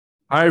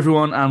Hi,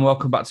 everyone, and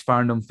welcome back to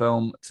Fire and Dumb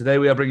Film. Today,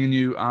 we are bringing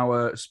you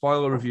our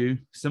spoiler review,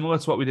 similar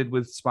to what we did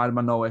with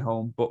Spider-Man No Way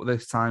Home, but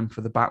this time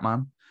for the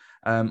Batman.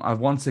 I've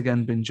once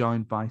again been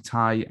joined by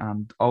Ty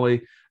and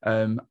Ollie.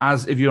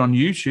 As if you're on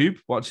YouTube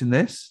watching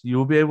this,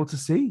 you'll be able to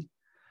see.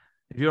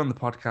 If you're on the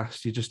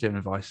podcast, you're just hearing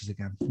voices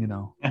again. You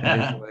know, it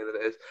is the way that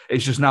it is.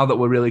 It's just now that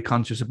we're really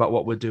conscious about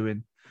what we're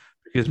doing.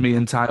 Because me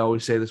and Ty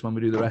always say this when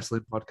we do the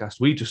wrestling podcast,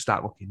 we just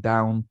start looking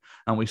down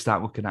and we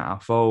start looking at our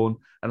phone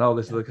and all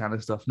this other kind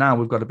of stuff. Now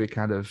we've got to be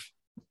kind of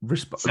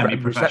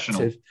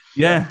receptive.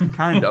 Yeah,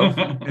 kind of.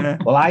 Yeah.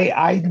 Well,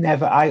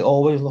 I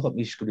always look at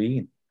my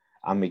screen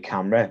and my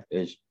camera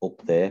is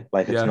up there.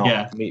 Like it's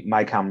not,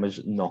 my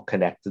camera's not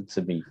connected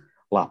to my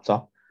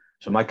laptop.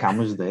 So my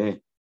camera's there,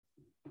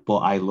 but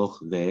I look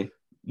there.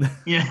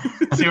 Yeah,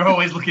 so you're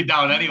always looking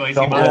down anyway.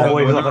 So I'm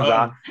always looking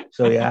down.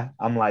 So yeah,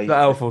 I'm like... Is that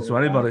helpful to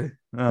anybody?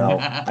 No,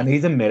 I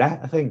need a mirror,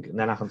 I think, and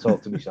then I can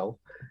talk to myself.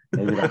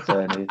 Maybe that's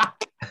what I need.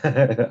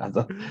 I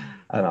don't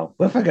know.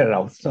 We'll figure it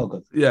out. It's all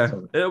good. Yeah,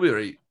 it'll be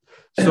right.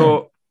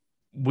 So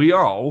we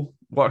all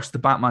watched The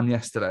Batman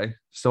yesterday.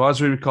 So as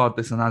we record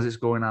this and as it's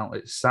going out,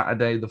 it's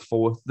Saturday the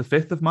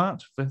 5th of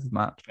March,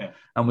 yeah.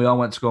 And we all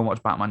went to go and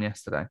watch Batman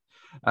yesterday.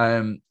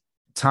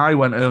 Ty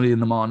went early in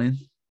the morning,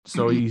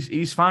 so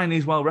he's fine.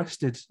 He's well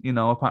rested, you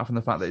know, apart from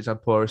the fact that he's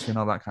had pleurisy and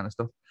all that kind of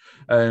stuff.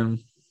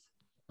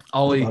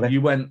 Ollie,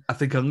 you went, I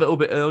think, a little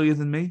bit earlier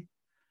than me.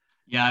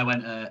 Yeah, I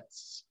went at...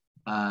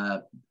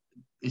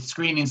 its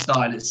screening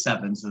started at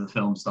 7, so the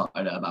film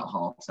started at about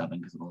 7:30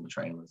 because of all the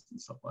trailers and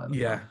stuff like that.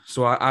 Yeah,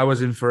 so I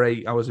was in for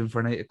 8. I was in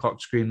for an 8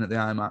 o'clock screen at the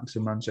IMAX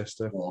in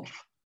Manchester.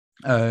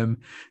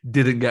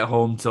 Didn't get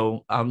home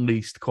till at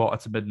least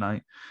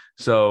 7:45.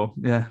 So,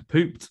 yeah,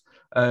 pooped.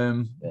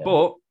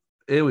 But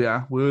here we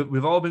are.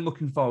 We've all been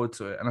looking forward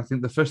to it. And I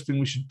think the first thing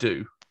we should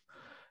do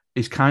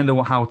is kind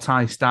of how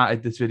Ty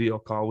started this video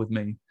call with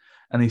me.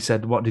 And he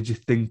said, what did you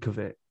think of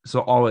it?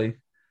 So, Ollie,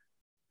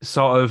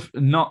 sort of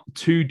not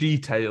too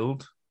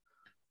detailed.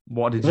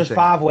 What did you think? Just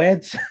 5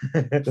 words.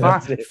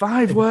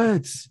 5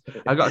 words.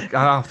 I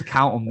have to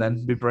count them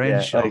then. My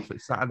brain's shut off.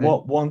 It's Saturday.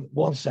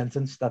 One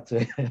sentence, that's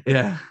it.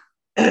 Yeah.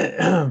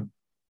 I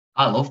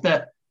loved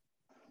it.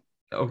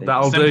 Oh,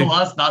 that'll Simple do.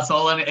 as, that's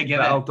all I need to give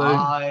That'll it. do.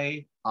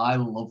 I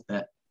loved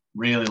it.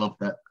 Really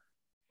loved it.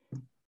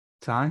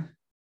 Ty?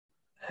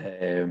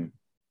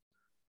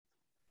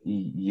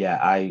 Yeah,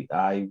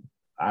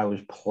 I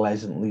was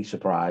pleasantly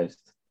surprised,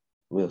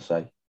 we'll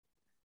say.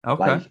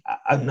 Okay. Like,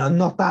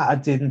 not that I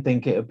didn't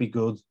think it would be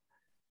good.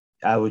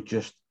 I would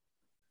just,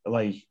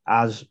 like,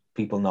 as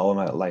people know,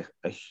 I'm like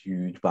a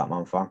huge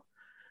Batman fan.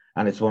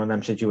 And it's one of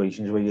them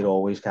situations where you're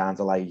always kind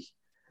of like,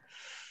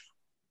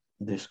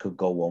 this could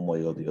go one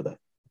way or the other.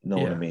 You know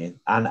what I mean?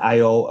 And I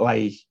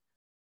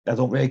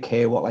don't really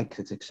care what like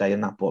critics say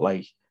in that, but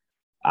like,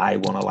 I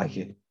want to like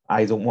it.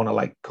 I don't want to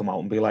like come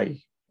out and be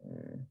like,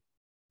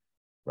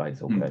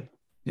 right, okay.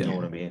 You know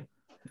what I mean?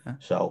 Yeah.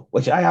 So,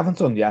 which I haven't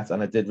done yet,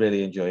 and I did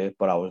really enjoy it,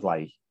 but I was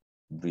like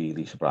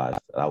really surprised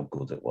at how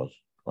good it was.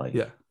 Like,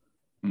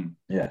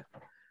 yeah,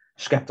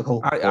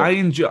 skeptical. I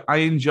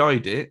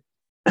enjoyed it.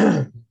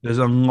 There's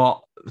a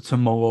lot to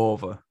mull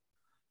over,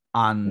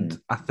 and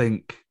I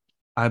think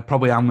I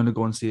probably am going to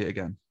go and see it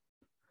again.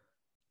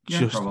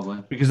 Yeah,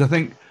 probably, because I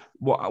think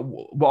what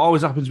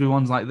always happens with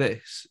ones like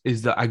this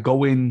is that I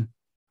go in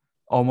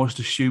almost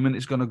assuming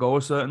it's going to go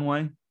a certain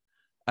way,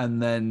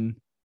 and then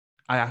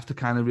I have to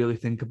kind of really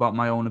think about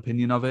my own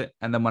opinion of it.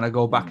 And then when I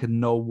go back and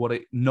know what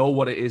it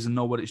is and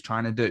know what it's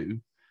trying to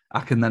do, I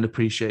can then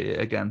appreciate it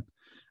again.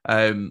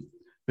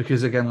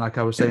 Because again, like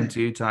I was saying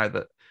to you, Ty,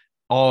 that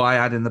all I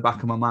had in the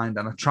back of my mind,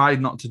 and I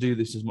tried not to do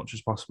this as much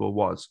as possible,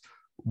 was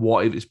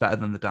what if it's better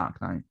than The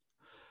Dark Knight?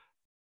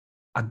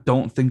 I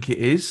don't think it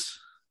is.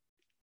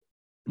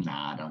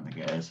 Nah, I don't think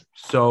it is.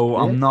 So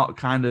I'm not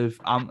kind of,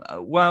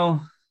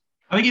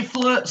 I think it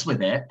flirts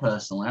with it,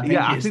 personally.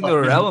 I think there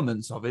are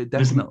elements of it,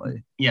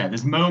 definitely.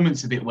 There's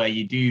moments of it where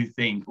you do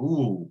think,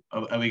 ooh,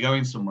 are we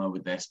going somewhere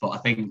with this? But I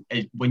think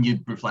when you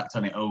reflect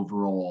on it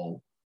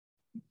overall,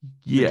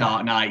 The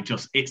Dark Knight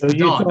it's The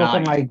Dark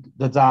Knight. Like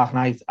The Dark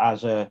Knight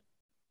as a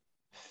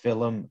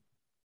film,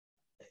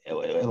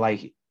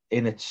 like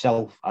in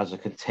itself as a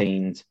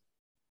contained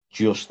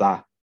just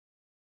that.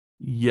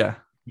 Yeah.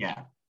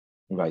 Yeah.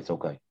 Right,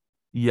 okay.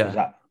 Yeah. Is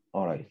that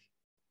all right?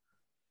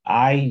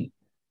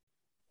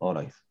 All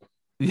right.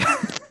 Yeah.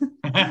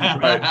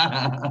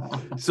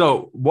 Right.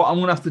 So what I'm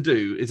going to have to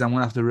do is I'm going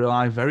to have to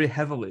rely very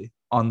heavily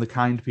on the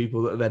kind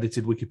people that have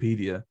edited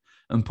Wikipedia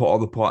and put all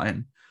the plot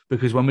in.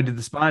 Because when we did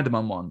the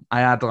Spider-Man one,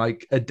 I had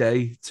like a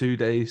day, 2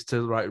 days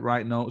to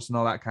write notes and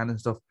all that kind of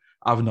stuff.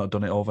 I've not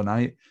done it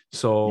overnight.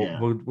 So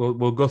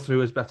we'll go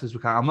through as best as we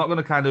can. I'm not going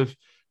to kind of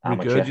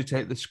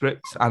regurgitate the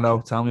script. I know,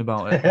 tell me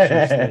about it. I should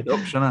have stayed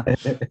up, shouldn't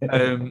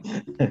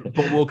I?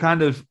 But we'll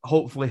kind of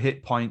hopefully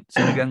hit points.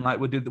 And again, like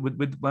we did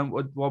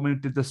when we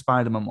did the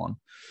Spider-Man one,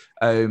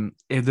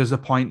 if there's a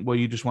point where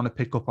you just want to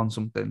pick up on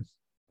something,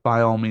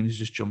 by all means,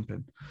 just jump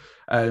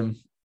in.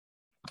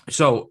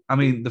 So, I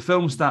mean, the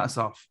film starts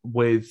off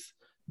with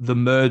the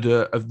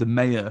murder of the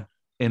mayor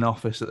in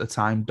office at the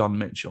time, Don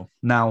Mitchell.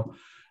 Now,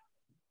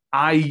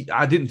 I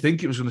didn't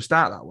think it was going to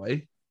start that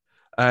way,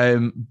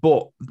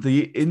 but the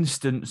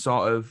instant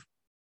sort of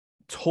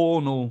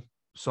tonal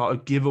sort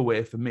of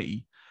giveaway for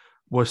me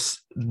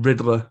was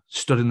Riddler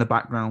stood in the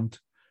background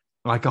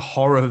like a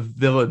horror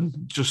villain,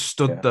 just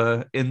stood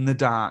there in the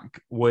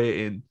dark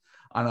waiting.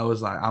 And I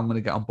was like, I'm going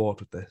to get on board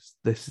with this.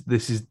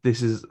 This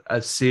is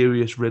a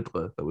serious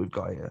Riddler that we've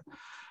got here.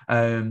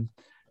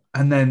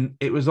 And then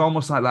it was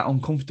almost like that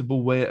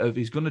uncomfortable weight of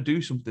he's going to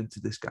do something to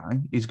this guy.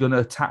 He's going to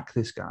attack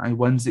this guy.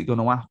 When's it going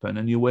to happen?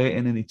 And you're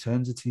waiting and he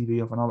turns the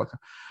TV off and all that.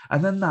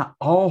 And then that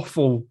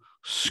awful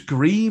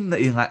scream that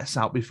he lets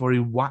out before he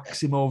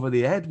whacks him over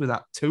the head with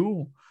that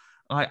tool.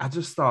 I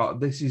just thought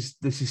this is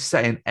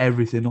setting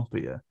everything up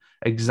here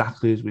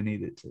exactly as we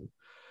need it to.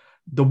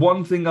 The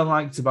one thing I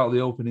liked about the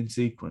opening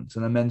sequence,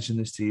 and I mentioned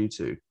this to you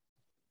too,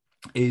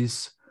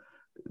 is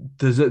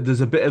there's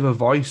a bit of a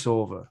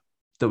voiceover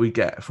that we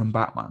get from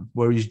Batman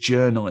where he's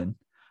journaling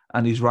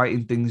and he's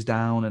writing things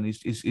down, and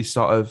he's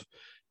sort of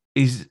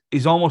he's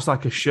almost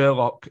like a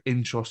Sherlock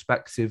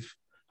introspective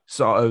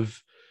sort of,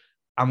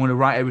 I'm going to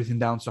write everything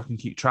down so I can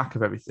keep track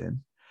of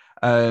everything.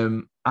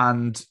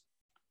 And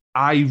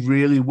I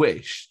really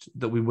wished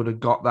that we would have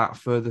got that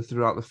further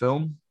throughout the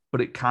film, but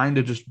it kind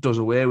of just does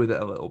away with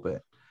it a little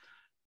bit.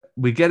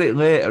 We get it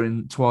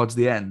later towards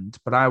the end,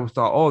 but I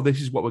thought, oh, this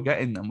is what we're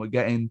getting then. We're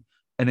getting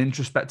an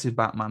introspective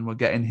Batman. We're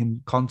getting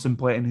him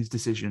contemplating his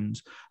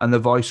decisions, and the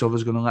voiceover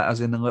is going to let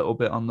us in a little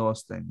bit on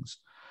those things.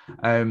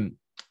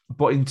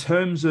 But in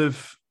terms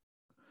of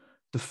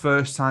the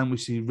first time we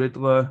see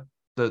Riddler,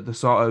 the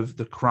sort of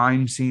the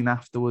crime scene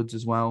afterwards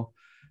as well,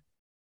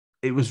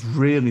 it was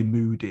really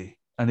moody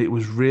and it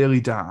was really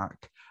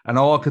dark. And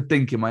all I could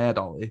think in my head,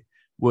 Ollie,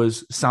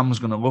 was Sam's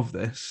going to love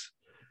this.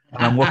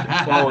 And I'm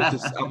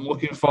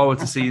looking forward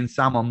to seeing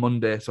Sam on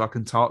Monday so I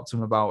can talk to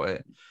him about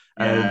it.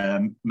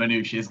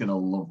 Manouche is going to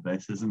love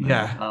this, isn't it?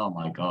 Yeah. Oh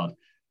my God.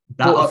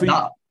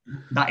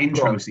 That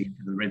intro scene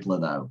for the Riddler,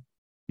 though.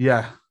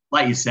 Yeah.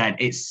 Like you said,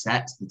 it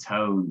sets the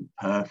tone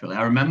perfectly.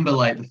 I remember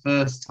the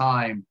first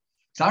time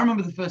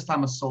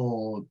I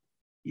saw,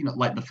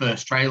 like the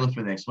first trailer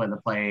for this where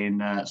they're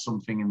playing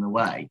Something in the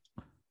Way.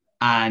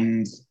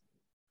 And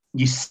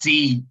you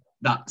see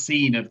that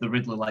scene of the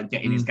Riddler like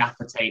getting his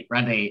gaffer tape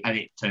ready, and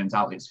it turns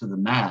out it's for the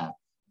mayor.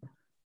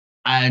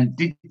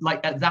 And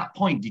at that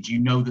point, did you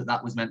know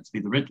that was meant to be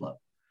the Riddler?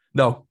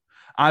 No,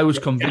 I was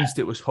convinced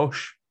it was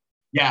Hush.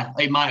 Yeah,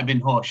 it might have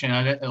been Hush, and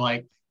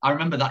I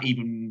remember that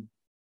even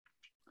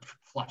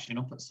flashing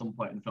up at some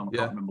point in the film. I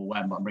can't remember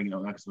when, but I'm bringing it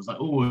up because I was like,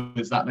 "Oh,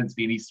 is that meant to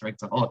be an Easter egg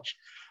to Hush?"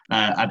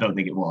 I don't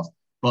think it was,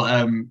 but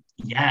I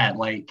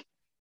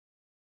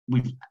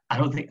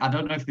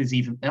don't know if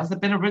has there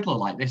been a Riddler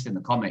like this in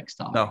the comics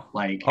stuff? No.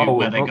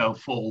 Where they go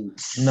full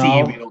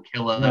serial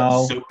killer,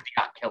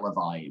 Zodiac killer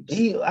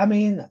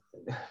vibes.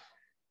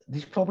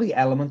 There's probably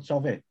elements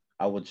of it,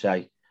 I would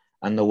say,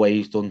 and the way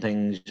he's done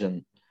things,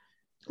 and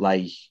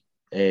like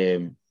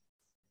leaving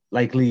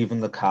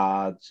the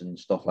cards and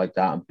stuff like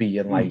that, and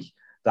being like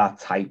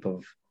that type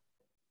of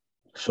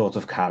sort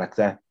of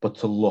character, but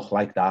to look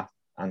like that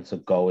and to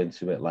go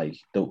into it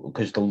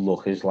because the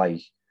look is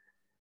like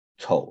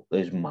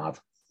is mad.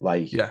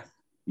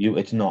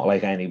 It's not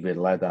like any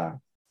Riddler that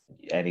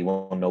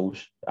anyone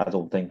knows, I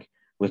don't think,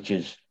 which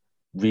is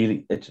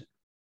really it's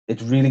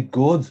really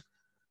good.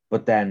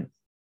 But then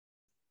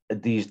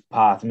these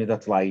part of me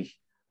that's like,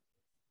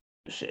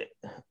 shit,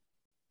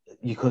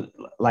 you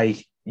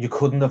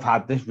couldn't have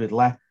had this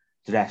Riddler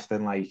dressed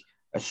in like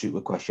a suit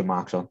with question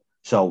marks on.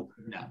 So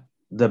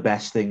the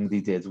best thing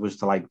they did was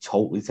to like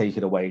totally take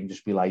it away and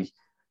just be like,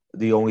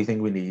 the only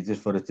thing we need is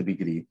for it to be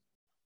green.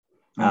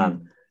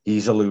 And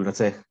he's a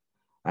lunatic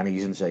and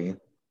he's insane.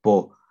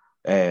 But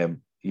we're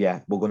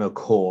going to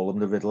call him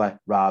the Riddler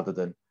rather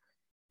than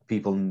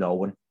people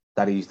knowing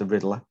that he's the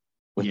Riddler,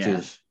 which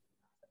is,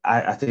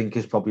 I think,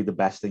 is probably the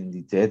best thing they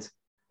did.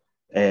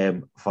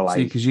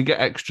 Because you get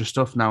extra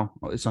stuff now.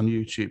 It's on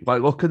YouTube.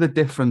 Like, look at the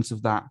difference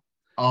of that.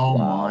 Oh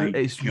my!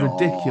 It's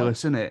God. Ridiculous,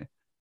 isn't it?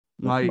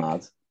 Like,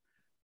 mad.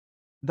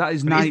 That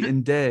is night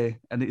and day,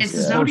 and it's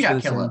the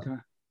Zodiac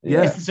killer.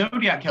 Yeah, it's the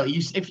Zodiac killer.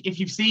 If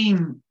you've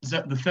seen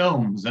the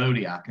film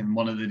Zodiac and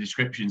one of the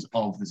descriptions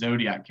of the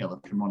Zodiac killer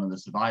from one of the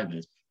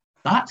survivors,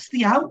 that's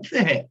the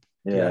outfit.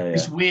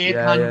 This weird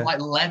kind of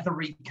like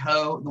leathery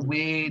coat, the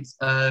weird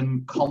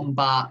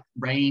combat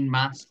rain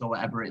mask or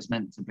whatever it's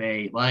meant to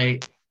be.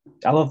 Like,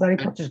 I love that he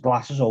puts his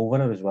glasses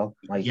over it as well.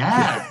 Like,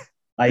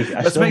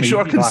 let's make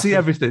sure I can see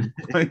everything.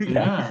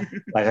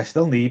 I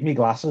still need me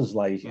glasses.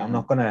 Like, I'm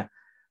gonna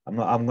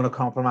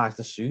compromise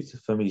the suit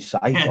for me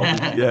sight.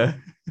 Yeah.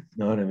 You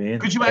know what I mean?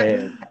 Could you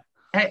wear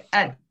hey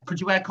Ed, could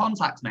you wear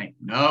contacts, mate?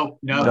 No.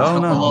 Not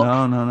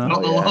the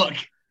look.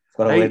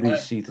 Got to wear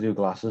these see-through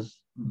glasses.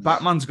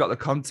 Batman's got the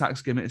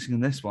contacts gimmicks in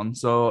this one,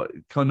 so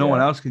no one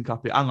else can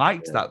copy it. I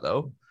liked that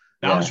though.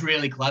 That was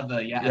really clever,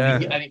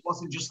 and it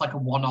wasn't just like a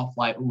one-off,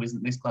 like, oh,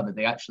 isn't this clever?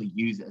 They actually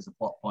use it as a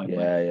plot point.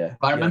 But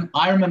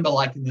I remember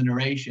liking the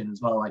narration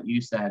as well, like you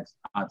said,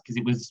 because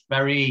it was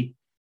very,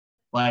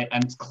 Like,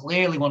 and it's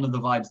clearly one of the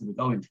vibes that we're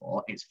going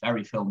for. It's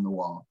very film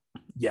noir.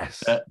 Yes.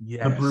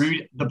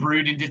 The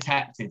brooding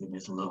detective in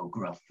his low,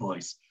 gruff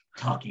voice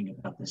talking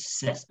about the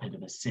cesspit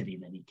of a city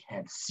that he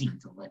can't seem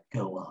to let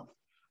go of.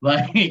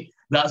 Like,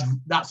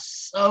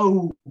 that's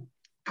so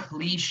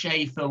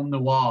cliche film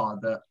noir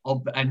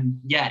and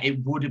yeah,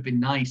 it would have been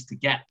nice to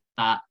get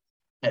that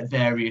at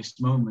various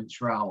moments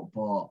throughout,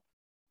 but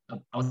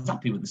I was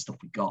happy with the stuff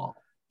we got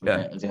with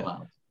it as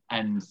well.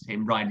 And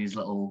him riding his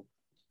little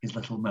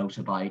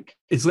motorbike.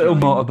 His little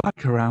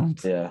motorbike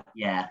around.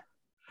 Yeah.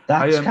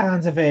 That's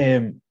kind of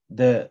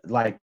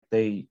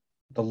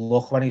the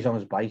look when he's on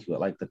his bike with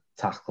like the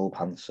tackle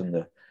pants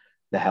and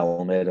the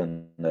helmet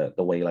and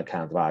the way he like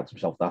kind of rides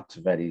himself. That's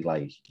very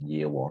like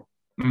year one.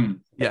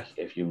 Yeah.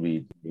 If you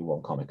read year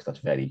one comics, that's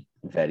very,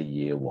 very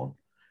year one.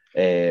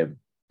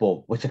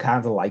 But which I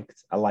kind of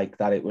liked. I like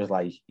that it was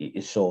like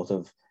his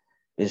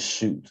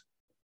suit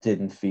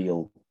didn't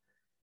feel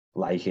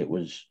like it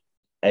was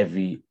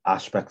every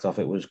aspect of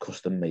it was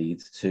custom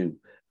made to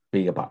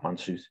be a Batman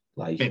suit.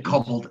 Like bit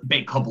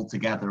cobbled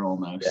together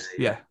almost.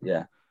 Yeah.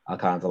 I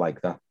kind of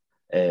like that.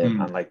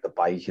 And like the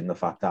bike and the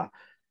fact that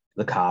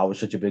the car was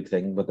such a big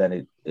thing, but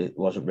then it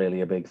wasn't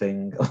really a big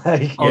thing.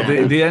 Like,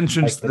 the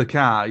entrance to the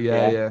car,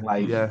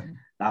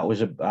 that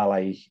was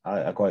I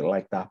quite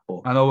like that.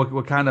 But I know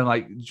we're kind of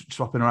like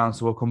swapping around,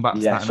 so we'll come back to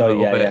that in a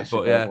little bit.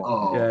 But we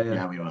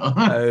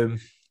will.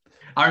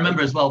 I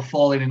remember as well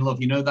falling in love.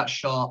 You know that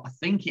shot? I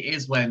think it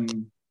is when,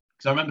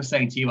 because I remember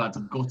saying to you,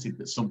 I'm gutted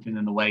that something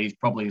in the way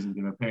probably isn't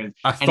going to appear.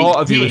 I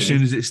thought of you as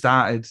soon as it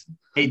started.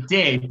 It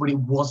did, but it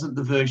wasn't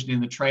the version in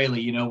the trailer,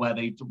 you know, where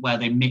they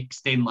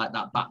mixed in like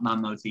that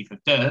Batman motif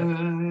of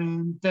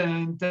dun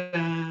dun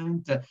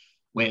dun dun,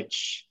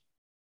 which,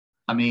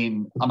 I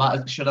mean,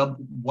 should I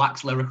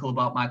wax lyrical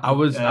about Michael? I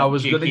was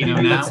going to give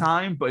you the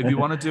time, but if you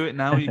want to do it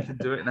now, you can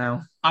do it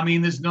now. I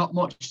mean, there's not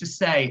much to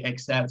say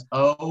except,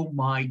 oh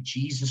my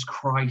Jesus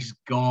Christ,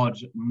 God,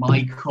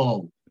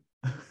 Michael.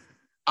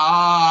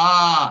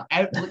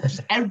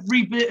 Just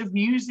every bit of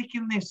music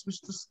in this was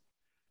just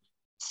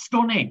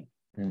stunning.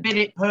 Did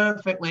it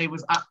perfectly. It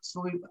was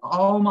absolute.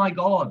 Oh my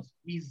God,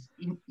 he's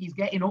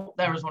getting up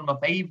there as one of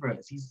my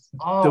favorites.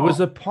 There was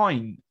a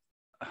point,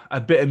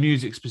 a bit of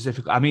music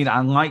specifically. I mean,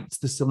 I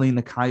liked the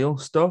Selena Kyle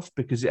stuff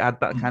because it had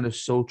that kind of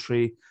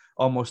sultry,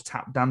 almost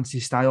tap dancey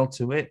style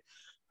to it.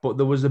 But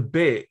there was a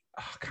bit,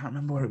 I can't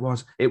remember what it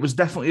was. It was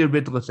definitely a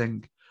Riddler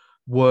thing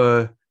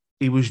where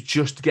he was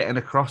just getting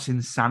across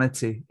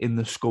insanity in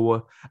the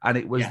score, and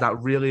it was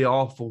that really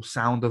awful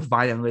sound of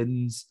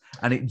violins,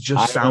 and it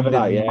just sounded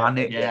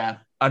manic. Yeah.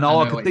 And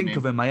all I could think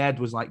of in my head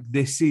was like,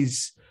 this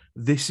is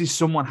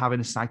someone having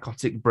a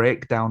psychotic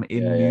breakdown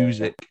in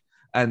music.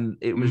 And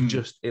it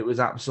was it was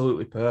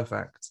absolutely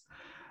perfect.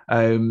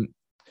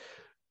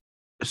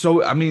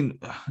 So, I mean,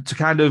 to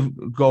kind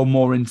of go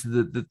more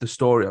into the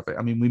story of it,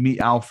 I mean, we meet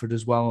Alfred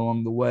as well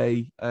along the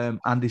way.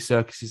 Andy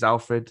Serkis's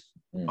Alfred.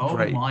 Oh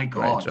my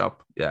God. Great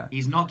job. Yeah.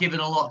 He's not given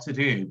a lot to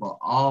do, but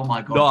oh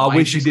my God. No, I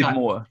wish he did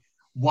more.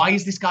 Why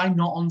is this guy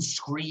not on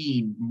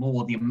screen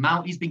more? The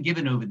amount he's been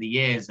given over the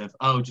years of,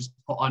 just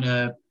put on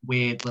a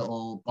weird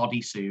little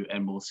bodysuit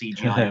and we'll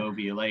CGI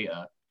over you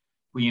later.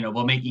 Well,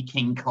 we'll make you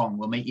King Kong,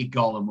 we'll make you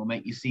Gollum, we'll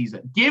make you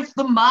Caesar. Give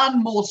the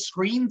man more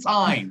screen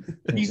time.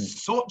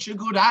 He's such a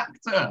good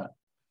actor.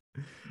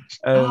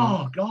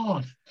 Oh,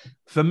 God.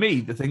 For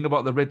me, the thing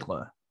about the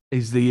Riddler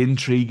is the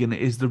intrigue, and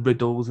it is the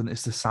riddles, and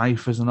it's the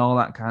ciphers and all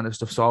that kind of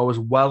stuff. So I was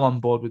well on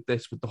board with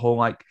this, with the whole,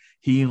 like,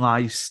 he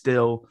lies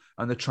still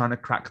and they're trying to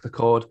crack the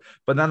code.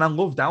 But then I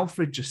loved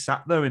Alfred just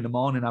sat there in the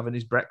morning having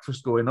his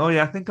breakfast going, oh,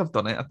 yeah, I think I've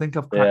done it. I think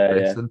I've cracked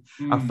this. And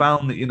I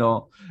found that,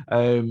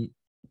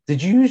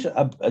 did you use,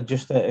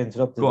 just to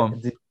interrupt,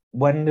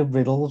 when the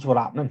riddles were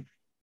happening,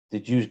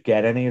 did you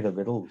get any of the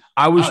riddles?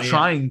 I was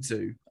trying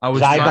to. I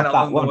was trying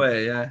along the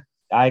way,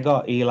 I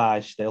got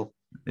Eli still.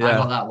 Yeah. I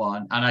got that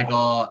one. And I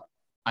got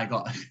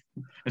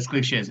as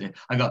cliche as it,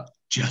 I got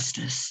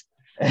Justice.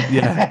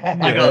 Yeah.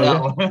 I got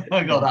that one.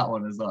 I got that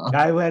one as well.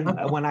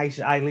 When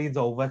I leaned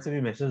over to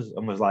my missus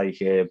and was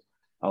like,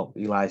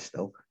 Eli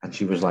still. And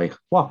she was like,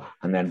 what?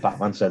 And then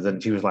Batman said,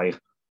 and she was like,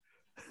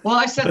 well,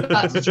 I said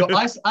that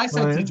to I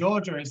said to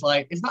Georgia, it's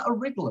like, is that a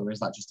Riddler or is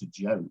that just a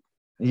joke?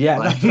 Yeah,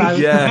 like,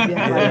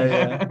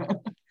 yeah.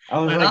 I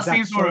was like, that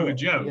seems more of a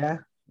joke.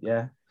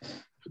 Yeah.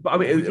 But I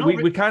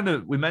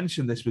mean, we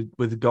mentioned this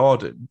with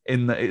Gordon,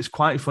 in that it's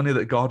quite funny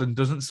that Gordon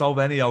doesn't solve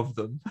any of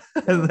them,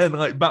 and then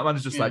like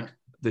Batman's just like,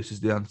 this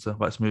is the answer.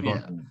 Let's move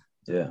on.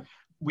 Yeah.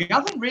 We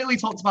haven't really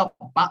talked about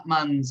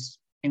Batman's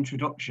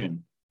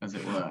introduction, as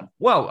it were.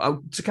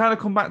 Well, to kind of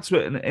come back to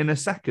it in a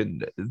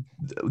second,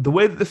 the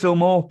way that the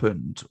film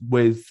opened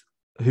with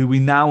who we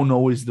now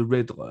know is the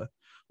Riddler,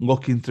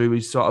 looking through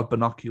his sort of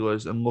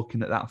binoculars and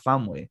looking at that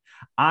family,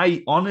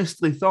 I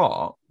honestly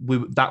thought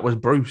that was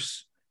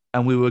Bruce,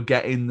 and we were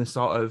getting the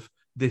sort of,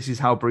 this is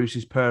how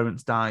Bruce's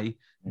parents die,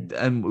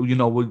 and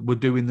we're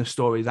doing the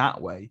story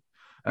that way.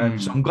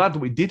 So I'm glad that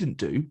we didn't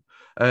do.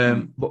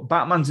 But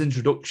Batman's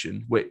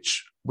introduction,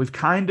 which we've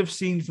kind of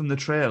seen from the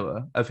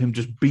trailer of him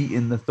just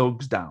beating the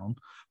thugs down,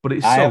 but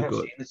it's I so haven't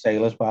good. seen the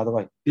Sailors, by the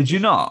way. Did you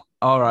not?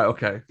 All right,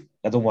 okay.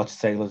 I don't watch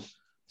Sailors.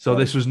 So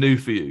this was new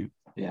for you.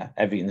 Yeah,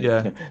 everything.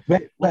 Yeah.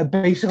 Where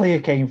basically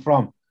it came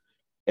from,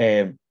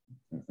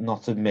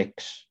 not to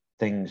mix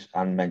things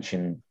and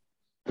mention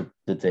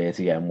the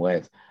dirty M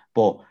word,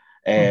 but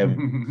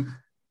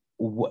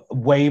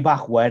way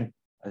back when,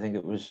 I think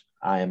it was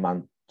Iron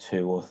Man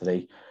 2 or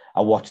 3,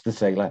 I watched the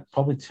Sailor,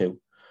 probably 2.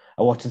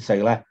 I watched the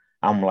Sailor.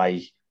 I'm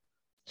like,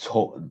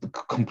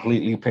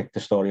 completely picked the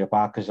story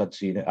apart because I'd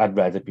seen it, I'd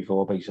read it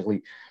before,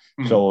 basically.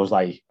 So I was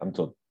like, I'm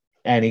done.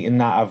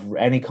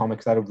 Any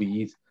comics that I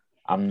read,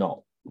 I'm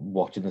not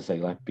watching the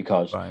Sailor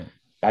because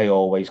I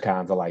always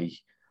kind of like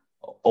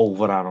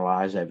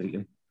overanalyze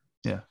everything.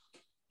 Yeah.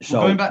 So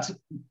well, going back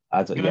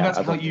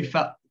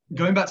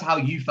to how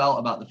you felt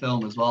about the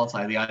film as well,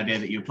 the idea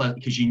that you were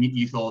because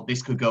you thought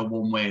this could go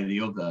one way or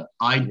the other.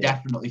 I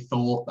definitely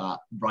thought that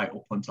right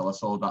up until I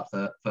saw that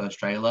first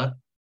trailer,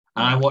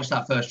 and I watched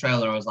that first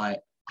trailer. I was like,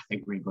 I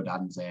think we're in good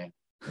hands here.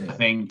 Yeah. I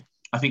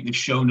think they've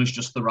shown us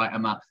just the right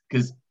amount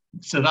because.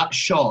 So that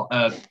shot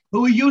of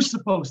who are you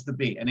supposed to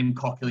be, and him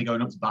cockily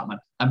going up to Batman,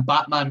 and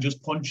Batman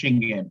just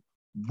punching him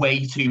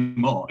way too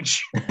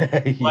much.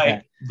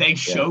 Like they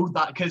showed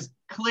that because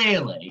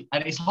clearly,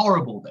 and it's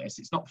horrible.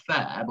 It's not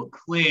fair, but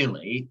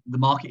clearly the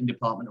marketing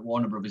department at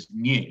Warner Brothers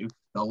knew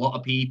that a lot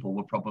of people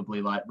were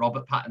probably like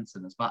Robert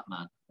Pattinson as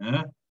Batman.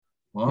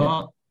 What?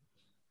 Yeah.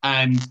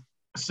 And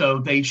so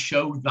they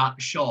showed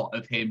that shot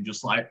of him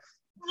just like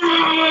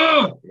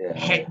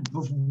head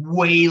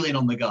wailing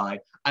on the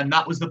guy. And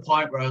that was the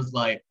point where I was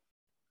like,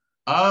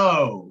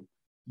 oh,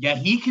 yeah,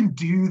 he can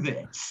do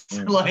this.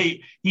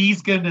 Like,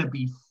 he's going to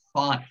be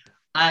fine.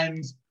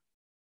 And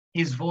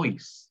his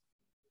voice.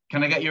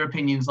 Can I get your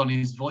opinions on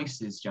his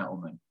voices,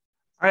 gentlemen?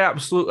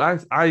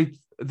 The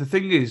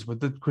thing is,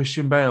 with the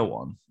Christian Bale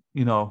one,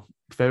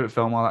 favorite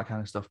film, all that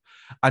kind of stuff,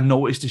 I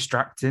know it's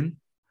distracting.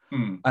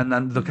 And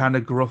then the kind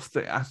of gruff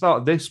thing. I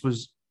thought this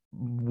was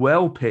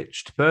well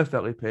pitched,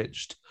 perfectly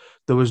pitched.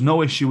 There was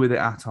no issue with it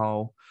at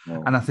all.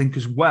 No. And I think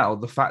as well,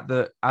 the fact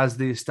that, as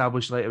they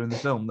established later in the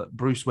film, that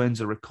Bruce Wayne's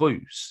a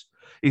recluse,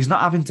 he's not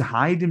having to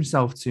hide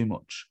himself too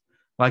much.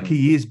 Like,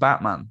 he is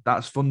Batman.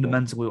 That's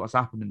fundamentally what's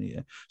happening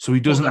here. So he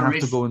doesn't have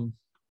to go and...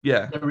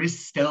 Yeah. There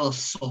is still a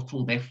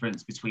subtle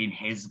difference between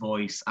his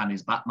voice and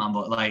his Batman,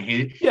 but like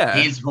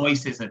his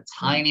voice is a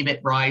tiny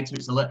bit brighter.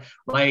 It's a little,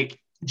 like,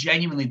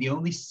 genuinely, the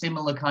only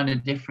similar kind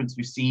of difference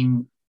we've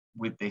seen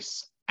with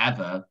this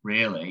ever,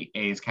 really,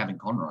 is Kevin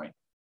Conroy.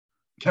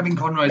 Kevin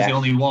Conroy is the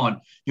only one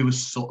who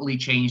has subtly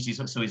changed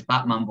his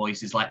Batman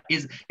voice is like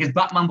his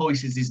Batman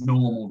voice is his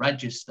normal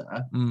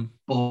register,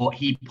 but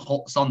he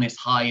puts on this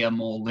higher,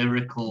 more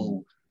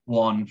lyrical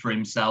one for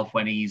himself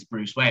when he's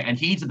Bruce Wayne, and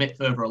he's a bit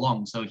further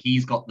along, so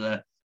he's got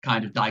the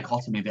kind of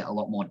dichotomy of it a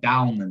lot more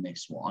down than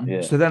this one.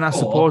 Yeah. So then I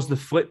suppose the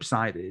flip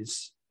side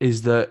is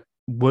that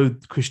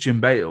with Christian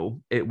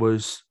Bale, it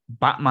was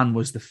Batman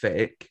was the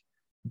fake,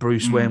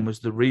 Bruce Wayne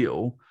was the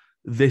real.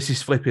 This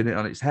is flipping it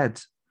on its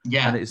head.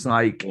 Yeah. And it's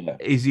like,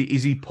 is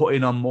he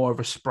putting on more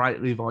of a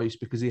sprightly voice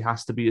because he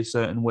has to be a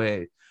certain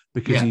way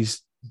because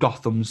he's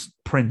Gotham's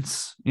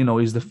prince,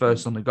 he's the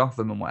first son of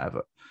Gotham and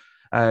whatever.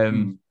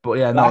 But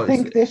yeah, no, I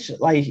think this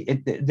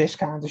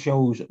kind of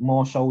shows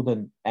more so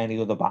than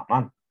any other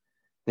Batman.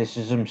 This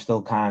is him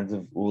still kind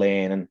of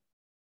learning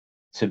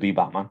to be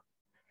Batman.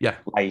 Yeah.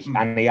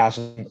 And he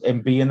hasn't,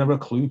 him being a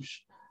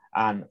recluse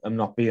and him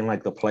not being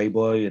like the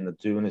playboy and the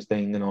doing his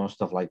thing and all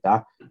stuff like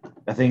that.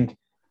 I think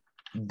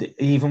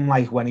even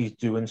like when he's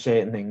doing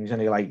certain things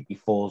and he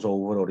falls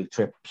over or he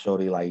trips or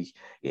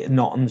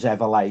nothing's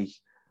ever like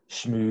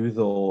smooth,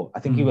 or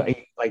I think he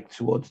like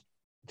towards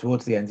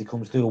the end he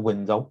comes to a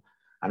window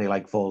and he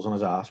like falls on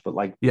his ass, but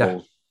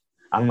falls.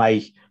 And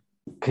like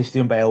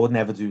Christian Bale would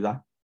never do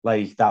that.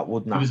 Like that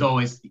would not. It was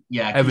always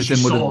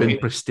everything would have been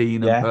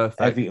pristine and perfect.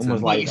 Everything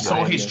was like you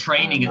saw his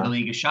training at the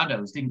League of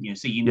Shadows, didn't you?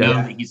 So you know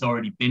that he's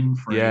already been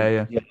through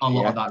a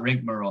lot of that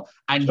rigmarole,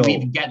 and you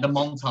even get the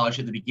montage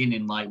at the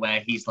beginning, like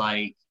where he's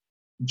like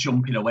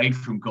jumping away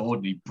from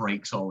Gordon, he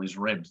breaks all his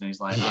ribs, and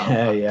he's like,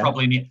 I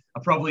probably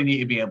need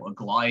to be able to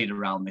glide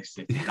around this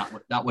city.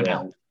 That would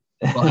help.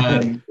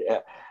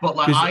 But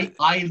like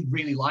I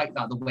really like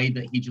that, the way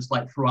that he just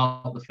like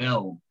throughout the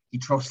film he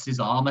trusts his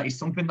armor. It's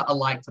something that I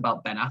liked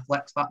about Ben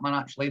Affleck's Batman,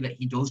 actually, that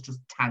he does just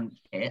tank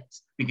it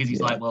because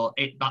he's like, well,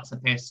 that's a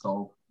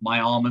pistol. My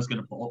armor's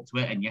going to put up to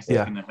it, and yes, it's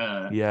going to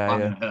hurt. I'm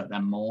going to hurt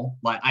them more.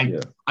 Like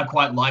I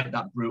quite like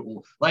that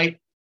brutal.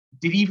 Like,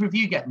 did either of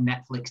you get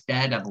Netflix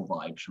Daredevil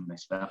vibes from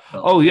this film?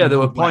 Oh yeah, there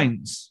were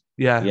points.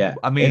 Yeah.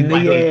 I mean,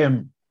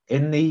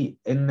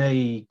 in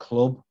the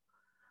club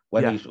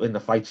when he's in the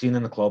fight scene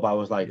in the club, I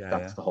was like,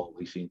 that's the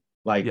hallway scene.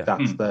 Like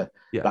that's the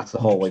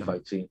hallway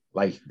fight scene.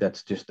 Like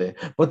that's just it.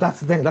 But that's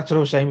the thing. That's what I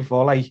was saying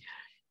before. Like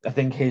I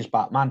think his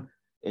Batman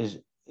is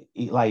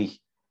he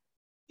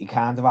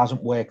kind of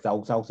hasn't worked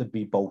out how to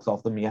be both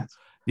of them yet.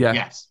 Yeah.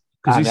 Yes.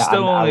 Because he's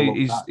still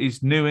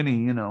he's new, isn't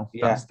he?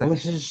 Yeah. Well,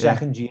 this is his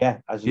second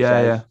year, as he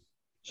says. Yeah.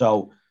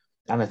 So,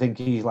 and I think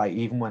he's like,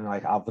 even when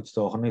like Alfred's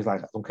talking, he's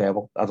like,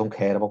 I don't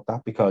care about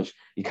that because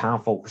you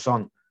can't focus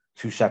on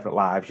two separate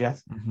lives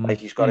yet. Mhm. Like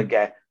he's got to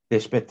get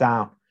this bit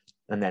down,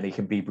 and then he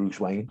can be Bruce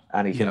Wayne,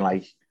 and he can Yep.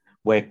 like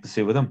work the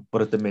two of them.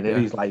 But at the minute, Yeah.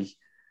 he's like,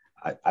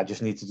 I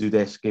just need to do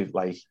this.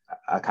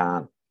 I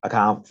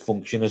can't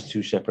function as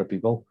two separate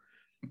people,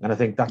 and I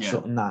think that's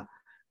something that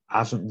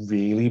hasn't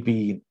really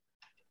been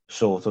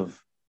sort of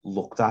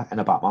looked at in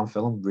a Batman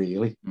film,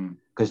 really,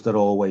 because they've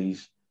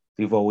always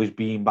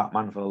been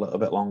Batman for a little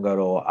bit longer.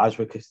 Or as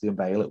with Christian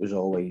Bale, it was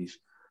always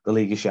the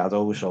League of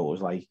Shadows, so it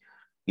was like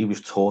he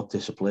was taught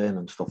discipline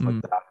and stuff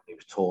like that. He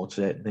was taught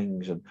certain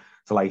things and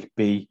to like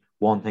be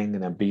one thing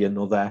and then be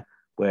another,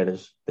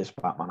 whereas this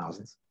Batman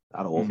hasn't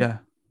at all. Yeah.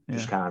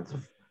 Just kind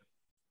of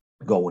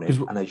going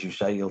in, and as you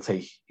say, he'll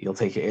take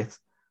a hit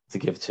to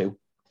give two.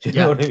 Do you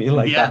know what I mean?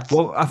 Like that.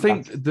 Well, I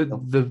think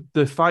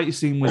the fight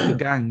scene with the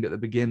gang at the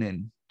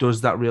beginning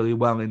does that really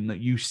well, in that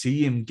you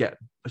see him get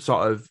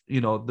sort of,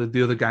 you know,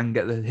 the other gang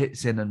get the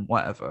hits in and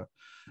whatever.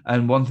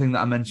 And one thing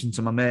that I mentioned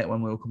to my mate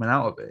when we were coming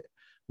out of it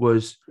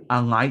was I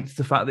liked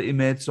the fact that he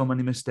made so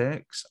many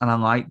mistakes, and I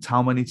liked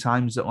how many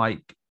times that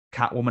like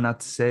Catwoman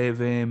had to save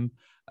him,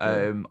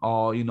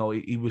 or you know,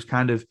 he was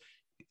kind of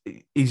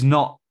he's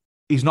not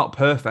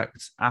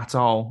perfect at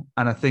all.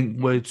 And I think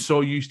we're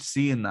so used to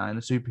seeing that in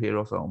a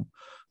superhero film,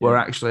 where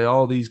actually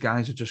all these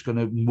guys are just going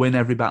to win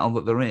every battle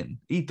that they're in.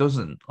 He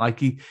doesn't. Like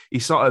he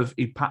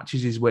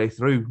patches his way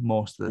through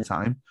most of the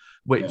time,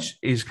 which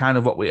is kind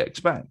of what we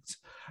expect.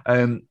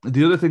 The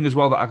other thing as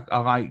well that I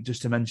like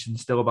just to mention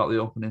still about the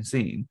opening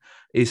scene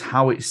is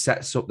how it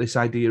sets up this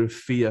idea of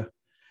fear.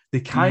 They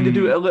kind of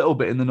do it a little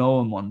bit in the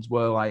Nolan ones,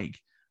 where like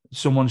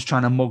someone's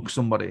trying to mug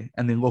somebody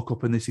and they look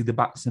up and they see the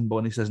bat symbol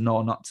and he says,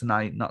 no, not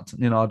tonight,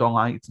 I don't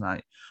like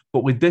tonight.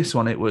 But with this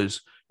one, it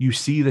was, you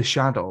see the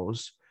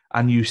shadows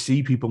and you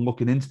see people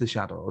looking into the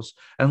shadows,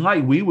 and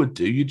like we would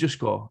do, you just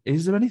go,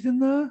 is there anything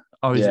there?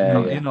 Or is it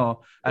not, you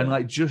know? And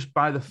like just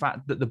by the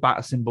fact that the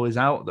bat symbol is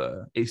out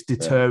there, it's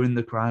deterring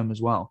the crime as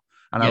well.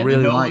 And I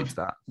really liked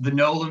that. The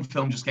Nolan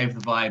film just gave the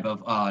vibe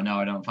of, oh no,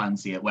 I don't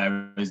fancy it.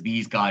 Whereas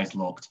these guys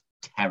looked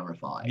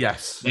terrified.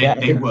 Yes.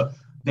 They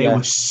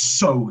were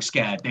so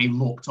scared. They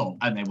looked up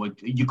and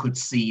you could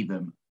see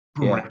them.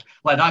 Like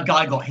that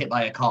guy got hit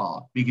by a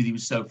car because he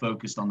was so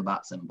focused on the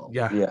bat symbol.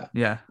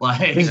 Yeah.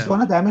 Like, it's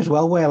one of them as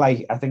well, where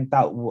like I think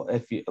that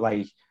if you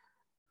like,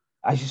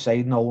 as you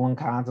say, Nolan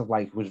kind of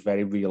like was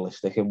very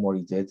realistic in what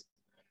he did,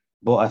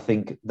 but I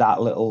think that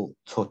little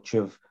touch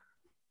of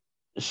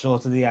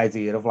sort of the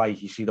idea of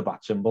like, you see the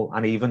bat symbol,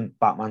 and even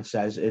Batman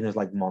says in his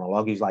like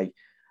monologue, he's like,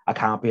 I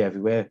can't be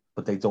everywhere,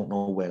 but they don't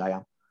know where I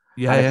am.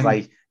 It's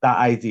like that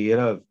idea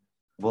of,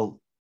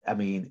 well, I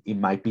mean, he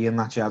might be in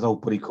that shadow,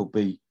 but he could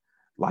be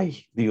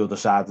like the other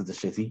side of the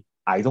city.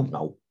 I don't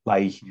know.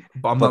 Like,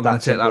 but I'm not going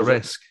to take that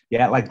risk.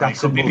 Yeah, like that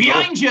could be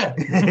behind you.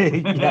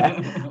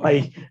 Yeah,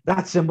 like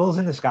that symbol's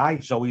in the sky,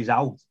 so he's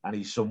out and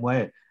he's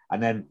somewhere.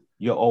 And then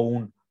your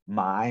own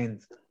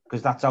mind,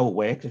 because that's how it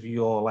works. If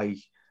you're like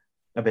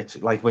a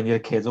bit like when you're a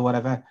kid or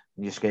whatever,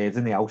 and you're scared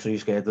in the house or you're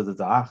scared of the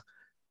dark,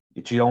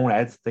 it's your own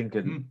head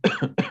thinking,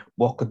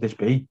 what could this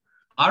be?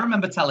 I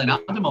remember telling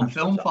Adam on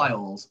Film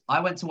Files, I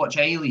went to watch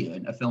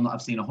Alien, a film that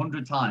I've seen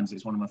 100 times.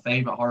 It's one of my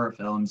favorite horror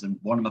films and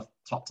one of my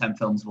top 10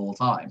 films of all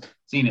time.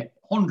 Seen it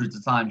hundreds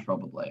of times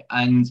probably.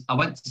 And I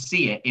went to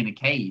see it in a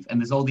cave,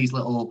 and there's all these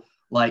little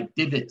like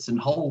divots and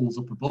holes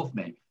up above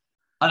me.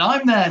 And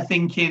I'm there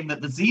thinking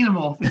that the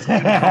xenomorph is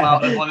going to come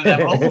out of one of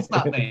them holes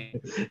at me.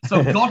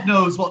 So God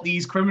knows what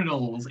these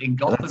criminals in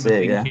Gotham are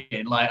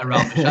thinking, like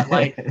around the shot.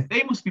 Like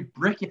they must be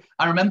bricking.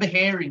 I remember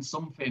hearing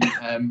something,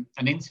 an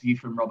interview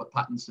from Robert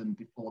Pattinson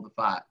before the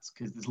fact,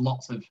 because there's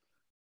lots of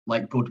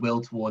like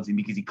goodwill towards him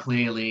because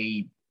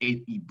he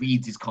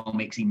reads his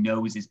comics, he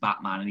knows his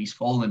Batman, and he's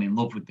fallen in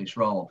love with this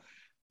role.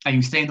 And he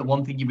was saying that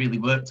one thing he really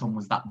worked on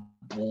was that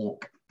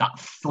walk, that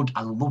thud.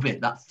 I love it.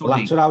 That thudding. Well,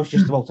 that's what I was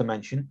just about to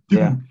mention.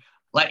 Yeah.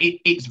 Like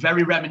it's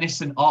very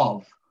reminiscent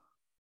of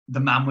The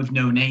Man with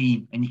No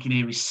Name, and you can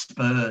hear his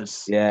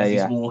spurs as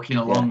he's walking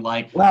along.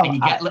 Like, and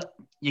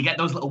you get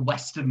those little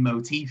Western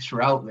motifs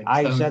throughout this.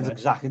 I said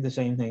exactly the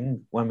same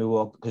thing when we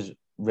walked, because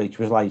Rach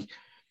was like,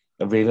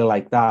 I really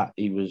like that.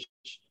 He was,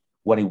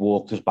 when he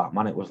walked as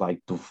Batman, it was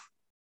like doof,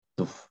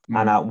 doof.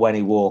 And when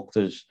he walked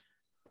as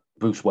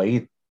Bruce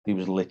Wayne, he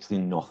was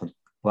literally nothing.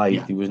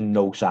 Like there was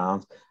no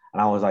sound, and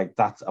I was like,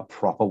 that's a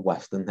proper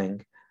Western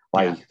thing.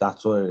 Like,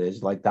 that's what it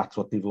is. Like, that's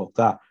what they've looked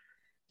at.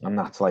 And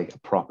that's like a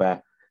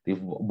proper, they've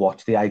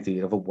watched the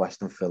idea of a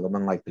Western film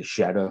and like the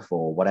sheriff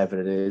or whatever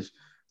it is,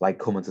 like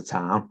coming to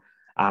town.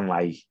 And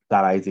like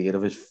that idea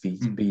of his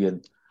feet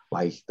being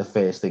like the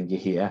first thing you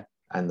hear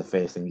and the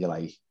first thing you're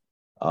like,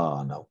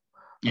 oh no.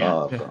 Yeah.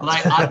 Oh, God.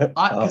 Like,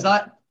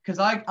 because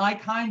I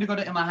kind of got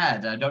it in my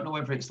head. I don't know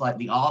whether it's like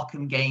the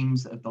Arkham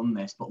games that have done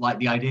this, but like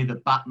the idea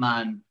that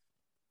Batman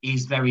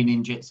is very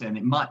ninjutsu, and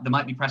there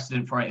might be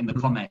precedent for it in the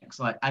comics.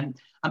 Like, and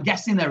I'm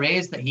guessing there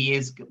is, that he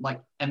is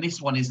like, and this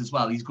one is as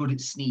well. He's good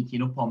at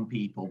sneaking up on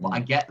people, but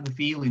I get the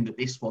feeling that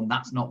this one,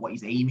 that's not what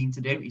he's aiming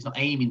to do. He's not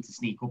aiming to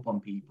sneak up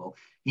on people.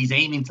 He's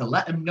aiming to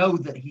let them know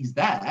that he's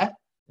there.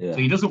 Yeah. So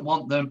he doesn't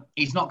want them.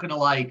 He's not going to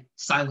like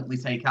silently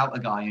take out a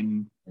guy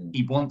and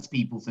He wants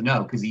people to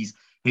know because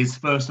his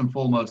first and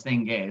foremost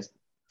thing is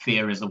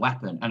fear is a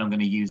weapon and I'm going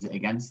to use it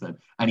against them.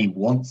 And he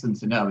wants them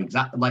to know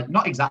exactly, like,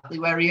 not exactly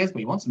where he is, but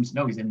he wants them to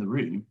know he's in the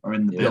room or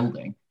in the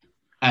building.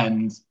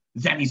 And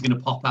then he's going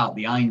to pop out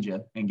behind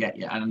you and get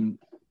you. And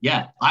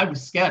yeah, I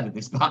was scared of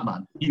this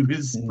Batman. He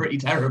was pretty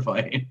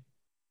terrifying.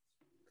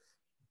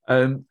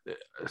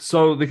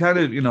 So they kind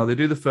of, they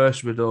do the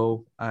first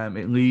riddle.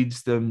 It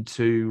leads them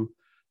to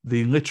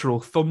the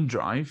literal thumb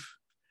drive,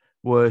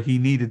 where he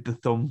needed the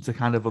thumb to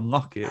kind of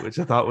unlock it, which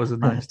I thought was a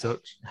nice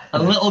touch.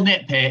 A little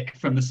nitpick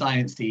from the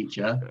science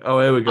teacher. Oh,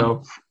 here we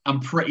go.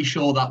 I'm pretty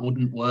sure that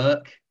wouldn't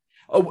work.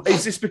 Oh,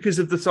 is this because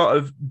of the sort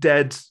of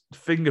dead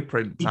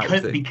fingerprint type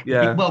thing?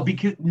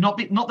 Because not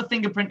the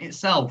fingerprint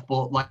itself,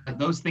 but like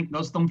those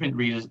thumbprint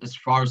readers, as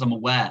far as I'm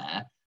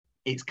aware,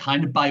 it's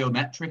kind of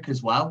biometric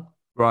as well.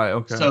 Right,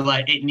 okay. So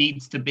like it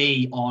needs to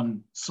be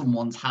on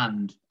someone's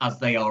hand as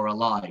they are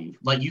alive.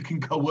 Like you can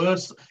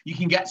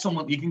grab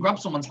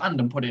someone's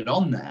hand and put it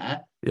on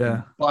there.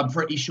 Yeah. But I'm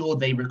pretty sure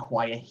they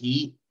require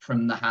heat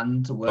from the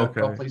hand to work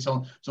properly.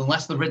 So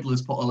unless the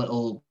Riddler's put a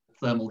little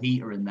thermal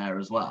heater in there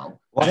as well.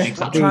 I'm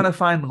trying to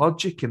find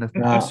logic in a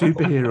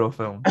superhero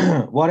film.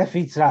 What if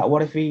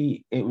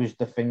it was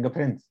the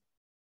fingerprint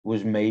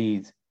was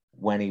made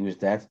when he was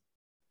dead?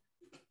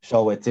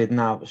 So it didn't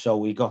have. So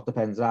we got the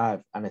pen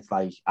drive, and it's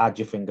like add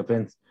your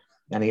fingerprint,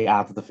 and he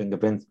added the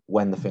fingerprint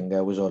when the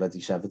finger was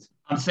already severed.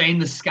 I'm saying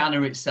the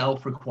scanner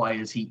itself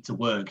requires heat to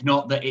work,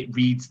 not that it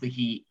reads the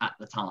heat at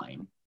the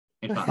time.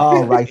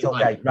 Oh, right,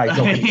 okay, right,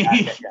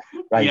 okay,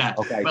 right, yeah,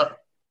 okay.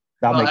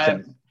 That makes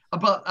sense.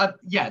 But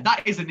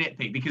that is a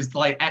nitpick because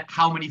like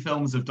how many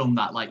films have done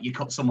that? Like you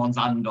cut someone's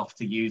hand off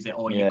to use it,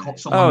 or you cut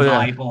someone's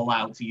eyeball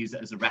out to use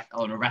it as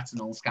on a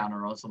retinal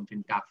scanner or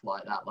something daft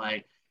like that.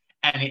 Like,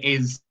 and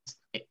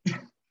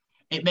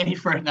it made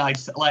for a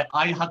nice, like,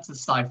 I had to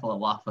stifle a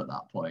laugh at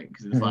that point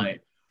because it was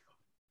like,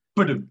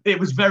 but it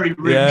was very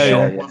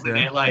short, wasn't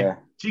it? Like,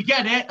 do you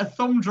get it? A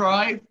thumb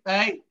drive,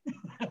 eh?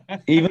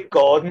 Even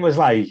Gordon was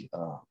like,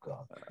 oh,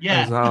 God.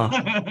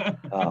 Yeah.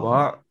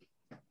 What?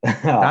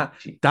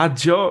 Dad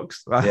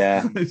jokes.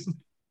 Yeah.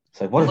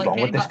 So what is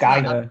wrong with this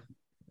guy?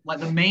 Like,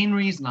 the main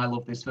reason I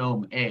love this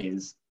film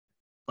is,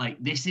 like,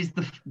 this is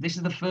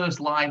the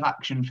first live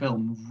action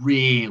film,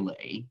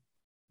 really,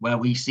 where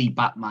we see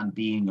Batman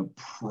being a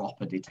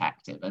proper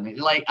detective.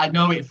 And I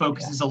know it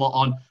focuses a lot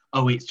on,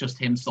 it's just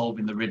him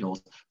solving the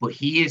riddles, but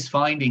he is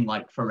finding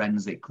like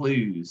forensic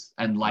clues.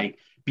 And like,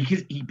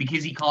 because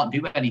he can't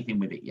do anything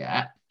with it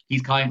yet,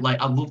 he's kind of like,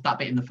 I love that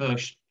bit in the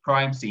first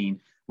crime scene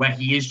where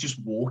he is just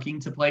walking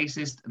to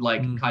places,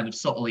 like kind of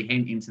subtly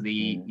hinting to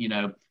the,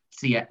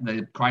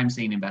 the crime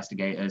scene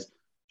investigators,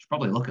 should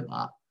probably look at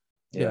that.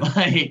 Yeah.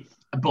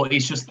 But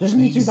it's just, doesn't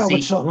he do that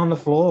with something on the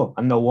floor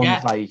and no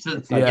one's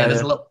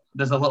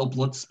there's a little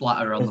blood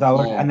splatter on the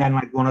floor. And then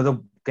like one of the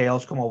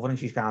girls come over and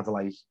she's kind of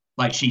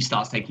like she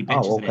starts taking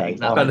pictures of it.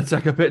 Exactly. I better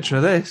take a picture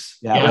of this.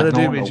 Yeah, better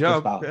do my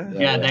job.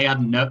 They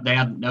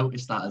hadn't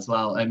noticed that as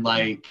well. And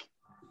like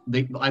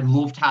I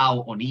loved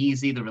how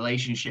uneasy the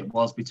relationship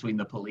was between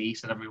the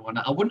police and everyone.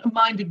 I wouldn't have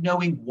minded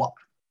knowing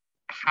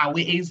how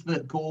it is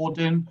that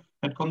Gordon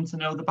had come to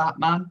know the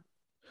Batman.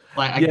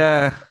 Like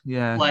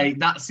like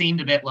that seemed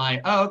a bit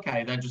like, oh,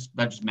 okay, they're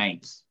just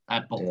mates,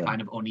 but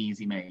kind of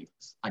uneasy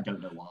mates. I don't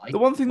know why. The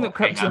one thing that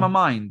crept in my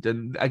mind,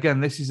 and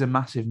again, this is a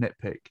massive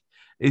nitpick,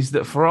 is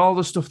that for all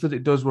the stuff that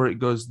it does, where it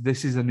goes,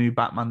 this is a new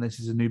Batman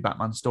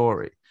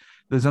story.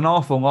 There's an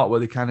awful lot where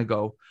they kind of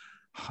go,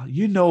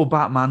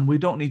 Batman, we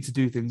don't need to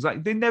do things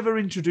like they never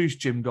introduced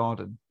Jim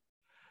Gordon.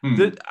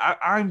 That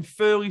I'm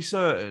fairly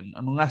certain,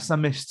 unless I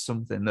missed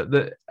something,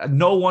 that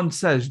no one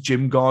says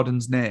Jim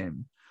Gordon's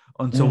name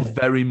until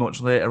very much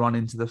later on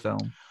into the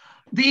film.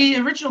 The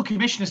original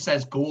commissioner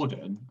says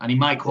Gordon, and he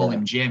might call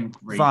him Jim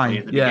briefly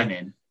at the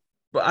beginning.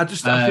 But I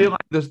feel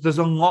like there's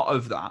a lot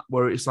of that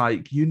where it's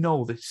like,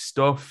 this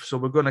stuff, so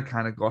we're going to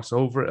kind of gloss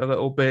over it a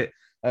little bit.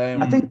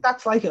 I think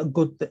that's like a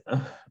good thing.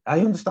 I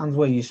understand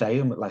what you're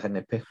saying, like a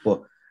nitpick,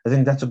 but I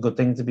think that's a good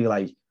thing to be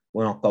like,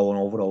 we're not going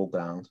over old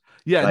ground.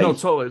 Yeah, no,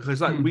 totally.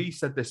 Because we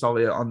said this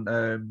earlier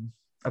on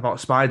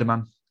about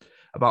Spider-Man,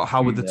 about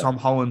how with the Tom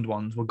Holland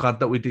ones, we're glad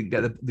that we didn't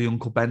get the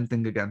Uncle Ben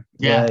thing again.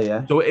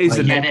 Yeah. So it is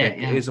a nitpick.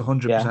 It is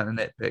 100% a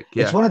nitpick.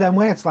 Yeah. It's one of them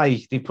where it's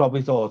like they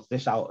probably thought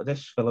this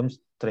film's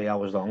 3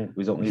 hours long.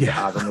 We don't need to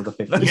add another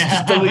 15. Let's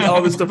just delete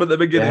all the stuff at the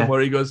beginning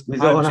where he goes, we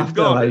don't have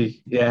to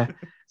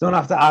don't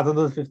have to add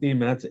another 15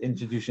 minutes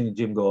introducing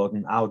Jim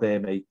Gordon, how they're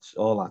mates,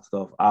 all that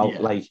stuff.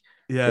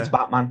 It's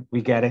Batman.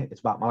 We get it.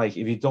 It's Batman. Like,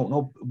 if you don't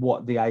know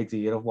what the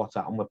idea of what's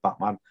happened with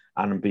Batman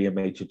and being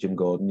mates with Jim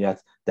Gordon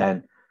yet,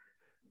 then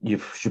you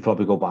should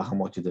probably go back and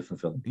watch a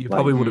different film. You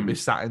probably wouldn't be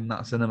sat in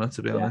that cinema,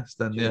 to be honest.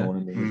 Then, you know what I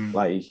mean?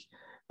 Like,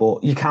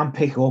 but you can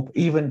pick up,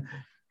 even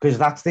because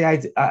that's the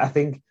idea. I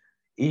think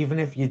even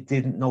if you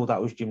didn't know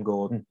that was Jim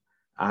Gordon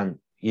and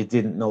you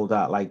didn't know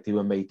that like they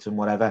were mates and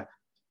whatever,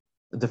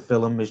 the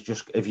film is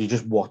just, if you're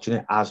just watching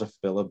it as a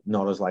film,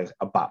 not as like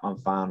a Batman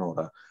fan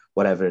or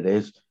whatever it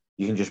is,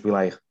 you can just be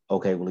like,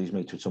 okay, well, he's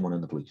mates with someone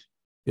in the police.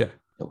 Yeah.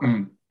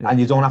 Okay. And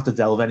you don't have to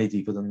delve any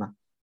deeper than that.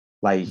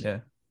 Like, Yeah.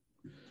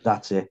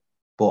 that's it.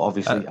 But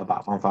obviously, a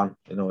Batman fan,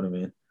 you know what I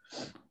mean?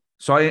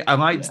 So I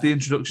liked the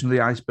introduction of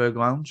the Iceberg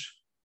Lounge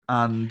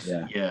and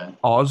Yeah.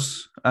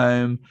 Oz.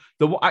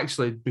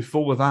 Actually,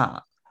 before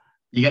that,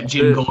 You get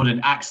Jim Gordon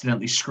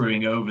accidentally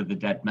screwing over the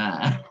dead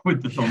mayor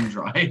with the thumb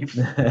drive.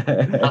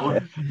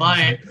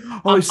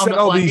 He sent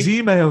all these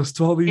emails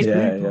to all these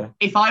people. Yeah.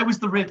 If I was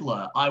the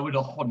Riddler, I would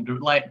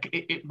 100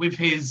 with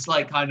his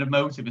like kind of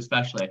motive,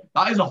 especially.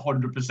 That is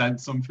 100%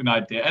 something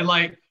I'd do. And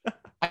like,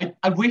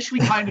 I wish we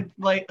kind of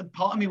like.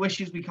 Part of me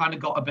wishes we kind of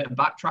got a bit of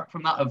backtrack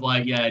from that of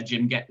like,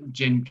 Jim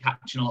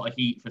catching a lot of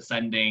heat for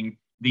sending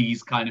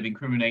these kind of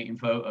incriminating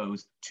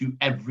photos to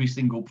every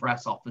single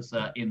press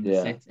officer in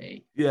the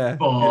city. Yeah.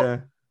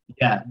 But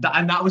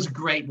and that was a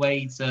great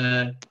way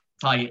to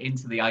tie it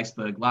into the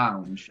Iceberg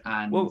Lounge.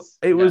 And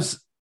it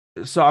was.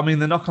 So I mean,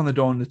 the knock on the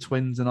door and the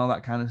twins and all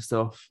that kind of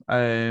stuff.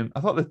 I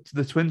thought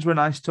the twins were a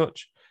nice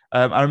touch.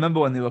 I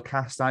remember when they were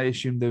cast, I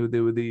assumed they were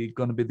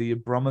going to be the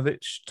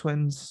Abramovich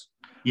twins.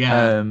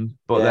 Yeah.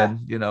 But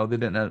then they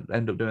didn't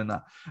end up doing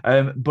that.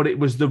 But it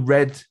was the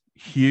red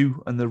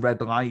hue and the red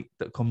light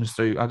that comes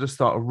through. I just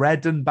thought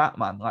red and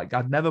Batman. Like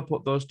I'd never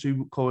put those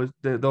two colors,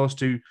 those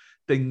two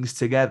things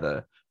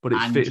together, but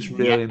it fits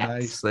really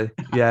nicely.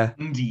 Yeah.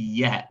 And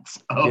yet,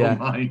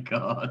 my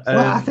god.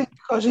 Well, I think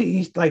because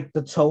he's like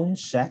the tone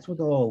set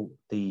with all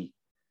the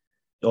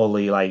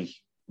like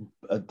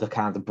the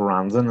kind of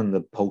branding and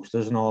the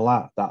posters and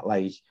all that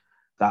like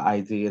that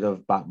idea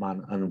of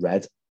Batman and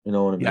red. You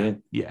know what I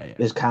mean? Yeah.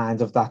 There's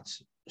kind of that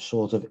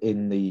sort of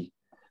in the...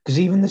 Because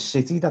even the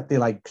city that they,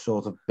 like,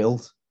 sort of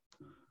built,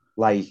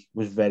 like,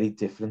 was very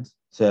different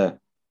to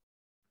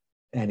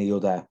any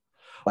other...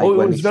 Like,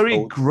 it was very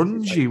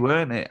grungy,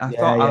 weren't it? I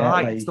thought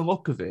I liked the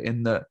look of it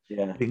in that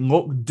it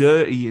looked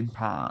dirty in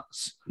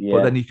parts,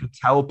 but then you could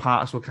tell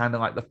parts were kind of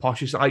like the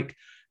poshest. Like,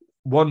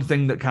 one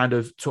thing that kind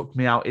of took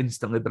me out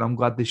instantly, but I'm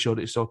glad they showed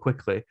it so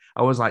quickly.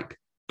 I was like,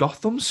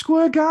 Gotham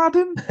Square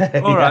Garden?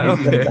 All right,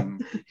 okay.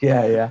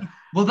 Yeah.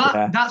 Well,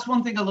 that's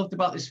one thing I loved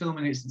about this film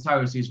in its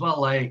entirety as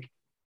well. Like,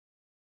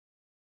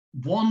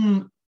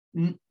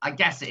 I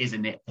guess it is a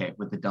nitpick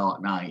with The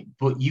Dark Knight,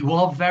 but you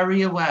are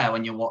very aware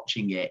when you're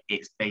watching it,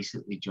 it's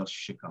basically just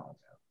Chicago.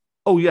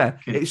 Oh, yeah.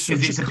 It's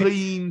such a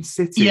clean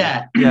city.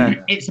 Yeah.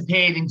 It's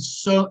appeared in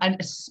and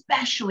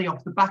especially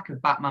off the back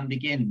of Batman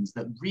Begins,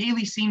 that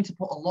really seemed to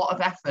put a lot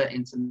of effort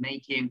into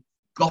making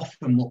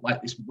Gotham look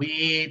like this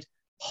weird,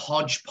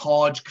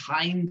 hodgepodge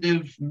kind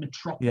of old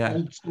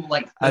school,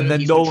 like 30s and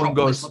then Nolan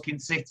goes looking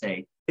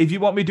city. If you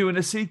want me doing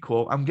a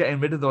sequel, I'm getting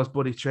rid of those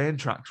bloody train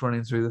tracks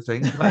running through the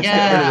thing.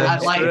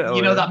 That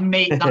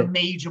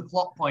major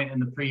plot point in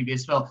the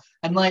previous film,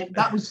 and like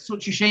that was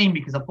such a shame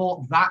because I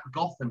thought that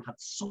Gotham had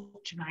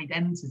such an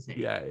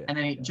identity, and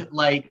then it just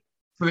like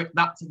for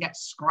that to get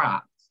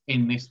scrapped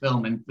in this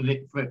film, and for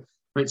it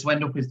to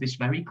end up as this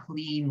very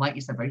clean, like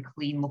you said, very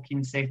clean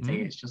looking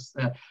city. It's just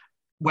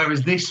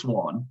whereas this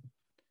one.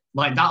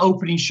 Like that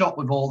opening shot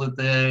with all of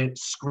the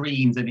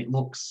screens, and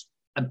it's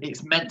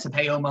meant to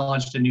pay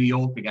homage to New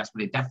York, I guess,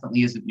 but it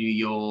definitely isn't New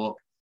York.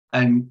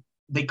 And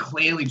they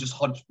clearly just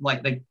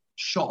they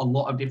shot a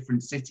lot of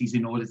different cities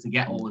in order to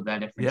get all of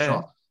their different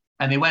shots.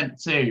 And they went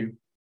to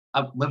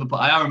Liverpool.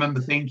 I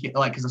remember thinking,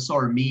 like, because I saw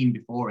a meme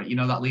before it, you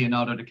know, that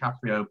Leonardo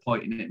DiCaprio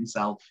pointing at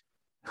himself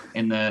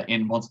in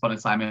Once Upon a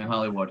Time in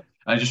Hollywood.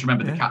 And I just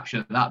remember the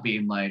caption of that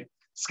being like,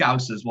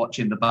 Scousers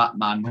watching the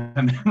Batman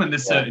when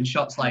there's certain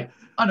shots like,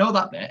 I know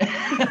that bit.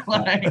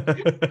 Like,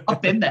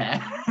 I've been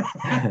there.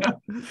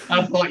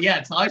 I thought,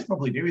 Ty's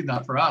probably doing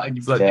that for art. And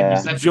you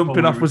said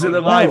jumping off, was it the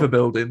Liver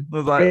building? I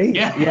was like,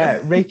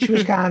 Rich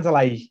was kind of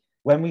like,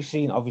 when we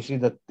seen obviously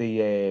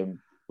the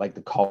like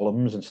the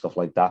columns and stuff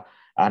like that,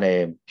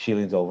 and she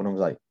leans over and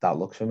was like, that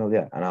looks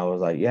familiar. And I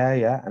was like,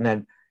 yeah. And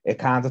then it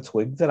kind of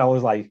twigged and I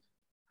was like,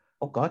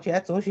 oh God, yeah,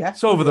 it does, yeah.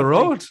 It's over the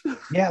road.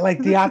 Like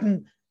they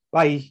hadn't,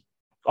 like,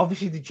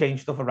 obviously they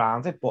changed stuff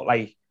around it, but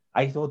like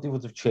I thought they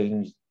would have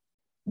changed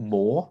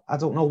more. I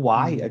don't know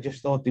why. I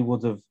just thought they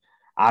would have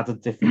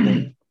added different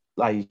things.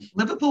 Like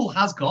Liverpool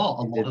has got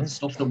a lot of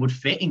stuff that would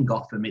fit in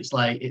Gotham. It's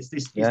like it's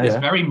this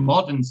very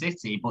modern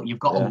city, but you've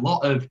got a lot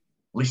of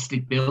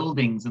listed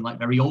buildings and like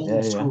very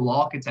old school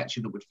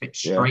architecture that would fit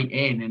straight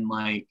in. And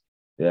like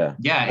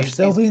I've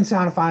still been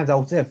trying to find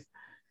out if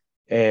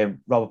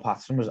Robert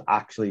Pattinson was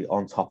actually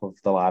on top of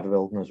the Liver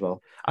building as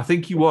well. I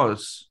think he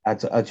was. I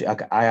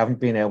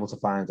haven't been able to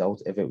find out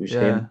if it was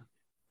him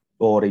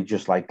or he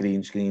just like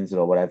green screens it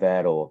or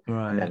whatever, or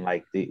and then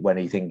like when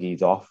he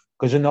thingied off.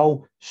 Because I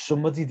know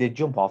somebody did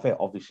jump off it,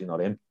 obviously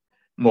not him,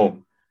 but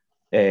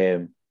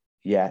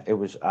it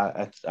was.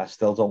 I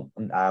still don't.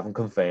 I haven't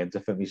confirmed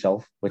it for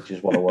myself, which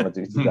is what I want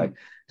to do today,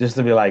 just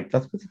to be like,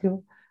 that's pretty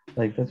cool.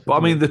 Like, but I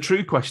mean, the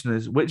true question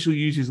is, which will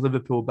uses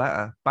Liverpool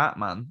better,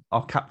 Batman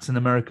or Captain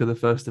America: The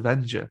First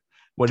Avenger,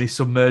 when he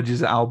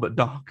submerges at Albert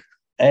Dock?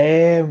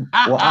 Well,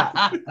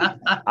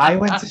 I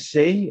went to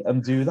see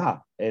him do that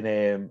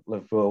in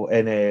Liverpool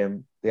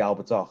in the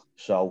Albert Dock,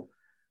 so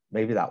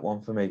maybe that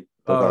one for me.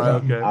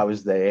 Because I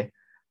was there,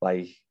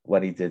 like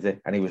when he did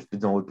it, and he was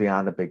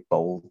behind the big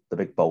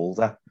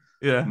boulder.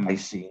 Yeah. I've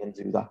seen him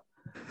do that.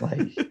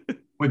 Like,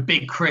 with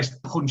Big Chris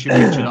punching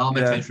Richard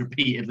Armitage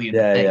repeatedly in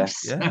the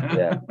face.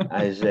 Yeah.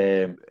 As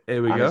Here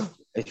we go.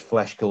 His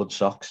flesh-coloured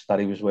socks that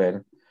he was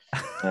wearing,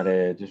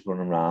 and just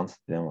running around.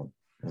 Yeah,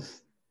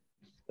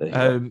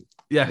 man.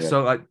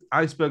 So like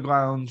Iceberg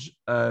Lounge,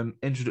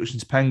 introduction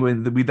to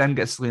Penguin. We then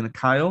get Selena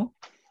Kyle.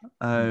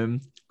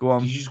 Go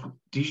on.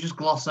 Did you just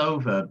gloss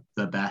over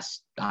the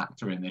best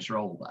actor in this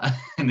role there,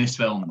 in this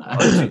film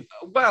there?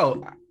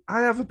 Well,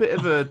 I have a bit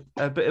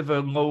of a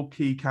low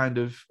key kind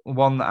of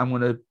one that I'm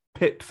going to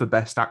pip for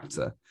best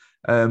actor,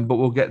 but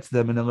we'll get to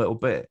them in a little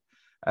bit.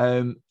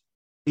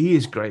 He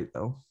is great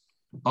though.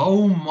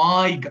 Oh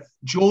my God.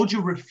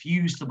 Georgia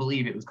refused to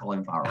believe it was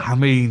Colin Farrell. I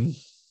mean,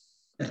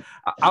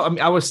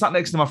 I was sat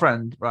next to my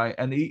friend, right,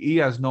 and he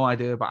has no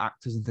idea about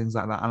actors and things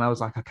like that, and I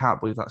was like, I can't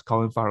believe that's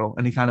Colin Farrell,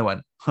 and he kind of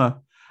went, huh.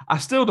 I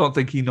still don't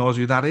think he knows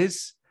who that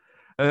is,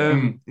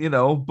 you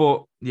know,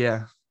 but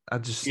yeah,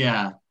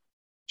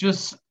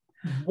 just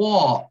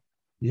what?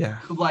 Yeah,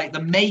 like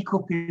the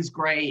makeup is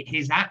great,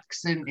 his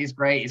accent is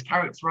great, his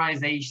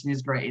characterization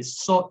is great. It's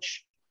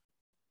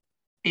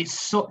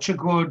such a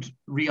good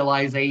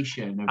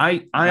realization.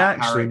 I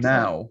actually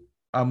now,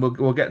 and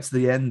we'll get to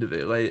the end of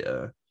it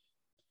later.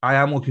 I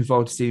am looking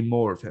forward to seeing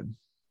more of him,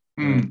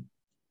 and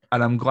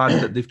I'm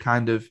glad that they've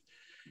kind of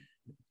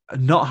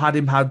not had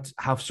him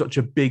have such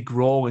a big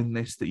role in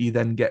this that you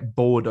then get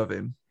bored of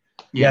him.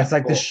 Yeah, it's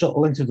like the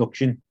subtle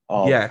introduction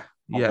of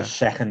a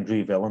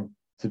secondary villain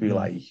to be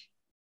like,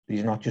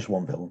 he's not just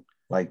one villain.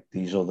 Like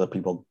these other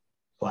people.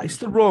 Like, it's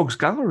the rogues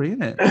gallery,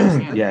 isn't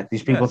it? Yeah,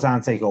 these people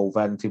can't take over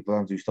and people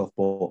don't do stuff,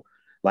 but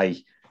like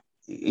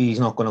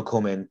he's not going to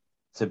come in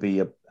to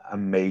be a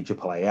major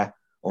player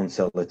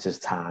until it's his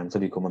time to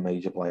become a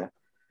major player.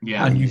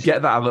 Yeah, and you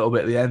get that a little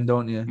bit at the end,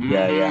 don't you?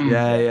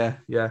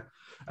 Yeah.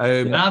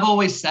 And I've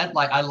always said,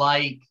 like, I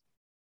like,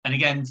 and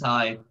again,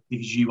 Ty,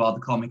 because you are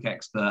the comic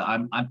expert,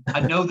 I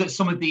know that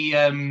some of the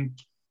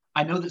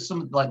like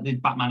the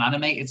Batman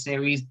animated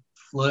series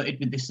flirted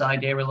with this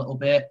idea a little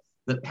bit,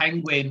 that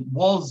Penguin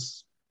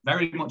was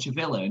very much a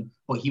villain,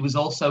 but he was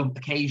also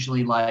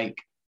occasionally like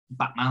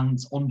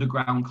Batman's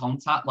underground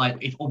contact. Like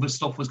if other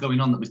stuff was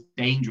going on that was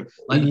dangerous,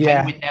 like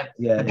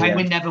the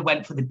Penguin never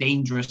went for the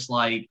dangerous,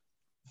 like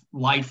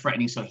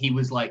life-threatening. So he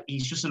was like,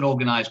 he's just an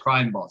organized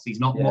crime boss.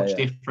 He's not much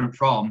different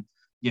from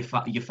your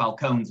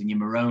Falcones and your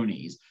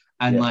Maronis.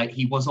 And like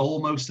he was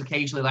almost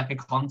occasionally like a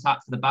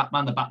contact for the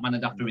Batman. The Batman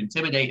would have to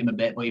intimidate him a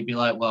bit, but he'd be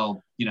like,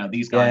 well, you know,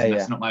 these guys are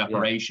messing up my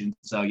operation.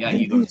 So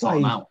you got to sort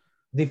them out.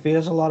 There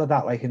feels a lot of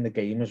that like in the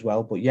game as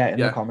well. But in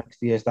the comics,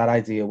 there's that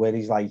idea where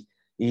he's like,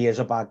 he is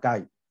a bad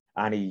guy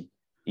and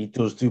he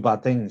does do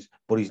bad things,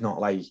 but he's not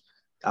like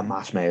a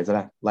mass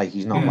murderer. Like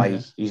he's not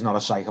like, he's not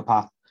a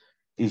psychopath.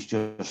 He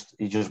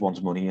just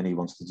wants money and he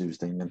wants to do his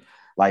thing. And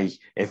like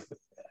if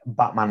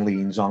Batman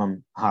leans on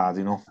him hard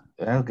enough,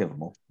 they'll give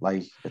him up.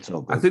 Like it's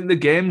all good. I think the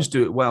games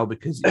do it well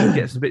because he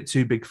gets a bit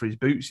too big for his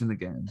boots in the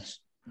games.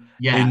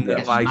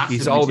 Yeah, like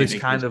he's all this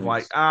kind of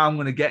like, I'm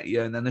going to get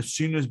you, and then as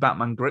soon as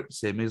Batman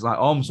grips him, he's like,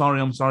 oh, I'm sorry,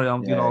 I'll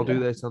do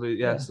this, I'll do it.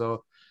 Yeah,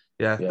 so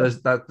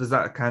there's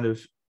that kind of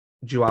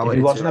duality. If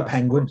he wasn't a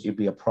penguin, he'd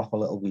be a proper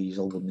little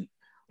weasel, wouldn't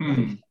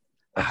he?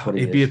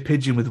 He'd be a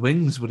pigeon with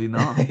wings, would he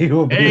not? He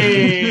would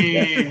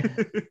be.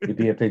 He'd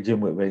be a pigeon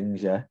with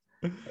wings, yeah.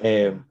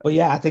 But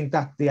I think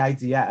that the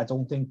idea, I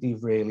don't think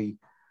they've really,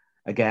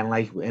 again,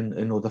 like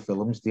in other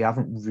films, they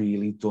haven't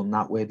really done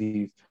that where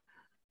they've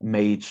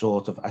made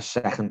sort of a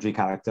secondary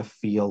character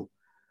feel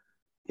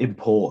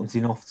important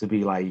enough to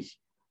be like,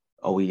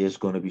 oh, he is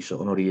going to be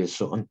something or he is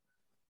something,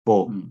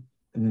 but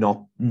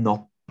not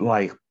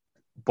like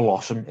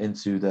blossom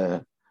into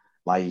the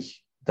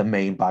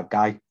main bad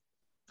guy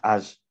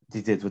as they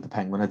did with the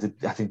Penguin. I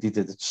think they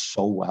did it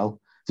so well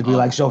to be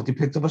like, so if they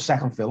picked up a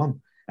second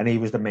film and he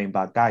was the main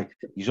bad guy,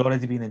 he's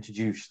already been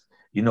introduced,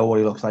 you know what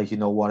he looks like, you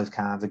know what his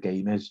kind of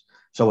game is,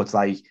 so it's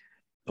like,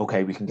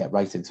 okay, we can get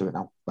right into it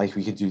now, like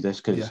we can do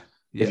this because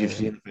if you've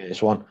seen the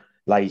first one,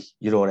 like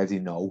you already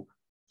know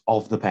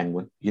of the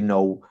Penguin, you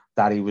know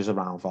that he was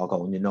around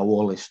Falcone, you know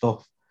all this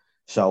stuff,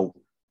 so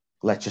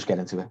let's just get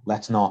into it.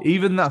 Let's not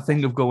even that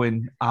thing of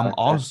going, I'm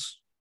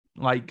Oz,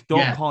 like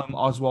don't call him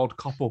Oswald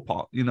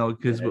Cobblepot, you know,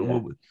 because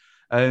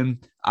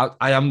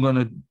I am going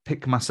to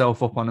pick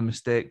myself up on a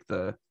mistake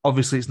there.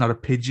 Obviously, it's not a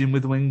pigeon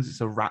with wings;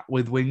 it's a rat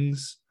with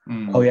wings.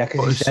 Oh yeah,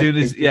 but as soon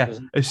as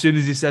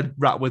he said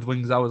rat with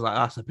wings, I was like,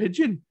 that's a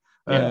pigeon.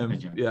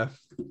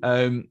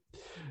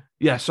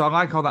 So I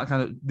like all that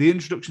kind of the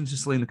introduction to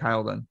Selena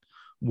Kyle then,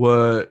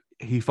 where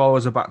he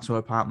follows her back to her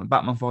apartment.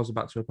 Batman follows her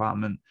back to her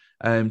apartment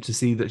to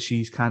see that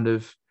she's kind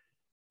of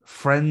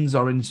friends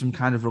or in some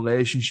kind of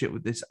relationship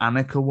with this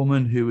Annika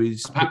woman who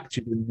is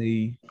pictured in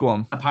the... Go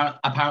on.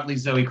 Apparently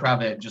Zoe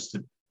Kravitz, just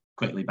to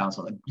quickly bounce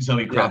on it,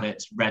 Zoe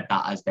Kravitz read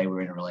that as they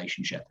were in a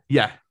relationship.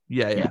 Yeah.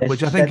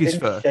 Which I think is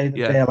fair.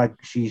 They're like,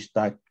 she's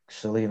like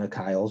Selena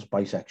Kyle's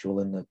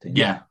bisexual in the thing.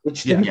 Yeah.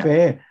 Which to be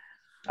fair,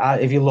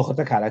 if you look at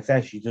the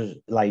character, she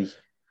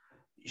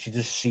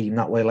does seem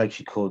that way, like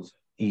she could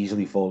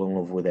easily fall in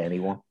love with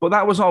anyone. But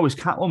that was always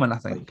Catwoman, I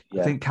think.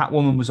 Yeah. I think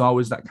Catwoman was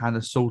always that kind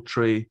of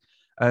sultry,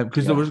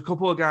 because there Yeah. was a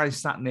couple of guys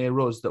sat near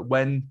us that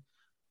when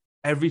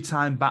every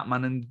time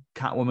Batman and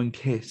Catwoman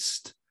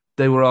kissed,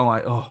 they were all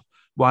like, "Oh,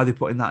 why are they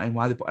putting that in?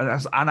 Why are they putting?"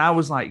 And I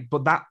was like,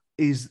 "But that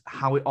is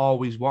how it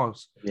always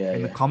was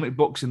in the comic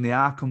books, in the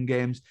Arkham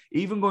games,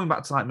 even going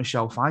back to like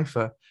Michelle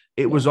Pfeiffer.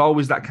 It was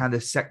always that kind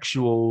of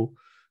sexual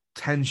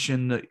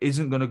tension that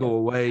isn't going to go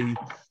away,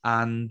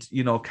 and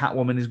you know,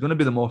 Catwoman is going to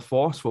be the more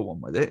forceful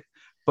one with it."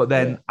 But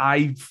then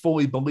I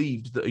fully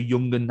believed that a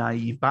young and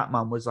naive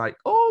Batman was like,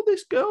 "Oh,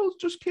 this girl's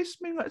just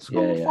kissed me. Let's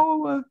go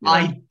follow her."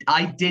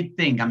 I did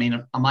think. I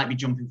mean, I might be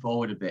jumping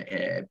forward a bit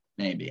here.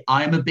 Maybe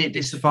I'm a bit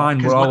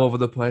disappointed. Fine, we're all over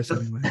the place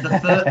anyway.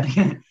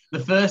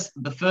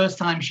 The first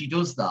time she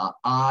does that,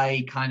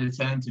 I kind of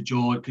turned to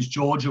George because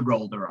Georgia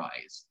rolled her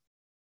eyes,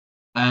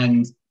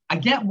 and I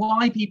get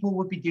why people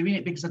would be doing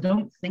it because I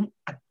don't think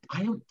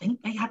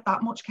they had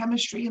that much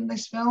chemistry in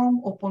this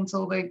film up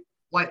until they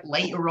like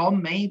later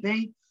on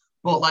maybe,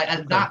 but like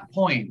at that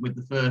point with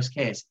the first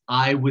kiss,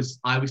 I was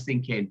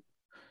thinking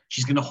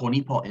she's gonna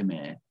honeypot him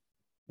here,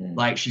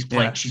 like she's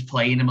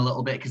playing him a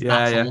little bit because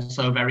that's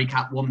also very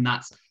Catwoman.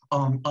 That's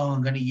I'm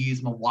going to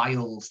use my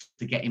wiles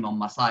to get him on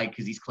my side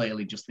because he's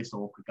clearly just this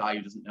awkward guy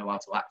who doesn't know how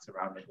to act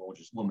around a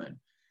gorgeous woman.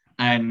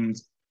 And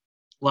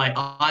like,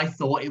 I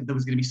thought there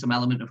was going to be some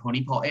element of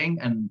honeypotting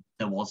and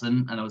there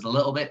wasn't. And I was a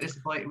little bit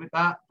disappointed with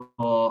that.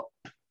 But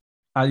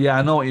yeah,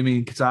 I know what you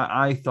mean because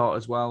I thought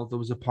as well, there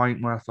was a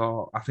point where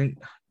I think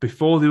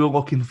before they were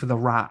looking for the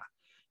rat,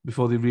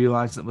 before they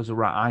realised it was a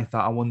rat, I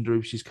thought, I wonder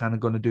if she's kind of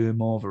going to do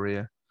him over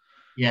here.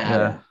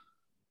 Yeah.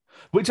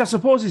 Which I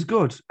suppose is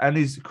good, and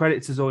is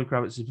credit to Zoe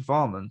Kravitz's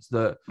performance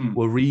that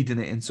we're reading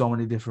it in so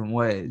many different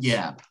ways.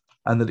 Yeah,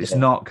 and that it's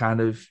not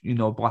kind of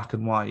black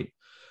and white.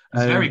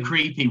 It's very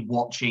creepy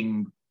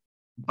watching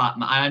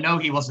Batman. I know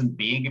he wasn't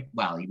being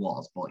well, he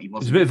was, but he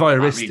wasn't. It's a bit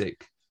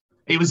voyeuristic.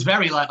 It was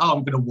very like, oh,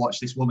 I'm going to watch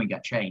this woman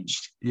get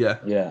changed. Yeah.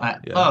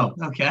 Oh,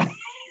 okay.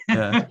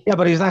 Yeah,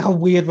 but he's like a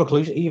weird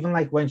recluse. Even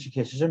like when she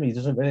kisses him, he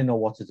doesn't really know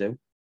what to do,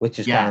 which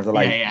is kind of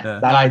like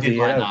that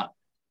idea. Like that.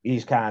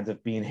 He's kind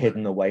of been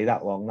hidden away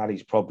that long that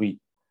he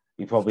probably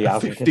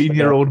has a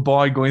 15-year-old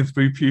boy going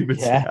through puberty.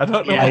 Yeah. I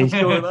don't know what's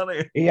going on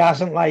here. He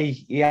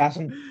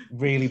hasn't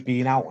really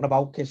been out and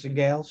about kissing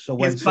girls. So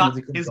when his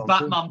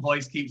Batman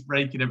voice keeps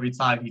breaking every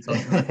time he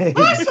talks. So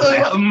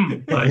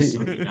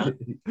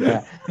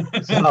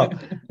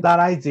that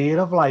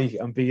idea of like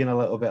and being a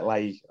little bit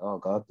like, oh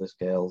god, this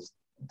girl's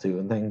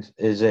doing things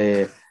is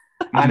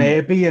and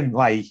her being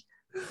like,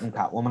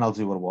 Catwoman, I'll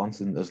do what I want,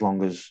 and as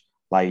long as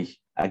like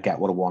I get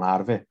what I want out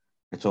of it,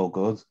 it's all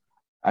good.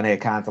 And they're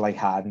kind of like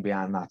hiding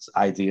behind that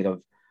idea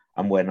of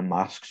I'm wearing a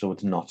mask, so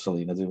it's not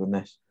Selena doing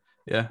this.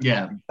 Yeah.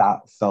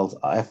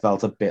 I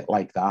felt a bit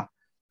like that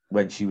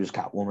when she was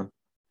Catwoman,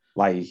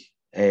 like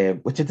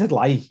which I did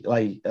like.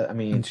 I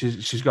mean, and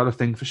she's got a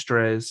thing for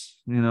strays,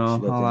 all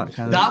that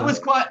kind of. That was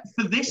quite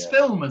for this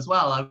film as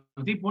well. I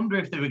did wonder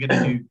if they were going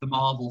to do the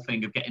Marvel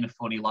thing of getting a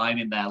funny line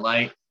in there,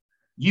 like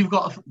you've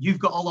got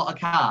a lot of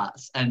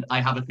cats, and I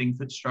have a thing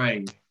for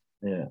strays.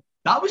 Yeah.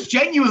 That was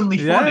genuinely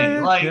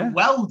funny,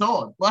 well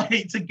done.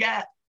 Like to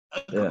get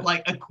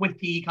like a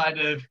quippy kind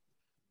of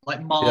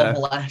like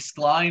Marvel-esque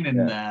line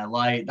in there,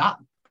 like that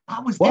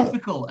was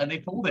difficult, and they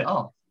pulled it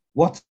off.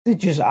 What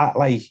did you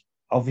like?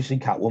 Obviously,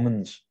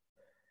 Catwoman's.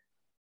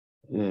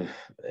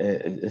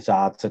 It's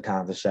hard to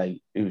kind of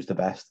say who's the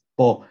best,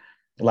 but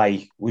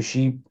like, was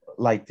she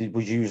like?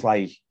 Was you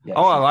like? Yeah,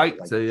 I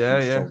liked her.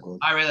 Yeah. So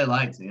I really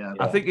liked her. Yeah.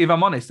 I think, if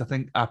I'm honest,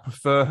 I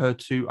prefer her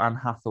to Anne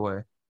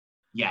Hathaway.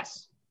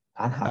 Yes.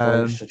 Anne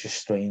Hathaway was such a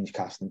strange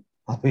casting,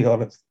 I'll be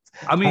honest.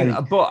 I mean,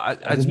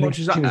 but as much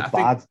as I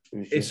think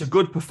it's a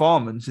good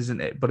performance,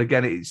 isn't it? But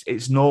again,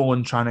 it's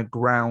Nolan trying to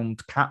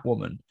ground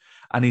Catwoman,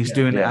 and he's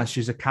doing it as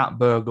she's a cat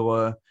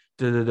burglar.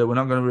 We're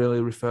not going to really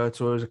refer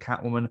to her as a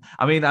Catwoman.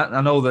 I mean,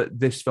 I know that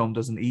this film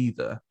doesn't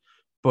either,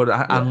 but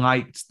I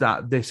liked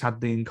that this had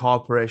the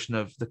incorporation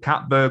of the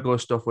cat burglar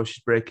stuff where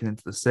she's breaking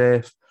into the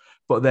safe,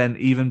 but then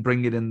even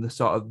bringing in the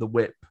sort of the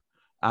whip.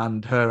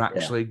 And her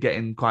actually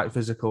getting quite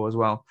physical as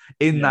well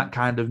in that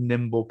kind of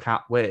nimble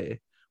cat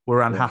way,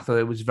 where Anne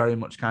Hathaway was very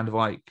much kind of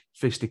like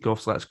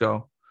fisticuffs, let's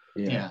go.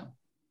 Yeah.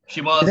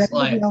 She was does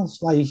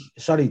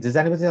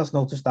anybody else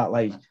notice that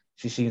like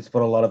she seems to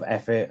put a lot of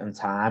effort and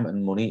time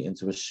and money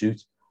into a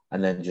suit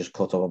and then just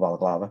cut up a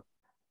balaclava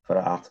for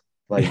a hat?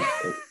 Like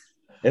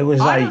it was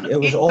like it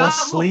was all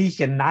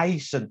sleek and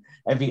nice and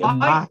everything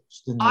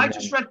matched. I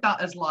just read that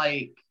as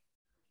like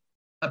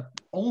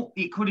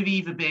it could have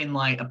either been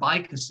like a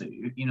biker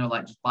suit,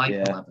 like just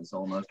biker leathers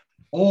almost,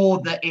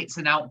 or that it's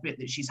an outfit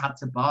that she's had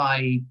to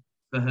buy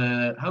for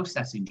her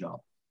hostessing job.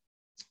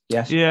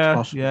 Yes.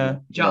 Yeah. Do you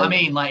know what I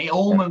mean? Like it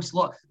almost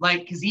looked like,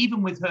 because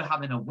even with her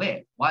having a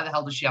whip, why the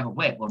hell does she have a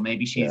whip? Well,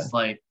 maybe she's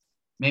like,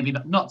 maybe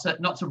not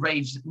to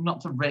raise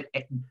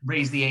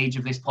the age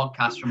of this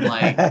podcast from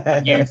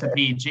like U to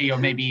PG, or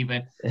maybe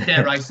even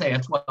dare I say a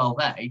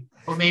 12A,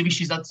 or maybe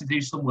she's had to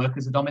do some work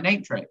as a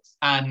dominatrix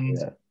and.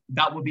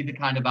 that would be the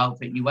kind of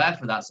outfit you wear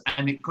for that.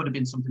 And it could have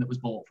been something that was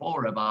bought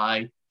for her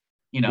by,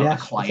 you know, Yeah, a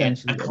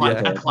client with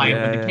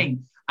potentially. the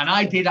king. And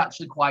I did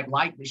actually quite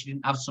like that she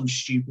didn't have some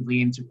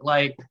stupidly into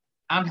like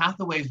Anne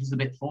Hathaway's was a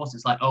bit forced.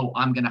 It's like, oh,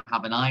 I'm gonna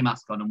have an eye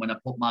mask on, and when I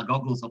put my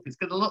goggles up, it's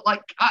gonna look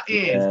like cat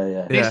ears.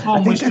 Yeah. This I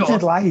one was think I did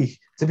just like.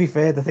 To be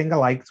fair, the thing I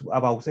liked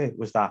about it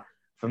was that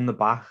from the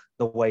back,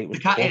 the way it was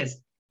the cat cut, ears.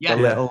 Yeah,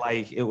 the little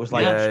like it was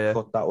like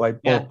cut that way.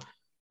 But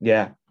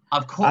yeah.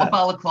 I've cut a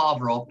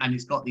balaclava up, and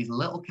it's got these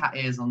little cat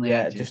ears on the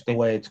edges. Just the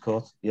way it's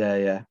cut.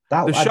 Yeah.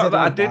 The shot that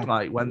I did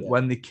like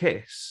when they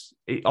kiss,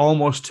 it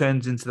almost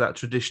turns into that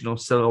traditional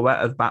silhouette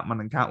of Batman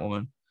and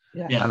Catwoman.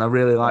 Yeah. And I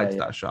really liked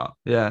that shot.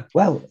 Yeah.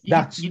 Well,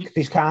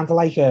 it's kind of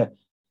like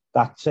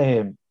that's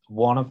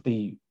one of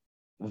the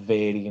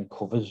variant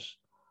covers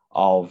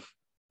of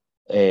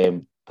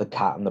the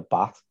Cat and the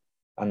Bat,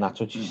 and that's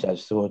what she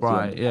says to her.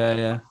 Right.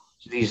 Yeah.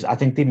 So I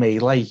think they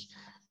made like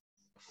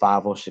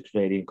 5 or 6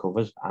 variant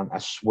covers, and I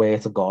swear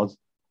to God,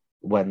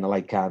 when they're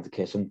like kind of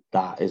kissing,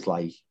 that is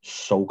like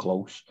so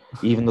close.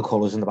 Even the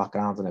colours in the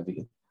background and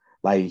everything,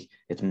 like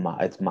it's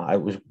mad.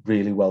 It was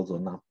really well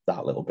done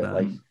that little bit,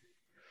 like.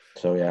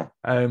 So yeah.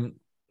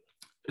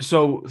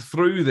 So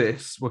through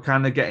this, we're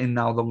kind of getting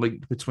now the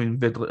link between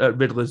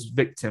Riddler's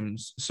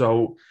victims.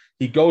 So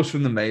he goes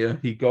from the mayor,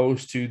 he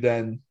goes to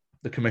then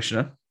the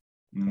commissioner,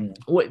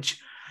 which,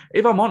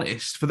 if I'm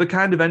honest, for the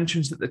kind of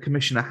entrance that the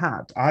commissioner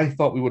had, I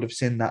thought we would have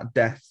seen that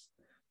death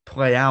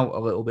play out a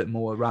little bit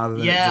more rather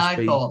than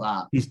I thought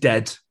that he's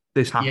dead.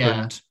 This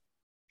happened.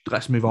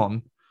 Let's move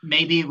on.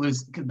 Maybe it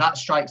was that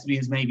strikes me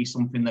as maybe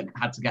something that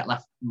had to get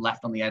left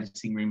on the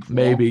editing room floor.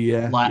 Maybe,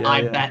 yeah. Like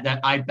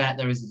I bet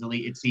there is a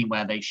deleted scene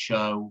where they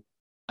show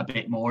a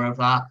bit more of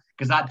that,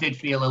 because that did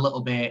feel a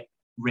little bit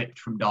ripped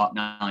from Dark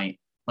Knight.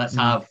 Let's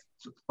have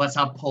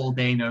Paul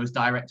Dano's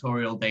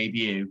directorial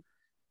debut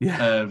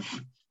of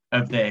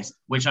this,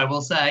 which I will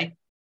say,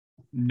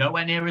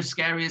 nowhere near as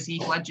scary as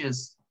Heath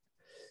Ledger's.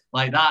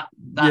 Like that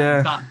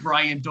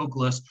Brian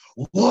Douglas,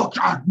 look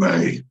at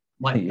me,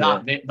 like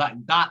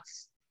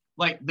that's.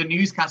 Like the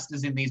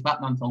newscasters in these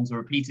Batman films are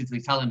repeatedly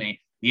telling me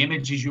the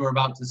images you're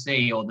about to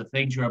see or the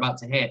things you're about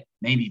to hear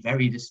may be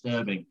very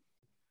disturbing.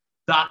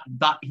 That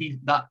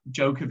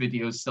Joker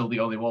video is still the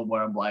only one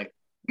where I'm like,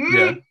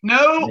 no,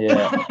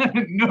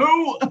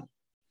 no,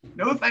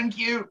 thank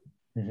you.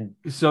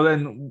 So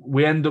then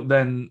we end up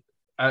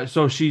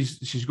so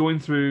she's going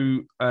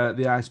through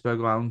the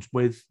Iceberg Lounge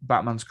with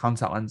Batman's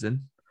contact lens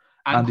in,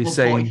 and he's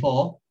saying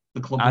 44,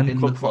 the club within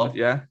the club.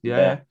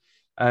 Yeah.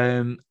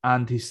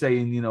 And he's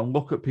saying, you know,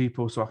 look at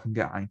people so I can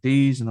get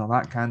IDs and all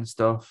that kind of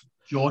stuff.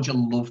 Georgia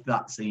loved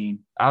that scene.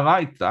 I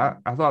liked that.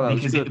 I thought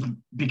that was good.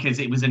 Because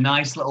it was a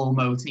nice little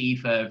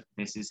motif of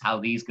this is how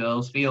these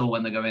girls feel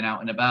when they're going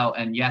out and about.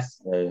 And yes,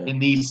 in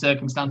these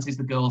circumstances,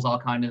 the girls are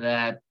kind of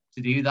there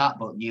to do that.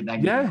 But you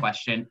can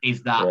question,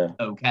 is that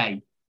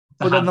okay?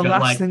 But then the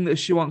last thing that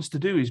she wants to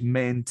do is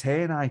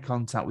maintain eye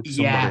contact with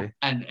somebody. Yeah,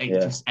 and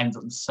it just ends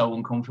up so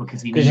uncomfortable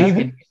because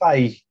even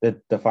like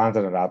the fans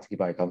are allowed to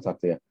keep eye contact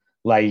here.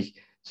 Like,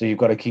 so you've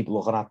got to keep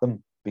looking at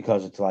them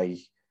because it's like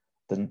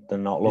they're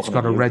not looking. It's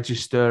got to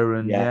register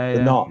and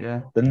they're not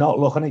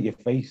looking at your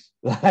face.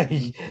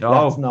 Like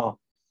that's not.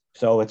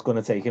 So it's going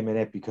to take a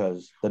minute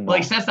because they're not. Well,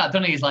 he says that,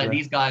 doesn't he? He's like,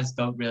 these guys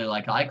don't really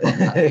like eye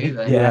contact, do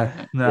they?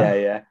 Yeah.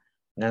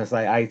 And it's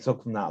like I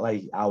took from that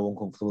like how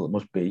uncomfortable it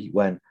must be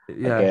when a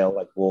girl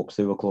like walks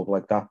through a club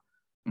like that,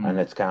 and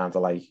it's kind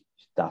of like.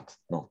 That's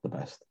not the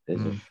best, is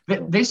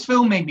it? This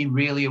film made me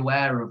really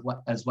aware of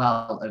as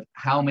well of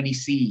how many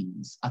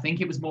scenes. I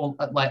think it was more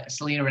like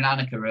Selena and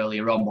Annika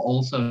earlier on, but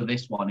also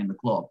this one in the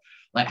club.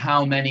 Like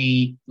how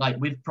many, like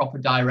with proper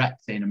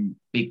directing and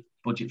big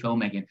budget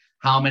filmmaking,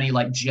 how many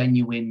like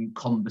genuine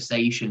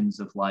conversations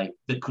of like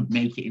that could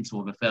make it into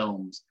other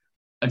films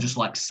are just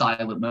like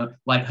silent.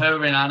 Like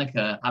her and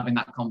Annika having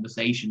that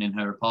conversation in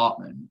her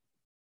apartment.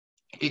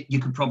 You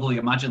could probably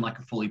imagine like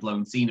a fully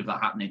blown scene of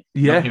that happening.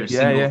 You don't hear a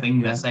single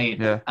thing they're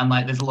saying. And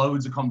like there's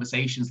loads of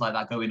conversations like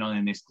that going on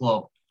in this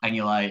club. And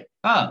you're like,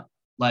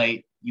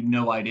 like you've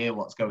no idea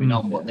what's going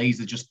on. But these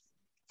are just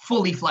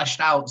fully fleshed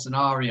out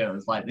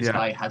scenarios. Like this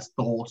guy has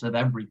thought of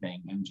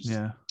everything and just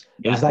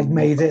it's like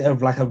made it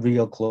of like a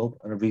real club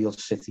and a real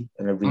city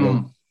and a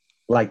real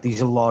like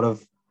there's a lot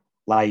of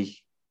like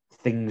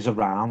things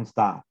around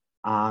that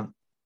aren't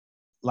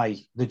like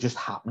they're just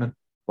happening.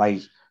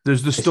 Like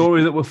there's the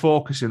story that we're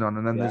focusing on,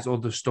 and then there's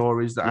other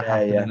stories that are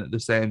happening at the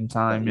same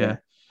time. Yeah.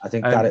 I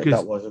think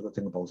that was a good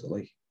thing about it.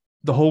 Like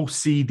the whole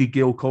seedy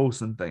Gil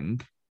Coulson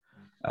thing,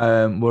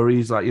 where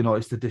he's like, you know,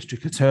 it's the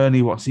district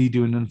attorney. What's he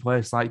doing in a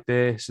place like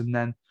this? And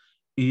then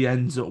he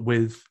ends up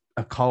with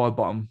a collar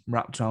bottom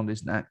wrapped around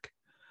his neck,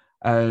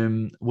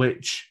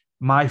 which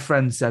my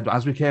friend said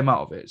as we came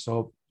out of it.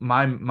 So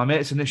my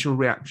mate's initial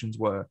reactions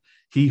were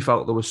he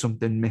felt there was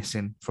something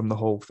missing from the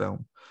whole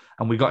film,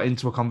 and we got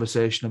into a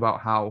conversation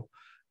about how.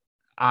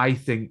 I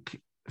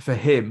think for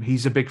him,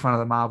 he's a big fan of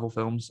the Marvel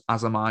films,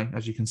 as am I,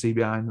 as you can see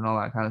behind and all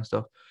that kind of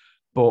stuff.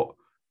 But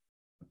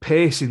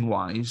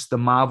pacing-wise, the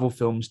Marvel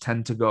films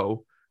tend to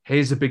go,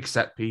 here's a big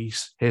set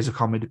piece, here's a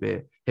comedy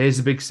bit, here's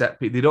a big set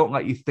piece. They don't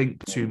let you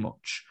think too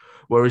much.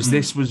 Whereas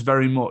this was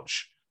very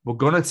much, we're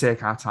going to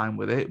take our time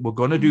with it. We're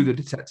going to do the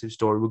detective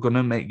story. We're going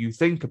to make you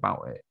think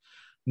about it.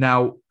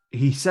 Now,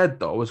 he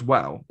said, though, as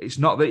well, it's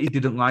not that he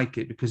didn't like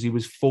it because he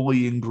was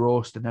fully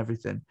engrossed in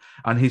everything.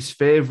 And his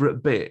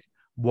favourite bit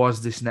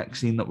was this next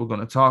scene that we're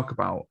going to talk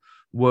about,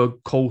 where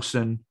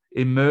Coulson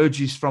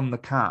emerges from the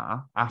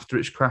car after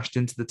it's crashed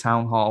into the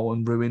town hall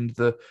and ruined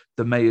the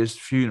mayor's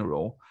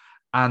funeral.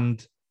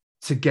 And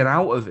to get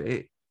out of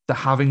it, they're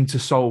having to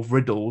solve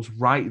riddles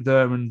right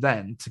there and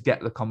then to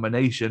get the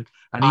combination.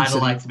 And I'd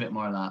have liked a bit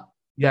more of that.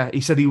 Yeah,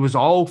 he said he was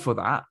all for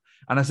that.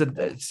 And I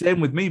said, same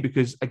with me,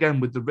 because again,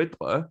 with the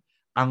Riddler,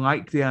 I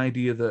like the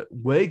idea that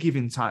we're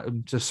giving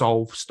time to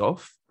solve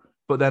stuff,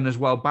 but then as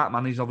well,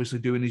 Batman is obviously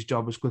doing his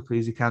job as quickly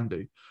as he can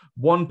do.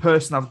 One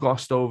person I've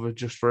glossed over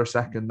just for a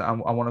second that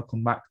I want to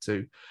come back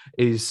to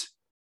is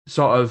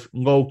sort of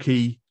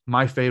low-key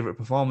my favorite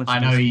performance. I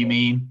know what you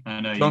mean.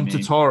 John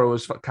Turturro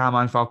as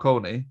Carmine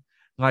Falcone.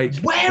 Like,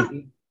 where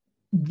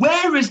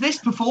has this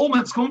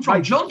performance come from?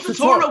 Like, John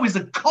Turturro is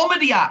a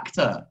comedy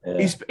actor.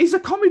 Yeah. He's a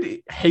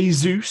comedy.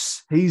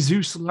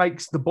 Jesus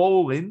likes the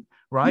bowling,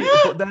 right? Yeah.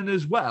 But then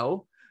as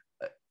well,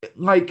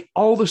 like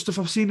all the stuff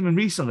I've seen him in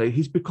recently,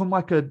 he's become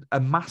like a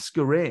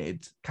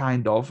masquerade,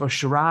 kind of, a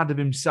charade of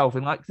himself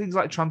in like things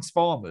like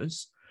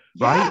Transformers,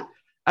 right?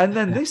 And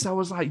then this, I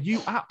was like,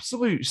 you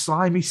absolute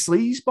slimy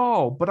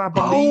sleazeball, but I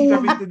believe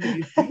everything that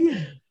you're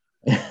saying.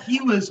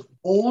 He was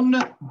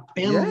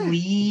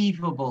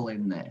unbelievable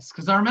in this.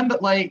 Because I remember,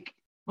 like,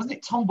 wasn't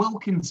it Tom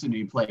Wilkinson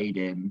who played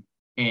him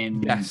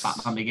in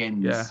Batman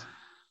Begins? Yeah.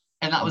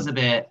 And that was a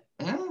bit,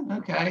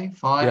 okay,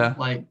 fine. Yeah.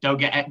 Like,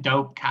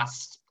 don't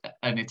cast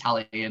an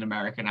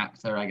Italian-American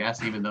actor, I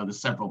guess, even though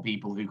there's several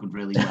people who could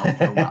really well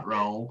fill that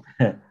role.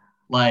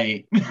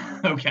 Like,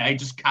 okay,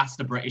 just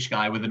cast a British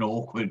guy with an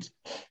awkward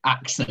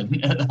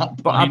accent at that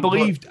point. But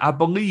I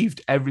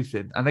believed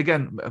everything. And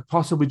again,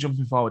 possibly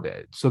jumping forward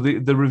there. So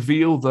the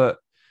reveal that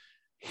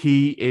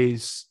he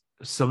is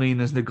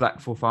Selina's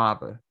neglectful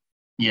father.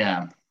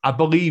 Yeah. I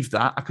believe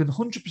that. I can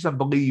 100%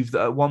 believe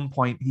that at one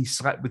point he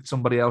slept with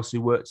somebody else who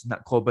works in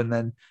that club and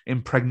then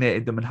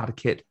impregnated them and had a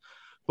kid.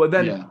 But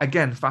then,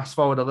 again, fast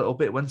forward a little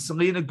bit, when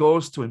Selina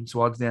goes to him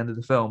towards the end of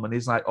the film and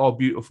he's like, oh,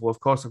 beautiful, of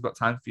course I've got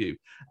time for you.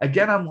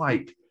 Again, I'm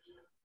like,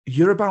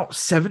 you're about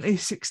 70 at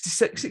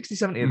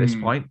this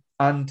point,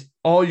 and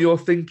all you're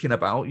thinking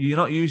about, you're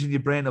not using your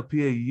brain up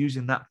here, you're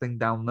using that thing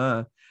down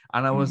there.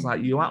 And I was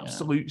like, you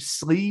absolute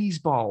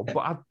sleazeball, but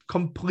I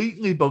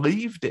completely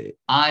believed it.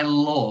 I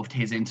loved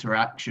his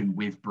interaction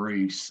with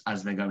Bruce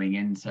as they're going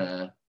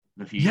into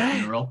the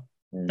funeral.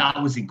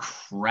 That was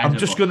incredible. I'm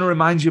just going to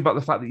remind you about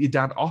the fact that your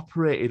dad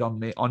operated on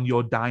me on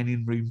your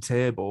dining room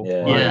table.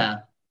 Yeah.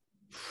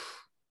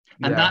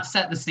 And that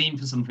set the scene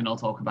for something I'll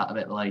talk about a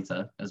bit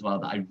later as well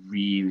that I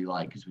really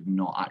like, because we've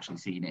not actually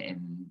seen it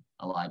in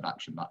a live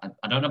action. But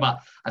I don't know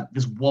about...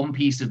 there's one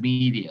piece of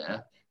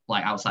media,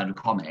 like outside of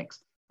comics,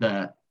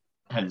 that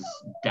has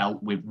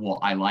dealt with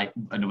what I like.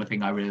 Another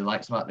thing I really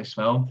liked about this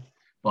film.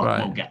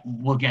 But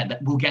we'll get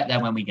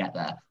there when we get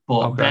there.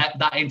 But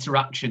that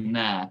interaction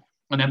there...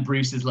 And then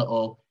Bruce's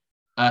little,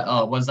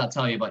 what does that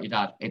tell you about your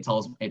dad? It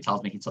tells me he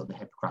took the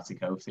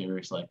Hippocratic Oath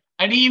seriously.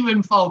 And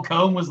even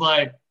Falcone was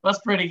like, that's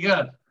pretty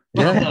good.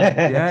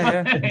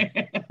 Yeah.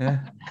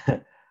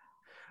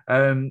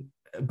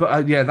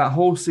 But that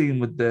whole scene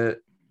with the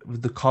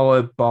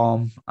collar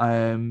bomb,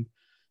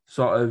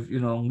 sort of,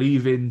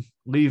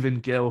 leaving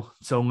Gil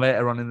till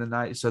later on in the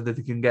night so that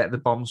they can get the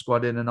bomb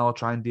squad in and all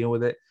try and deal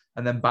with it.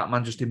 And then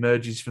Batman just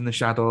emerges from the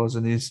shadows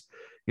and he's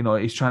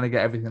trying to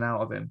get everything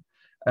out of him.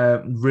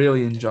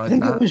 Really enjoyed that. I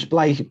think it was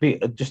like,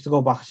 just to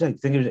go back, I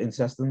think it was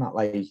interesting that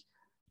like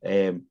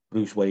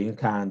Bruce Wayne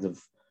kind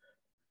of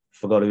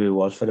forgot who he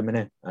was for a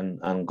minute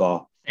and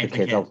got the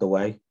kid out the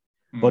way,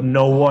 but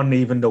no one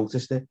even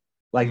noticed it.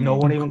 Like no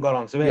one even got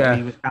onto it. Yeah. And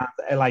he was kind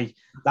of, like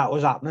that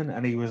was happening,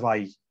 and he was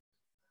like,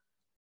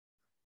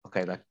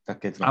 "Okay,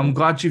 that kid's." I'm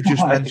glad you've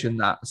just mentioned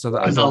that, so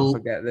that I don't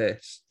forget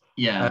this.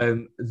 Yeah,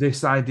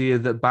 this idea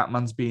that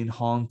Batman's being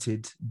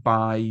haunted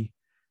by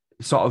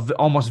sort of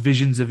almost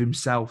visions of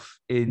himself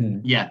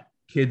in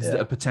kids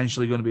that are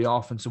potentially going to be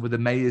orphaned. So with the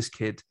mayor's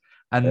kid,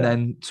 and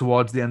then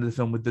towards the end of the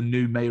film with the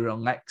new mayor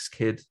and Lex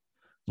kid,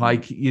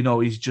 like,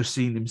 he's just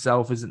seen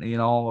himself, isn't he, in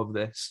all of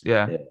this?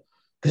 Yeah.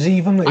 Because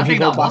even if you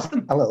go back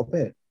a little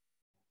bit,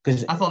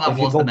 because I thought that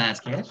was the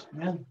mayor's kid.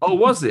 Yeah. Oh,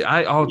 was it?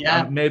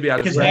 Maybe I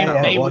because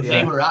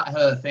they were at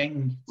her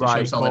thing to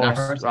show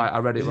solidarity. Right, I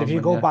read it wrong. If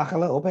you go back a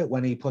little bit,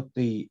 when he put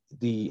the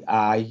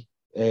eye,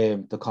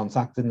 the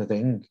contact in the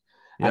thing.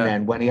 Yeah. And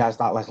then when he has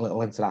that like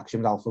little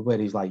interaction with Alfred where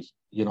he's like,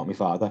 "You're not my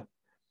father,"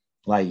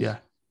 like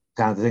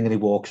kind of thing, and he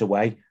walks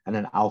away, and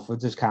then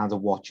Alfred is kind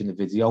of watching the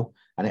video,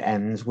 and it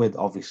ends with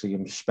obviously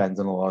him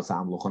spending a lot of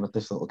time looking at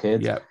this little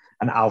kid,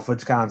 and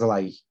Alfred's kind of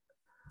like,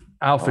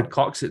 Alfred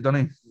clocks it,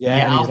 doesn't he?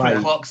 Yeah,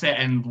 Alfred clocks it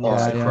and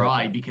wants to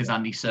cry because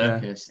Andy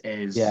Serkis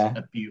is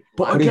a beautiful.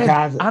 But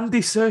again,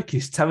 Andy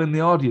Serkis telling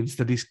the audience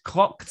that he's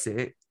clocked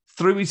it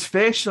through his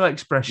facial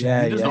expression.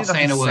 He doesn't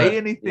even have to say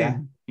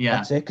anything. Yeah.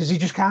 That's it. Because he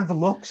just kind of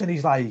looks and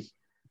he's like,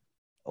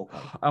 okay.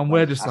 And like,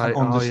 we're just I like,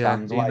 can oh yeah,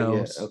 understand he why.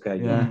 knows. Okay,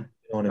 Yeah. you know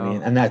what I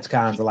mean? Oh. And that's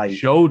kind of like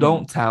Show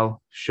don't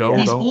tell. Show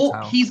Yeah. don't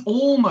tell. He's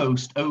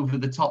almost over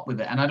the top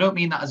with it. And I don't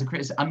mean that as a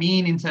criticism. I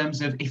mean in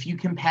terms of if you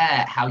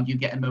compare how you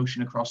get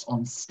emotion across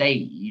on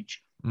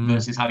stage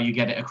versus how you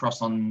get it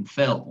across on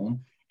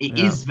film, it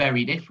is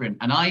very different.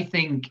 And I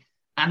think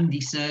Andy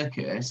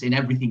Serkis, in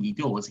everything he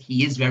does,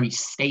 he is very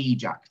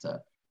stage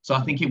actor. So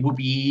I think it would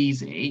be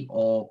easy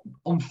or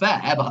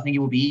unfair, but I think it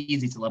would be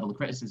easy to level the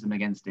criticism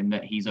against him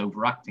that he's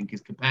overacting,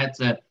 because compared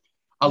to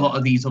a lot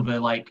of these other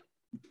like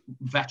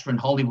veteran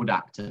Hollywood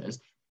actors,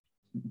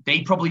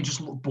 they probably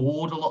just look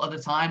bored a lot of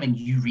the time, and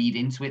you read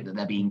into it that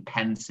they're being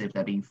pensive,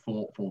 they're being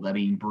thoughtful, they're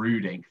being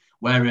brooding.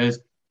 Whereas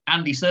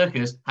Andy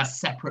Serkis has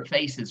separate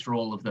faces for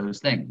all of those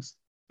things,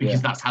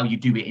 because that's how you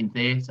do it in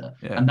theatre.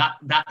 Yeah. And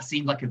that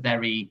seemed like a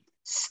very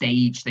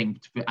stage thing,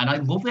 and I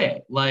love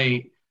it.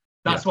 Like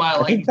that's why I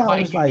like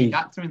quite a unique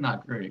actor in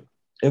that group.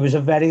 It was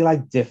a very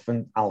like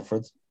different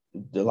Alfred,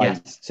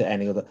 like to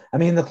any other. I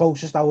mean, the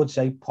closest I would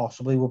say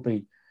possibly would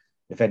be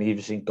if any of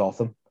you seen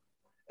Gotham.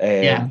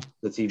 The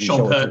TV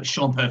show.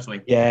 Sean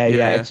Pertwee.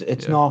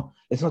 It's not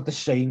the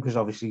same because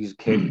obviously he's a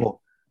kid, but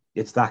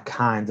it's that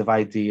kind of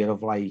idea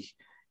of like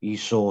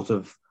he's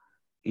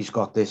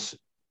got this.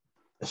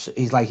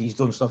 He's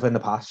done stuff in the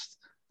past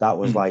that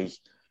was like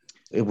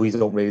we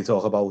don't really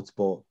talk about,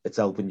 but it's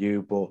helping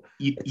you. But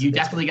you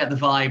definitely get the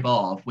vibe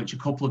of which a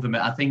couple of them.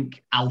 I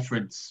think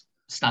Alfred's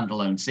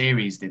standalone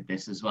series did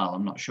this as well.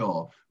 I'm not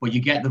sure, but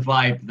you get the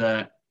vibe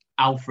that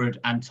Alfred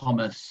and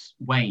Thomas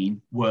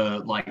Wayne were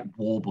like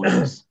war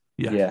buddies.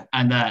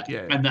 And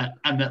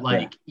that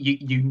like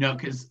you know,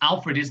 because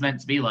Alfred is meant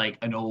to be like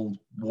an old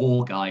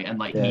war guy, and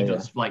like he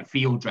does like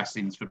field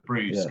dressings for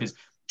Bruce. Because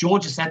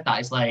George has said that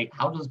it's like,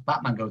 how does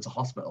Batman go to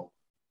hospital?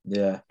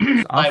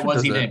 Like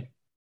what's he doing?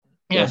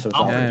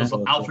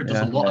 Alfred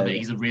does a lot of it.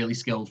 He's a really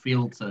skilled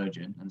field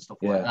surgeon and stuff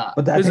like that.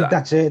 But I think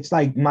that's it. It's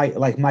like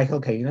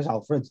Michael Caine as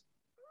Alfred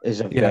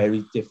is a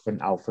very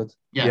different Alfred.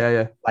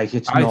 Like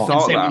it's not.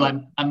 And same with like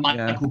and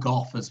Michael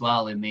Gough as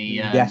well in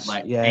the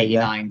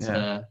 89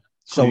 to.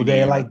 So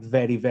they're like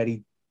very,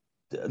 very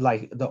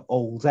like the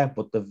older,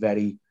 but the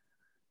very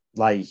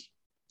like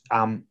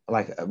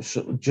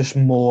just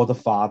more the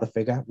father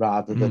figure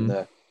rather than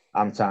the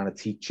I'm trying to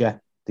teach you.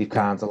 They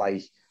kind of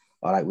like,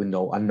 all right,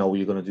 I know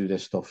you're gonna do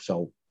this stuff,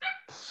 so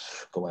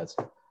go ahead,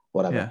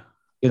 whatever.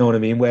 You know what I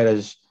mean?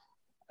 Whereas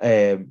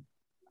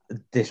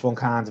this one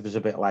kind of is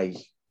a bit like,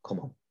 come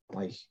on,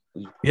 like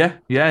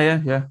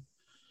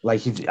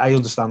like I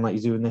understand that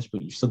you're doing this,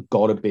 but you've still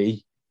got to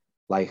be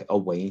like a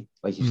Wayne,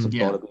 like you've still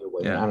got to be a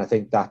Wayne, and I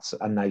think that's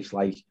a nice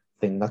like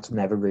thing that's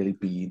never really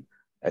been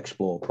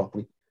explored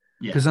properly.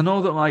 Because I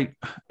know that like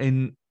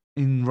in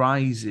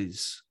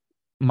Rises,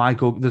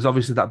 there's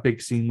obviously that big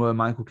scene where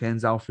Michael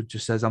Caine's Alfred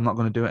just says, I'm not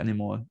going to do it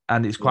anymore.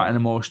 And it's quite an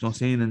emotional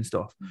scene and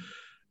stuff.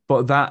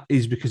 But that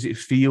is because it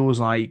feels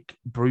like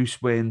Bruce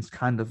Wayne's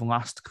kind of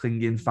last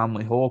clinging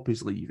family hope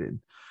is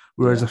leaving.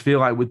 Whereas I feel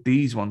like with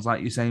these ones,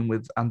 like you're saying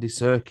with Andy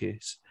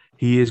Serkis,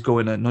 he is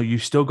going to, no,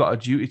 you've still got a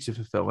duty to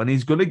fulfill. And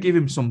he's going to give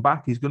him some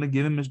back. He's going to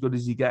give him as good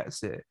as he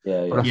gets it.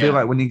 But I feel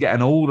like when you get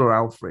an older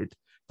Alfred,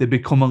 they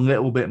become a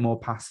little bit more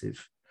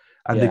passive.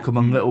 And they come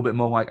a little bit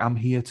more like, I'm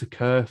here to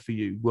care for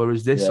you.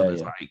 Whereas this one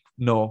is like,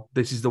 no,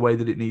 this is the way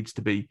that it needs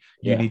to be.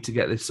 You need to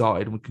get this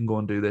sorted and we can go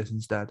and do this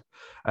instead.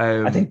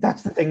 I think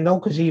that's the thing though,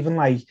 because even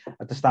like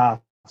at the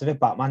start of it,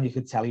 Batman, you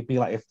could tell he'd be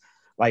like, if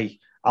like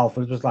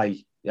Alfred was like,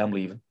 yeah, I'm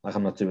leaving. Like,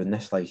 I'm not doing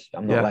this. Like,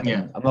 I'm not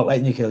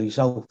letting you kill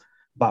yourself.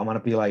 Batman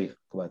would be like,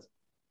 go ahead.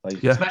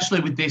 Like,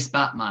 especially with this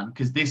Batman,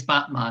 because this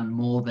Batman,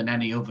 more than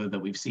any other that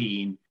we've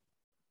seen,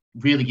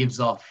 really gives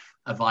off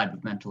a vibe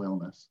of mental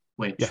illness,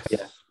 which...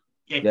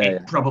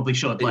 It probably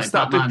should. It's like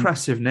that Batman,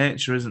 depressive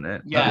nature, isn't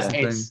it?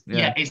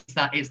 It's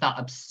that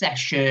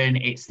obsession.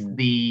 It's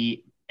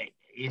the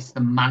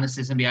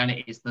manicism behind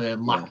it. It's the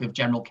lack of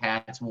general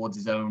care towards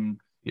his own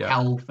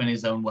health and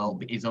his own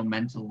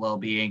mental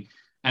well-being.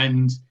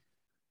 And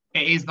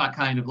it is that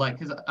kind of like,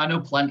 because I know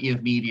plenty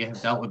of media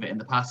have dealt with it in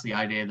the past, the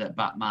idea that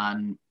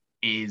Batman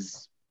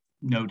is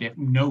no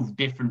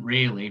different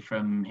really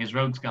from his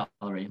rogues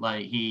gallery.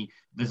 Like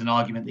there's an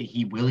argument that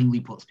he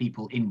willingly puts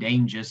people in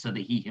danger so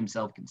that he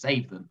himself can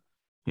save them.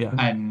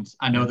 And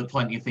I know that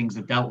plenty of things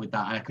have dealt with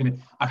that.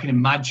 And I can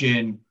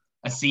imagine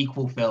a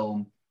sequel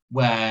film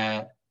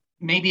where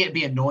maybe it'd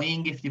be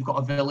annoying if you've got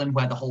a villain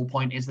where the whole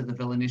point is that the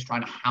villain is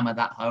trying to hammer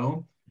that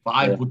home. But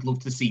I would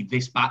love to see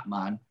this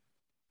Batman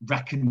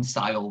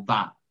reconcile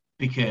that,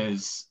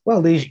 because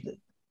I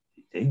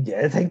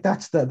think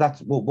that's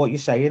what you're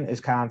saying is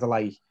kind of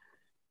like,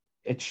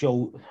 it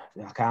showed.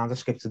 I kind of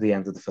skipped to the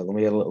end of the film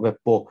here a little bit,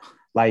 but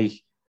like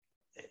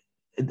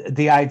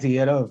the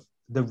idea of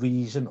the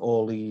reason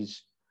all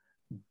these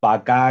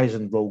bad guys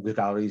and rogues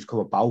galleries come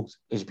about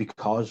is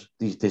because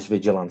this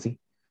vigilante.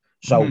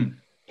 So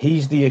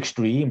he's the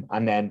extreme,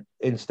 and then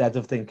instead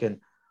of thinking,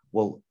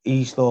 well,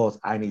 he's thought,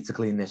 I need to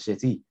clean this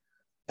city,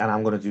 and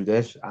I'm going to do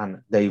this,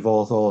 and they've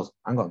all thought,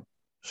 hang on,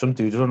 some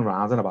dude's running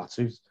around in a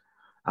batsuit,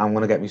 I'm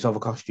going to get myself a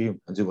costume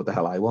and do what the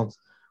hell I want.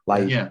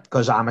 Like,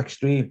 because I'm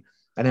extreme.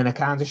 And then it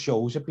kind of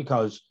shows it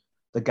because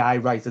the guy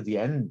right at the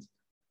end,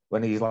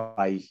 when he's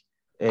like,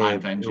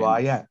 who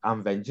are you?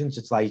 I'm vengeance.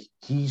 It's like,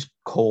 he's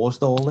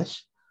caused all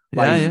this.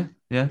 Like,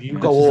 if you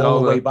go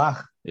all the way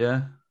back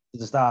to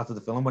the start of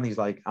the film when he's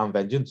like, I'm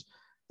vengeance,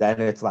 then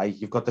it's like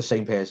you've got the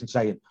same person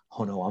saying,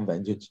 oh no, I'm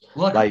vengeance.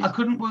 Well, like, I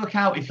couldn't work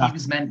out if he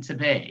was meant to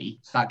be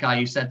that guy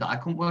who said that. I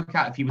couldn't work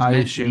out if he was I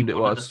meant assumed to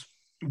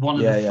be one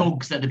of the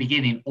thugs at the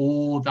beginning,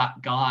 or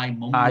that guy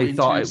mumbling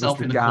into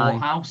himself in the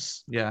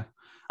courthouse. Yeah.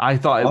 I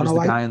thought it was the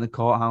guy in the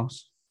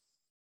courthouse.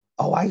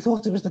 Oh, I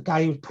thought it was the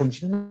guy who was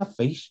punching him in the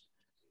face.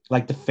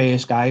 Like the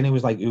first guy, and he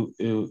was like, who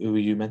are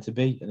you meant to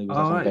be? And he was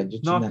like,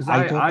 vengeance. No, because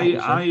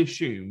I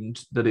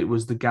assumed that it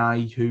was the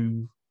guy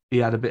who he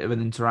had a bit of an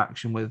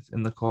interaction with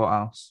in the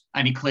courthouse.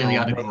 And he clearly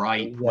had a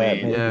gripe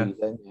with.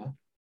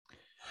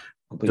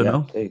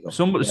 Don't know.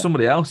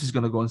 Somebody else is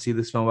going to go and see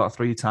this film about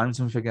 3 times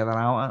and figure that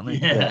out, aren't they?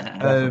 Yeah,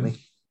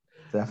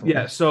 definitely.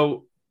 Yeah,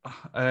 so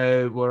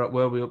where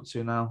are we up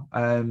to now?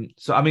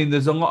 So, I mean,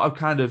 there's a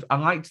lot of I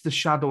liked the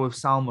shadow of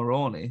Sal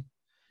Maroni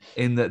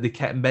in that they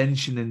kept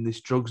mentioning this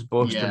drugs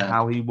bust and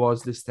how he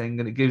was this thing,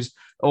 and it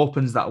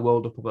opens that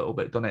world up a little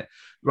bit, doesn't it?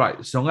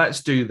 Right, so go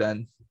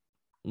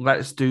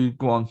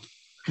on.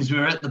 Because we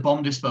were at the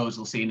bomb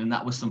disposal scene, and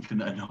that was something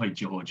that annoyed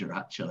Georgia,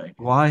 actually.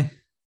 Why?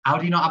 How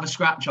do you not have a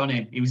scratch on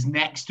him? He was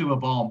next to a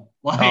bomb.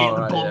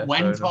 The bomb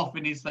went off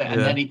in his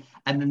face.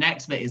 And the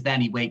next bit is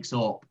then he wakes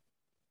up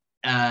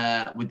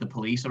with the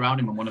police around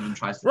him, and one of them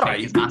tries to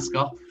take his mask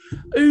off.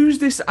 Who's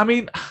this? I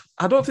mean,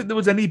 I don't think there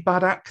was any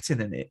bad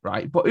acting in it,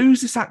 right? But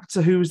who's this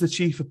actor who was the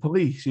chief of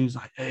police? Who's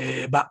like,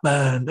 hey,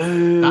 Batman,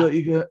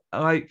 that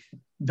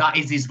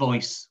is his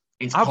voice.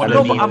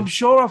 I'm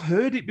sure I've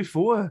heard it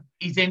before.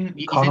 He's in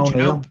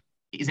Chernobyl.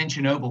 He's in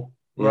Chernobyl.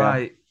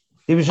 Right.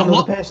 He was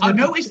another person. I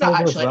noticed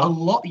that actually a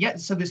lot. Yeah,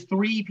 so there's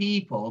 3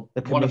 people,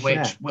 one of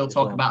which we'll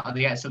talk about at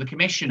the end. So the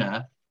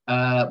commissioner,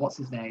 what's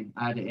his name?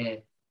 I had it here.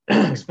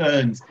 Alex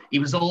Burns. He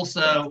was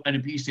also an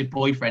abusive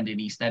boyfriend in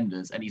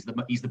EastEnders, and he's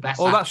the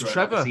best. Oh, that's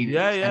Trevor.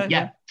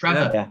 Yeah,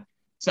 Trevor. Yeah.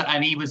 So,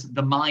 and he was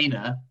the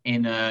miner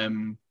in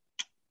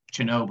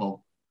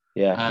Chernobyl.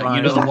 Yeah,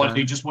 you know the one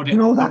who just wouldn't. You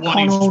know that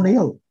Con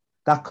O'Neill.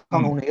 That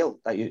Con O'Neill.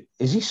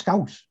 Is he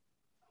Scouse?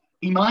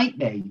 He might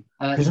be.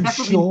 Because I'm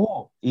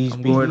sure he's.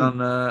 I'm going on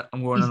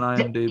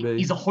IMDb.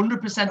 He's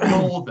 100%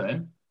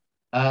 Northern.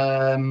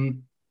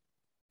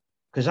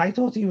 Because I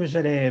thought he was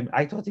a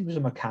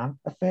McCann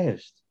at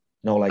first.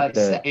 No,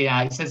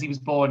 it says he was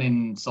born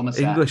in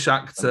Somerset. English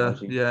actor,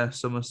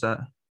 Somerset.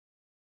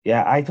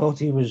 Yeah, I thought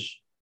he was,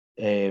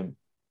 one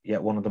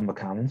of the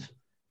McCanns,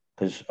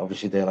 because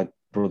obviously they're like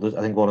brothers.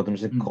 I think one of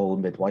them's in Call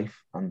the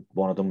Midwife, and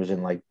one of them was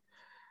in like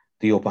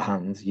The Upper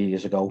Hand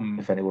years ago,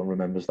 if anyone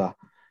remembers that.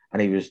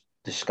 And he was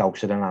the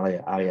Scouser in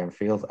Ali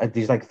Enfield.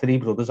 There's like 3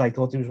 brothers. I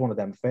thought he was one of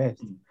them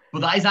first. But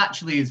that is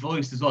actually his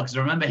voice as well, because I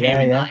remember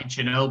hearing that in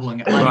Chernobyl.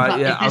 And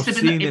I've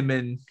seen him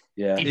in.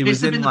 Yeah, if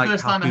this had been the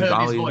first time I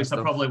heard his voice, I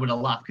probably would have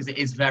laughed, because it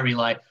is very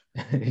like,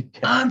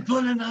 I'm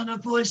putting on a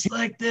voice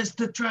like this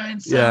to try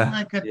and sound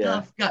like a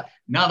tough guy.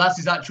 No, that's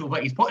his actual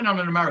voice. He's putting on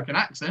an American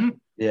accent.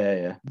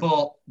 Yeah.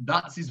 But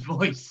that's his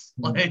voice.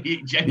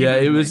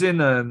 It was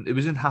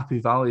in Happy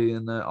Valley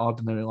and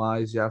Ordinary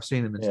Lies. Yeah, I've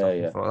seen him in stuff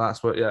before.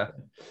 That's what.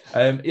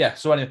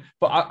 So anyway,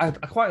 but I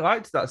quite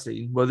liked that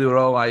scene where they were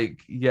all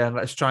like,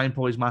 let's try and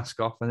pull his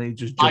mask off, and he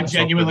just. I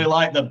genuinely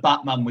like that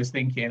Batman was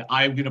thinking,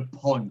 I'm gonna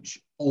punch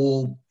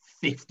all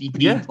 50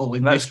 people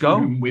in this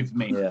room with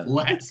me. Yeah.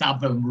 Let's have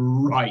them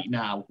right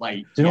now.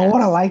 Like, do you know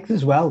what I liked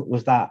as well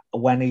was that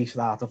when he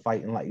started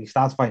fighting, like he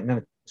starts fighting and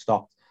it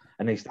stopped,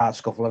 and he starts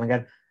scuffling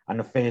again. And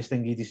the first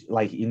thing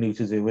he knew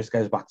to do was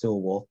goes back to a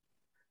wall,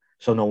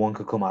 so no one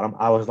could come at him.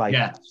 I was like,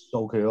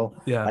 so cool.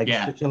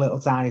 Yeah, such a little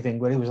tiny thing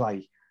where he was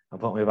like, I'm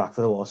putting me back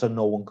to the wall, so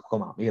no one could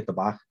come at me at the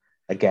back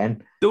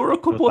again. There were a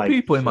couple of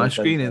people in my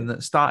screening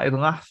that started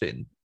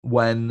laughing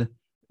when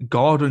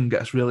Gordon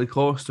gets really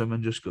close to him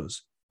and just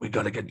goes, "We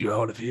got to get you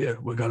out of here.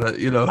 We got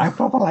to, I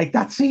probably like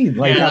that scene.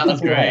 Like, that was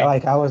great.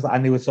 Like I was,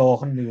 and he was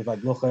talking, and he was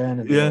like looking,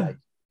 and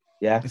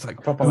it's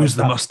like, who's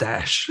the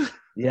mustache?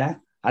 Yeah.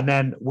 And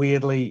then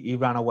weirdly, he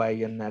ran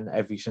away, and then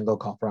every single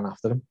cop ran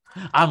after him.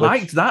 I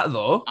liked that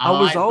though. I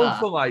was all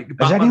for like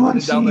Batman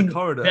running down the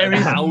corridor. There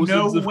is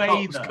no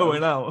way though,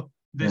 going out.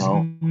 There's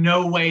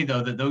no way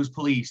though that those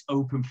police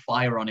open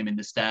fire on him in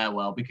the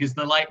stairwell, because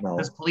they're like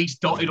there's police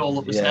dotted all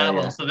up the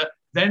stairwell, so that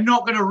they're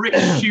not going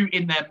to shoot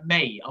in their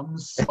mate. I'm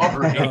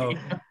sorry.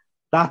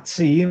 That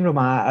scene,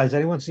 has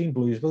anyone seen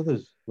Blues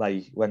Brothers?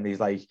 Like when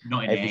these like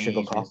every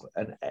single cop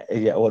and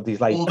or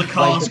these like all the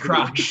cars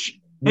crash.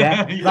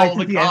 Yeah, like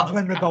at the end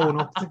when they're going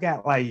up to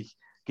get like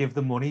give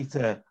the money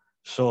to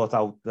sort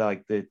out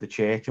like the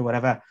church or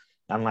whatever,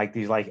 and like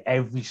these like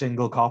every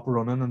single cop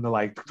running, and they're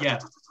like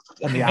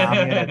and the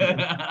army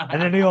and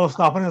then they all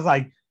stop, and it's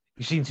like,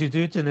 you seen 2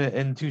 dudes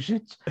in 2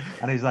 suits,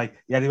 and he's like,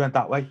 yeah, they went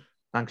that way,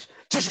 thanks.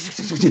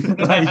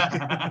 Like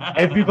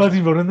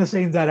everybody's running the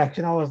same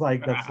direction. I was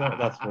like,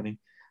 that's funny.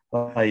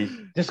 Like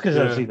just because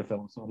I've seen the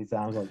film so many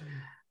times, like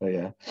But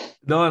yeah.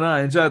 No,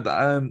 I enjoyed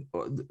that.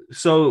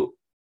 So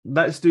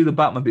let's do the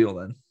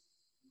Batmobile then.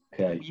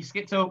 Okay. You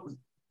skipped over.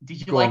 Did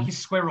you Go like on. his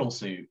squirrel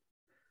suit?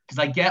 Because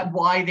I get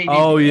why they did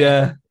Oh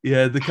it.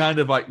 yeah. The kind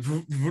of like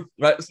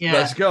let's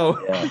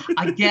go. Yeah.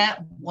 I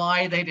get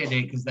why they did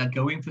it because they're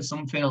going for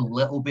something a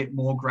little bit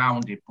more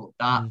grounded, but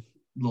that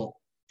looked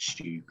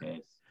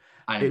stupid.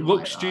 It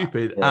looked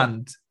stupid, Yeah.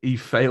 and he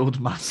failed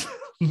massively.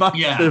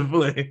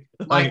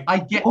 Like I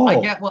get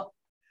what.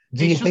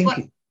 Do you it's just think?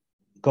 like-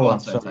 Go on.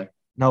 sorry. Sorry.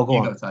 No, go You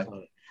on. go, Ty.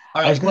 Sorry.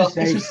 All right, I was going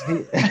to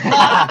say.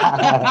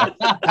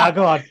 No,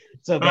 go on.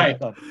 So Right.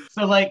 go on.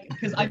 So, like,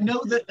 because I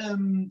know that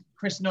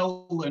Chris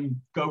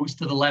Nolan goes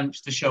to the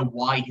lengths to show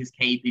why his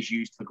cape is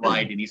used for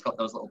gliding. He's got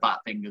those little bat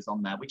fingers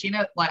on there, which,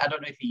 like, I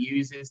don't know if he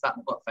uses that,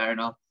 but fair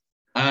enough.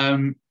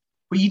 But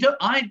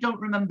I don't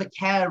remember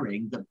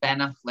caring that Ben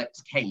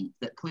Affleck's cape,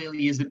 that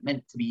clearly isn't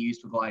meant to be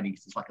used for gliding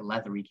because it's like a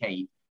leathery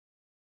cape,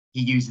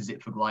 he uses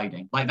it for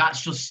gliding. Like,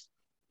 that's just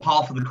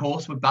par for the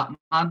course with Batman,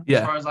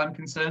 as far as I'm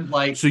concerned.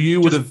 Like, so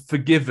you would have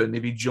forgiven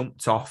if he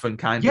jumped off and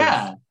kind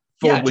of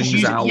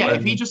wings out.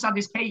 If he just had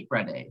his cape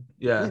ready.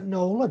 Yeah. With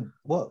Nolan,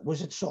 what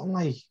was it? Something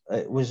like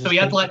So he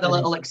had like the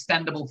little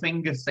extendable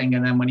fingers thing,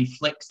 and then when he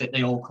flicks it,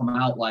 they all come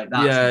out like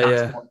that. Yeah, so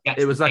that's what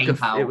gets it was the like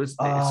cape out.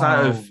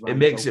 it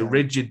makes it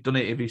rigid, doesn't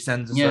it? If he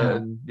sends a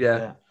certain,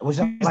 was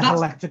it like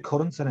electric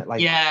current in it?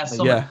 Like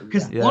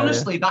because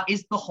honestly, that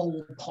is the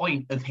whole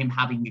point of him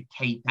having a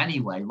cape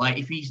anyway.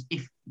 Like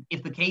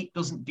if the cape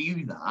doesn't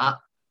do that,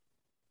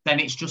 then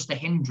it's just a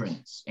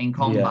hindrance in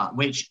combat,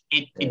 which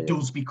it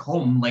does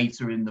become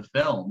later in the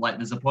film. Like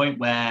there's a point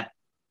where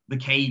the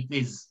cape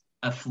is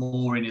a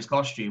flaw in his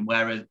costume,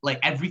 whereas like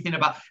everything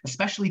about,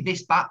 especially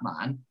this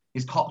Batman,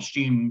 his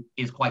costume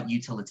is quite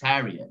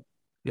utilitarian.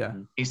 Yeah.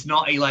 It's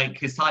not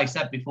because Ty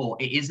said before,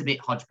 it is a bit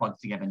hodgepodge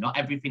together. Not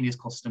everything is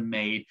custom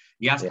made.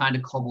 He has kind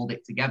of cobbled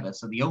it together.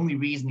 So the only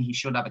reason he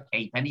should have a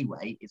cape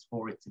anyway is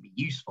for it to be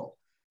useful.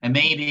 And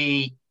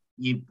maybe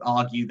you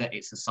argue that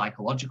it's a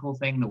psychological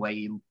thing, the way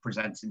he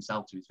presents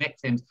himself to his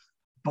victims.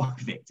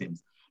 But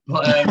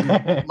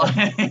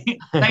like,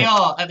 they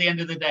are, at the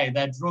end of the day,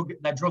 they're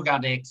drug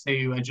addicts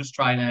who are just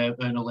trying to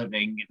earn a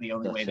living the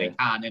only way they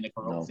can in a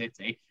corrupt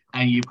city.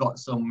 And you've got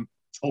some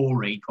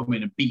Tory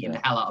coming and beating the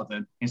hell out of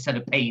them instead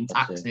of paying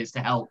taxes to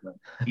help them.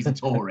 He's a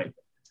Tory.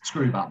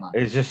 Screw Batman.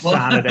 It's just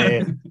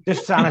Saturday.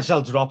 Just trying to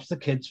sell drops to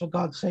kids, for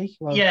God's sake.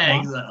 Well,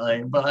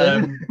 exactly.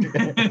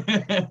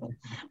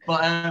 But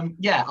I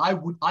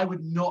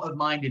would not have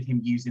minded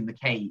him using the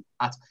cape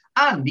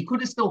and he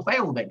could have still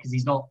failed it because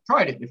he's not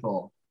tried it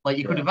before. Like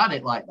you could have had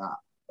it like that.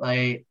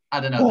 Like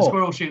I don't know. The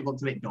squirrel shoot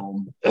looked a bit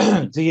dumb.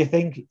 Do you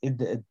think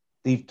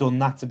they've done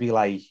that to be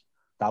like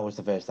that was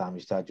the first time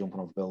he started jumping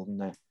off a building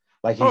there?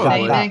 Like he's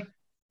like that,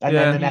 and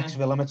then the next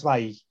film, it's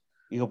like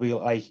there'll be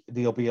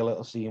a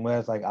little scene where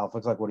it's like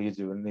Alfred's like, "What are you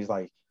doing?" And he's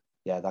like,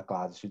 "Yeah, that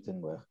glider suit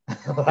didn't work."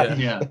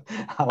 I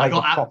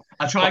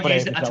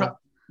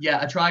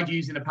tried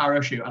using a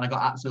parachute and I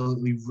got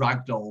absolutely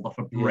ragdolled off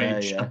a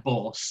bridge, a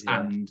bus,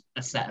 and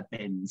a set of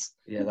bins.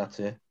 Yeah, that's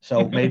it.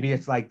 So maybe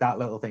it's like that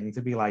little thing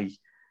to be like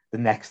the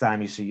next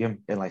time you see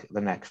him in like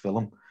the next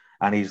film,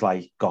 and he's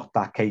like got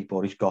that cape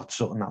or he's got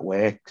something that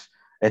works.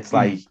 It's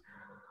like.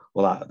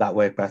 Well, that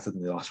worked better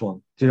than the last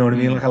one. Do you know what I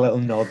mean? Like a little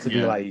nod to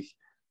be like,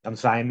 I'm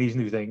trying these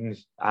new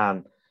things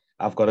and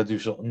I've got to do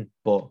something.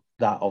 But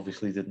that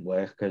obviously didn't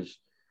work because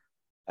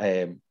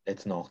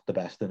it's not the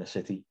best in a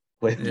city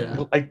with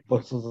like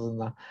buses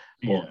and that.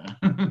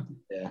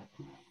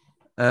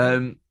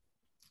 But,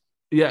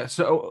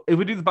 so if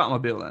we do the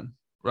Batmobile then,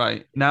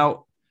 right?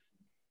 Now,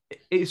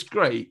 it's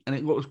great and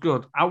it looks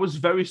good. I was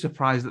very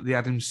surprised that they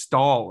had him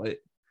stall it.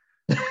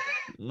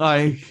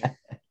 Like...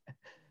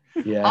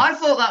 Yeah, I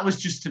thought that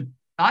was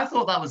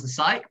a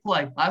psych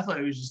play. I thought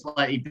it was just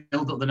like he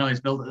built up the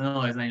noise,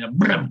 and then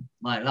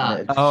like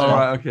that. Oh,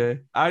 right, okay.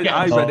 I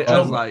read it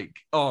as like,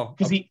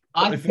 because he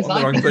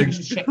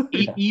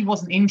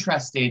wasn't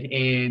interested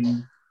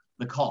in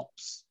the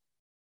cops,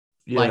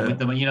 like with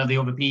the the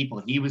other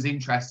people. He was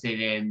interested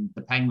in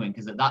the Penguin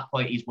because at that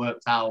point he's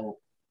worked out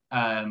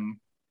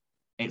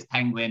it's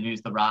Penguin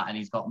who's the rat, and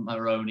he's got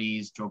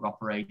Maroni's drug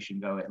operation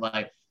going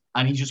like.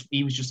 And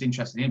he was just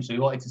interested in him. So he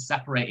wanted to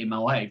separate him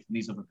away from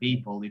these other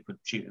people who could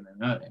shoot him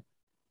and hurt him.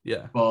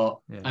 Yeah.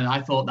 And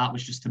I thought that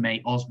was just to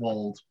make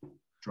Oswald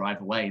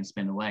drive away and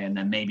spin away and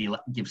then maybe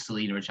give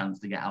Selena a chance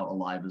to get out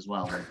alive as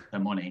well with her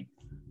money.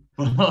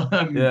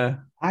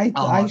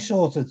 I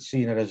sort of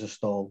seen it as a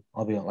stall.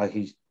 I'll be honest, like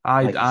he's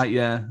I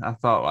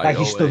thought like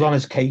he stood on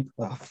his cape.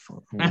 Oh,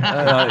 fuck.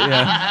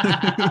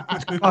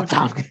 God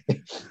damn.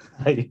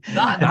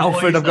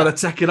 Alfred, I've got to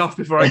take it off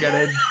before I get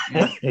in.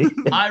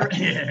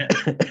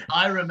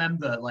 I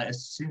remember, like,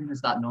 as soon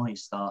as that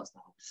noise starts, I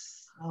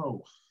was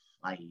so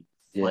hyped.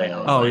 Yay.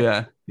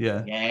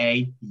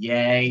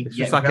 It's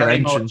just like an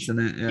entrance, isn't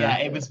it? Yeah,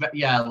 it was.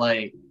 Yeah,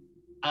 like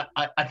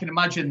I can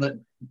imagine that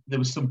there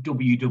was some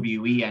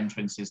WWE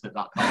entrances that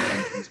car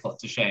entrance put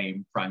to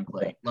shame.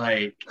 Frankly,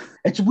 like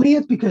it's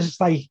weird because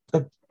it's like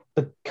the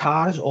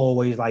car is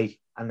always like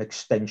an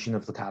extension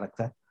of the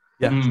character.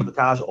 Yeah, so the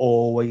car's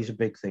always a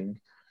big thing.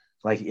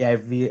 Like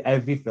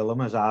every film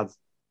has had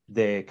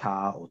their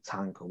car or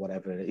tank or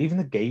whatever. Even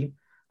the game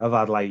have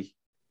had like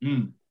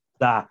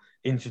that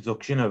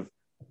introduction of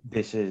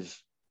this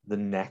is the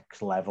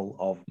next level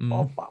of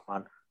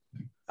Batman,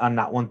 and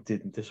that one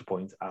didn't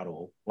disappoint at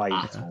all. Like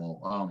at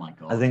all. Oh my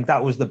god! I think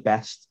that was the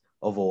best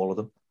of all of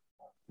them.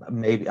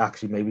 Maybe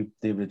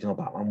the original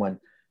Batman when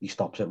he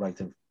stops it right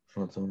in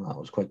front of him. That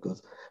was quite good.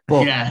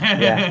 But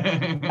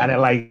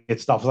and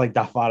it stops like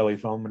that far away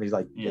from him, and he's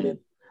like,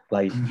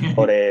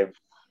 but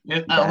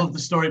I love the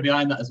story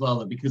behind that as well.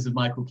 That because of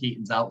Michael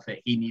Keaton's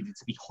outfit, he needed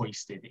to be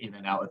hoisted in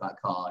and out of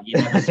that car.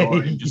 You never saw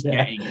him just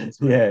getting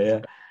into it.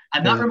 Yeah.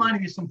 And that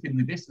reminded me of something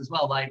with this as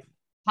well. Like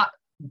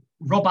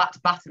Robert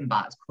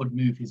Battenbat could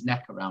move his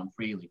neck around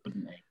freely,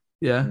 couldn't he?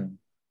 Yeah.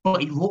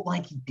 But he looked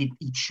like he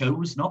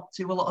chose not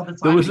to a lot of the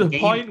time. There was a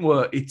point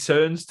where he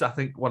turns to, I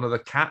think, one of the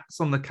cats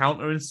on the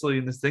counter instantly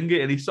in the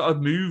thingy, and he sort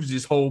of moves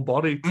his whole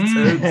body to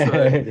turn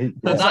to it.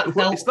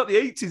 It's not the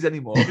 80s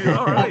anymore. You're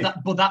all right.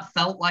 But that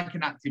felt like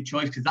an active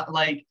choice, because that,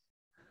 like,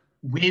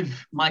 with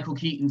Michael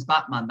Keaton's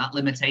Batman, that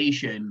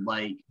limitation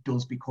like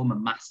does become a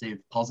massive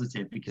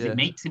positive, because it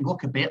makes him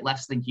look a bit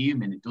less than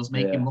human. It does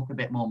make him look a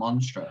bit more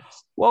monstrous.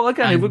 Well,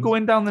 again, if we're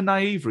going down the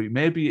naive route,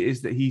 maybe it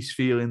is that he's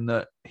feeling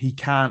that he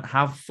can't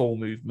have full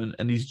movement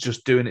and he's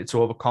just doing it to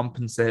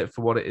overcompensate for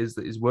what it is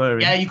that he's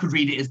wearing. Yeah, you could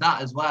read it as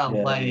that as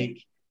well. But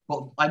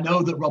I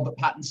know that Robert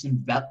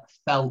Pattinson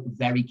thought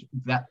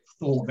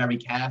very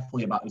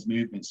carefully about his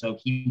movement, so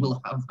he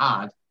will have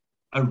had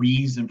a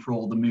reason for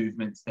all the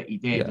movements that he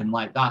did, and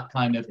like that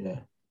kind of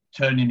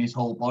turning his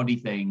whole body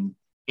thing.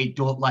 It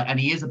does, like, and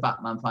he is a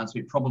Batman fan, so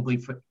it probably,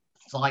 for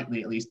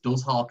slightly at least,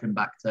 does harken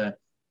back to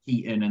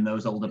Keaton and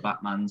those older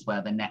Batmans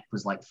where the neck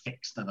was like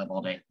fixed to the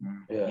body.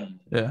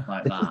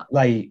 Like that.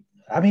 Like,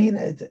 I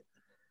mean,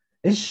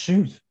 his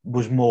suit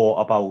was more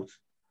about,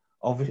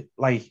 obviously,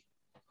 like,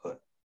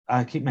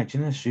 I keep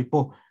mentioning his suit,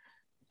 but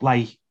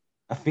like,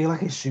 I feel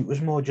like his suit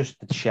was more just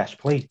the chest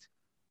plate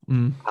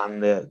and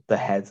the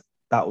head.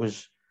 That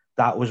was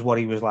what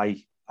he was like.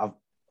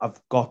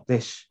 I've got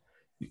this.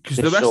 Because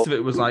the rest of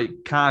it was like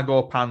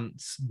cargo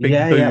pants, big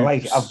boots.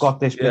 Like I've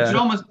got this.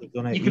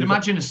 You could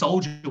imagine a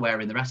soldier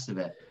wearing the rest of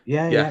it.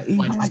 Even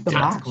like the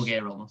tactical mask,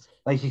 gear almost.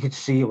 Like you could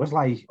see it was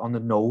like on the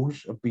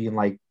nose of being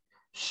like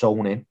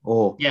sewn in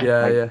or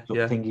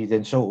thingied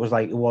in. So it was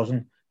like it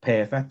wasn't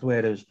perfect.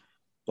 Whereas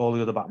all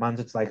the other Batmans,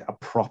 it's like a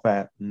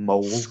proper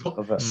mold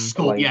of it.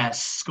 Sculpted,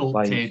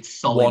 like,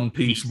 solid one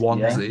piece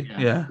onesie.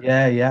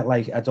 Yeah.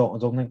 Like I don't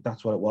think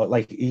that's what it was.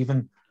 Like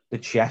even the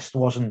chest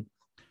wasn't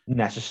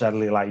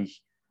necessarily like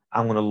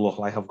I'm gonna look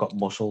like I've got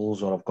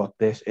muscles or I've got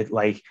this. It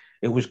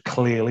was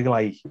clearly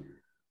like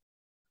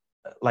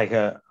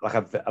a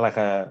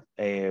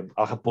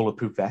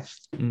bulletproof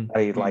vest.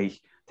 I'd like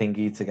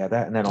thingy together,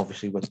 and then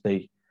obviously with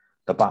the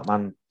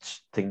Batman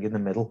thing in the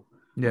middle.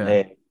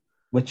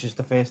 Which is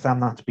the first time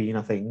that's been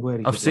a thing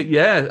where I've seen.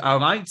 I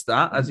liked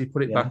that as he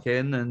put it back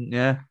in, and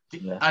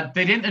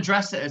they didn't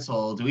address it at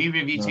all. Do either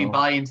of you two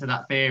buy into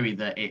that theory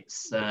that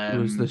it's it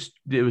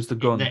was the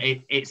gun? That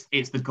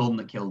it's the gun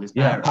that killed his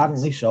parents? Yeah,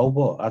 apparently so,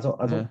 but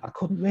I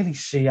couldn't really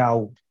see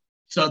how.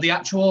 So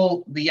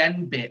the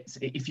end bits,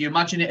 if you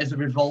imagine it as a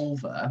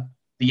revolver,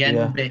 the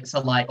end bits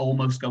are like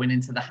almost going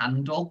into the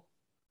handle.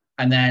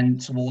 And then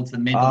towards the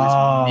middle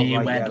is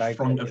near where the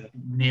front of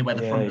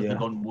the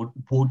gun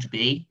would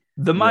be.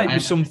 There might be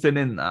something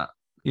in that,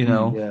 you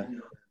know.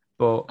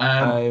 But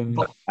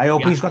I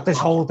hope he's got this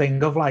whole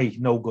thing of like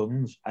no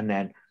guns, and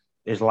then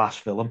his last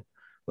film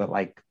with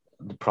like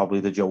probably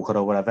the Joker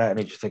or whatever, and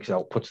he just takes it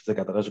out, puts it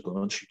together as a gun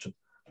and shoots him.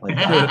 Like,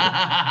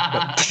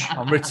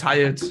 I'm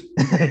retired.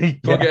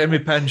 Go get my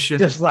pension.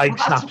 Just like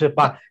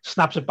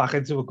snaps it back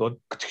into a gun.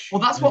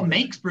 Well, that's what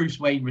makes Bruce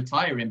Wayne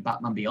retire in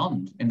Batman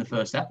Beyond in the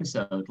first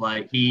episode.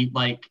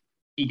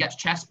 He gets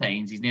chest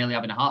pains, he's nearly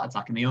having a heart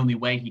attack, and the only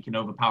way he can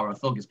overpower a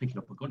thug is picking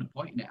up a gun and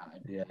pointing it at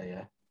him.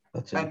 Yeah.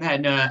 That's it. And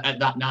then at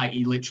that night,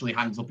 he literally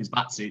hangs up his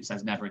batsuit,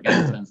 says never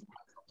again, turns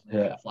the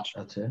lights off,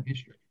 that's it.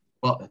 History.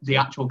 But the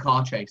actual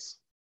car chase.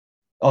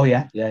 Oh,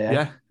 yeah.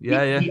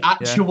 The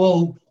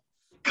actual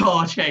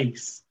car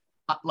chase.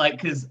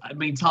 Like, because, I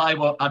mean, I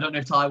don't know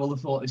if Ty will have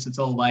thought this at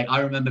all. Like,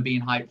 I remember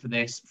being hyped for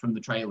this from the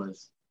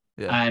trailers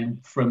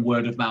and from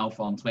word of mouth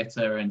on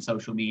Twitter and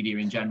social media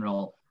in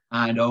general.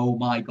 And oh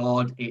my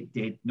God, it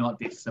did not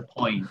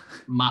disappoint.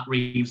 Matt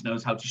Reeves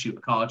knows how to shoot a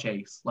car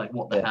chase. Like,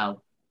 what the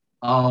hell?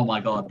 Oh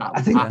my God, that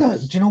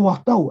was do you know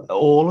what though?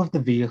 All of the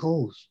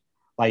vehicles,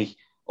 like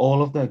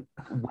all of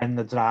when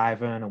they're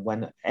driving and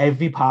when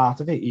every part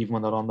of it, even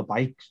when they're on the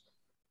bikes,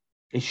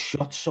 is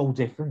shot so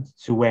different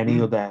to any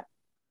other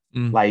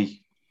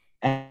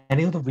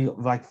any other real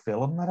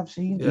film that I've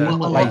seen. A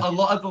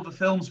lot of other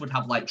films would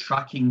have like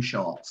tracking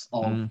shots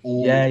of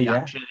all the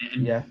action,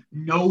 and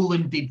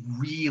Nolan did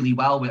really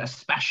well with,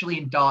 especially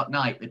in Dark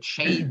Knight, the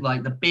chase,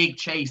 like the big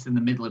chase in the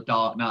middle of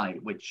Dark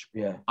Knight, which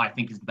I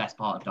think is the best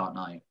part of Dark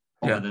Knight.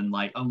 Other than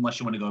like, unless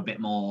you want to go a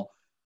bit more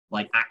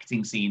like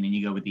acting scene and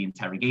you go with the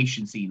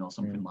interrogation scene or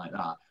something like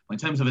that. But in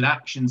terms of an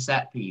action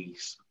set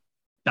piece,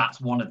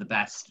 that's one of the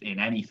best in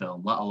any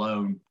film, let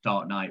alone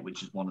Dark Knight,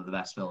 which is one of the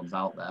best films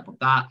out there. But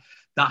that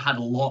had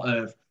a lot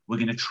of, we're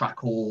going to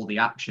track all the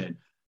action.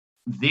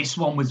 This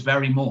one was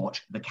very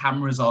much, the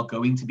cameras are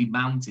going to be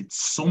mounted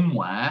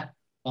somewhere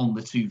on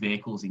the two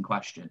vehicles in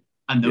question.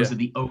 And those are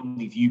the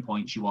only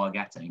viewpoints you are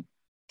getting.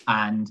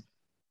 And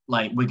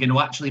like, we're going to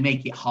actually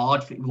make it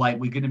hard for, like,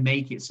 we're going to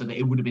make it so that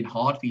it would have been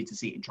hard for you to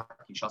see it in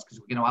tracking shots, because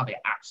we're going to have it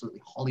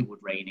absolutely Hollywood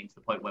raining to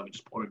the point where we're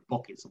just pouring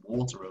buckets of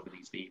water over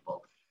these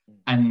people.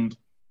 And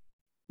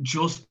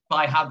just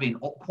by having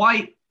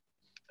quite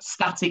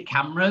static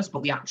cameras,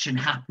 but the action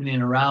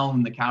happening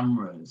around the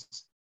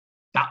cameras,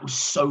 that was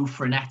so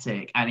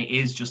frenetic. And it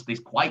is just this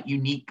quite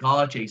unique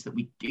car chase that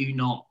we do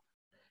not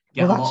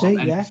get a lot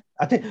of. Yeah.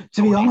 I think,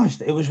 to be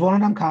honest, it was one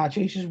of them car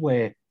chases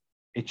where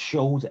it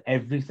showed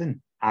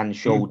everything and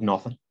showed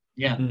nothing.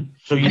 Yeah.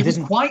 So you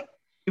didn't.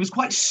 It was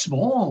quite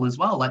small as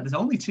well. Like, there's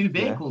only two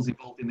vehicles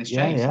involved in this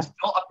chase. Yeah. It's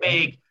not a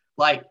big,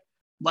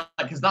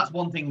 because that's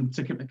one thing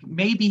to,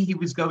 maybe he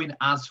was going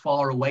as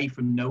far away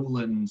from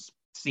Nolan's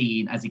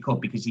scene as he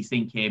could, because he's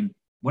thinking,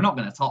 we're not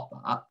going to top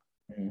that.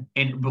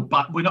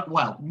 But we're not,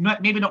 well,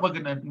 maybe not, we're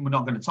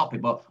not going to top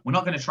it, but we're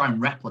not going to try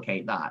and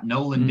replicate that.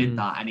 Nolan did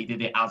that, and he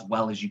did it as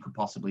well as you could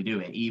possibly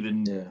do it,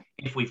 even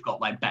if we've got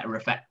like better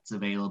effects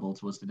available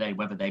to us today,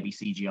 whether they be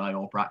CGI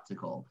or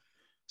practical.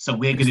 So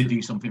we're going to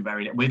do something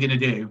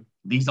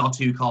these are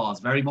two cars,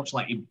 very much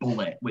like in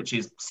Bullet, which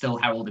is still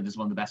heralded as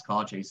one of the best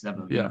car chases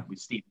ever, with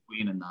Steve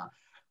McQueen and that.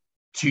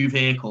 Two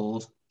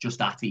vehicles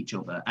just at each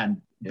other. And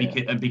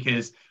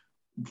because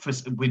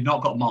we've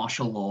not got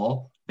martial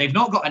law, they've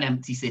not got an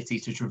empty city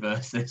to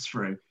traverse this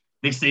through.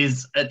 This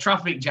is a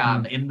traffic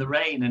jam in the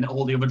rain, and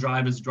all the other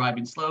drivers are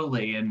driving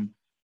slowly. And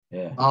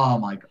oh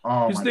my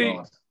God.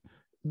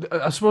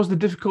 I suppose the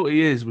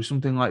difficulty is with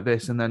something like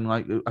this, and then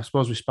like I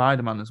suppose with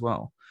Spider-Man as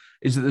well,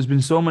 is that there's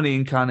been so many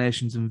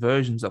incarnations and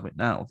versions of it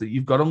now that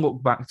you've got to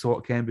look back to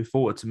what came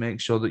before to make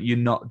sure that you're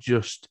not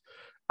just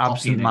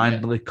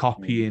absent-mindedly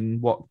copying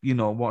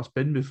what's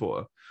been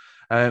before.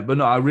 But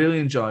no, I really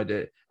enjoyed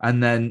it.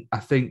 And then I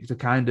think I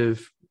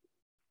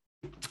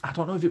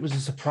don't know if it was a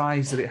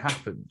surprise that it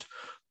happened,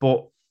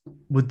 but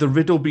with the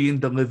riddle being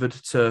delivered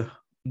to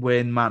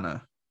Wayne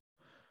Manor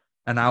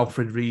and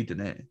Alfred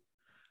reading it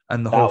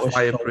and the whole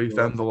fireproof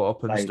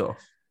envelope and stuff.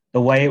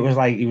 The way it was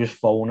like he was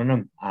phoning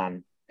him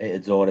and it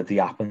had already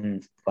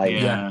happened.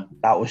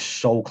 That was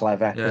so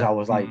clever, because I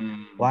was like,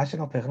 why is he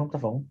not picking up the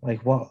phone?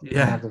 Like, what?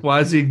 Yeah,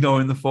 why is he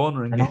ignoring the phone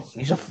ringing?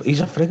 He's a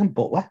frigging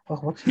butler.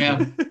 What's he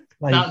doing?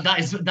 Like,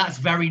 that's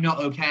very not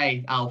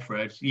okay,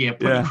 Alfred. Your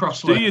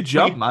crossword. Do your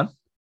job, man.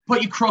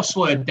 Put your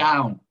crossword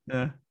down.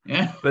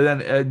 Yeah. But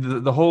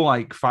then the whole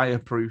like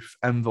fireproof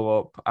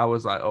envelope, I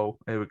was like, oh,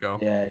 here we go.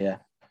 Yeah.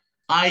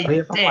 I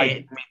did.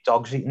 My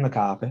dog's eating the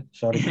carpet.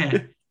 Sorry.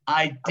 Yeah,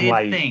 I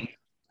did think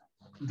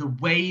the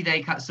way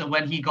they cut. So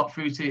when he got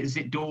through to, is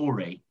it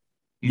Dory,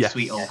 his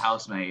sweet old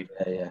housemaid?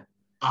 Yeah.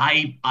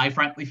 I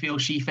frankly feel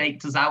she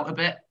faked us out a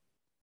bit.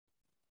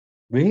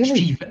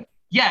 Really?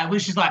 Well,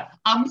 she's like,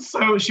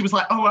 she was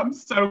like, oh, I'm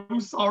so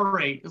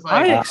sorry. It's like,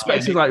 I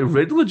expected like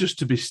Riddler just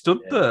to be stood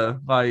there,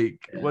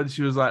 when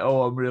she was like,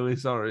 oh, I'm really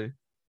sorry.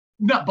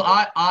 No,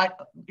 but I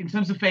in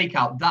terms of fake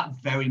out, that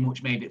very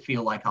much made it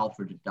feel like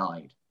Alfred had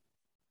died.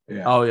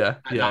 Yeah. Oh yeah.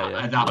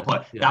 At that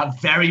point, that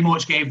very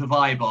much gave the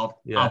vibe of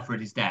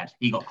Alfred is dead.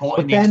 He got caught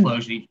in the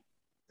explosion.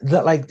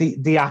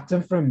 The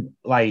acting from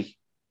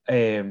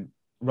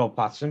Rob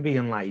Pattinson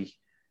being like,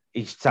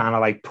 he's trying to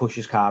like push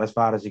his car as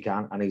far as he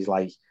can, and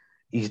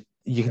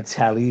you can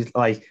tell he's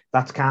like,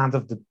 that's kind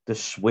of the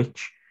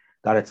switch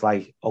that it's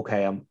like,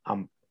 okay,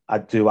 I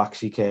do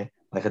actually care,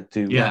 like I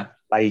do,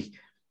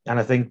 and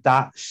I think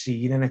that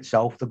scene in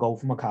itself, to go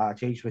from a car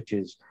chase, which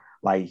is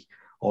like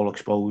all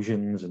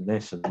explosions and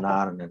this and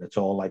that, and then it's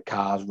all like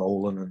cars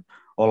rolling and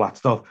all that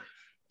stuff,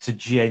 to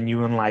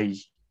genuine like,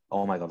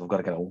 oh my God, I've got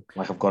to get home.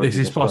 Like I've got. This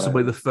is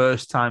possibly the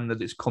first time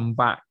that it's come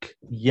back.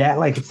 Yeah,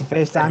 like it's the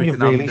first time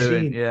you've really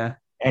seen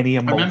any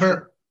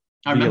emotion.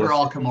 I remember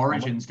Arkham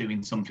Origins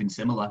doing something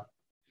similar.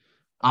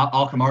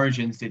 Arkham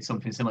Origins did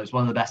something similar. It's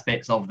one of the best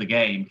bits of the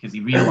game, because he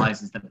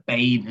realizes that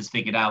Bane has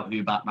figured out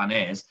who Batman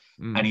is,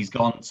 and he's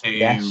gone to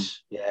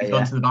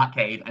gone to the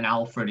Batcave, and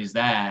Alfred is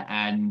there,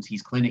 and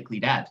he's clinically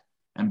dead,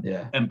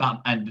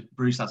 and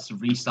Bruce has to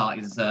restart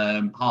his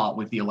heart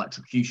with the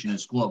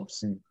electrocutioner's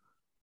gloves, and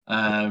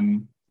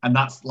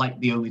that's like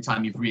the only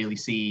time you've really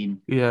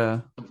seen.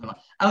 Something like.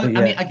 I mean,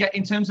 I get,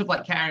 in terms of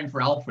like caring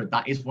for Alfred,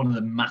 that is one of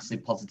the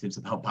massive positives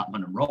about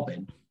Batman and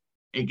Robin.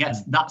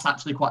 That's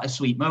actually quite a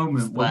sweet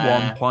moment. Where,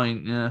 1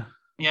 point,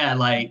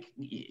 like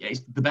it's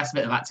the best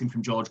bit of acting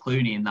from George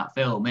Clooney in that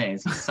film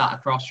is he sat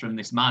across from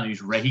this man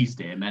who's raised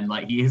him, and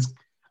like he is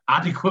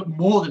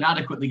more than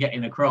adequately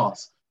getting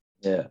across.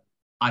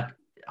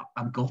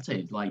 I'm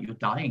gutted. Like, you're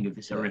dying of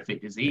this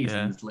horrific disease,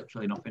 and there's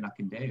literally nothing I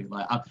can do.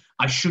 Like,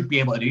 I should be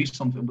able to do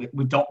something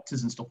with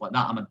doctors and stuff like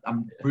that.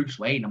 I'm Bruce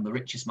Wayne. I'm the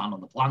richest man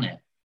on the planet.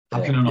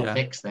 How can I not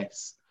fix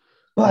this?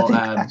 But I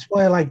think that's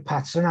where like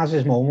Pattinson has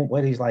his moment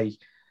where he's like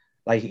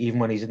even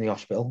when he's in the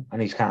hospital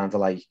and he's kind of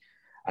like,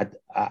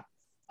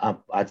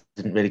 I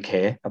didn't really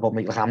care about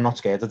me. Like, I'm not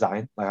scared of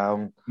dying. Like,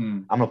 I'm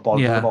not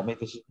bothered Yeah. about me.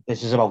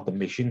 This is about the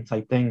mission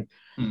type thing.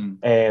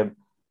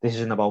 This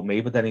isn't about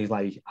me. But then he's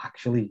like,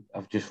 actually,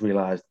 I've just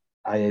realised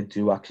I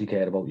do actually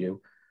care about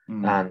you.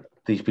 And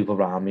these people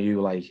around me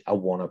who, like, I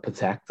want to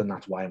protect, and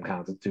that's why I'm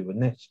kind of doing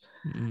this.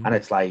 And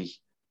it's like,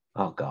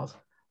 oh God.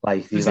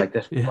 Like, he's like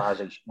this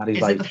realization. And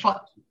he's like...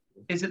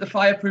 Is it the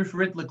fireproof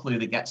Riddler clue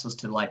that gets us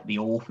to, like, the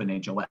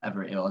orphanage or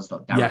whatever it was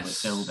that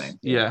derelict building?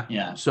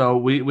 Yeah. So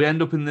we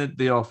end up in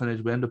the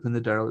orphanage. We end up in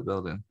the derelict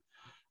building,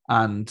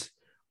 and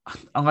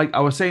like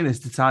I was saying this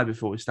to Ty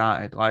before we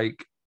started,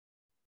 like,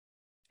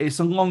 it's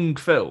a long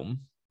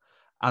film,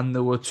 and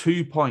there were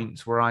 2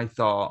 points where I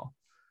thought,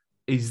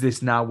 is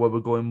this now where we're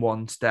going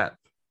one step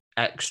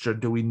extra?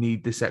 Do we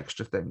need this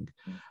extra thing?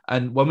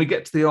 And when we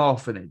get to the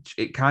orphanage,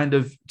 it kind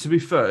of, to be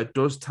fair,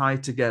 does tie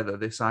together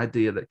this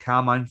idea that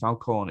Carmine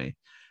Falcone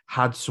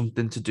had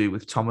something to do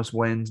with Thomas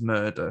Wayne's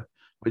murder,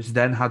 which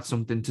then had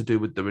something to do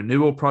with the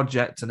renewal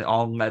project, and it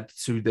all led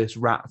to this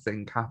rat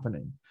thing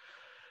happening.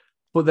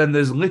 But then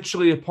there's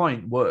literally a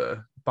point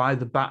where, by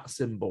the bat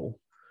symbol,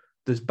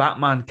 there's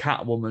Batman,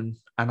 Catwoman,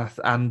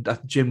 and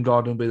Jim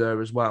Gordon will be there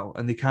as well.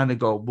 And they kind of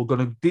go, we're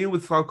going to deal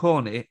with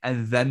Falcone,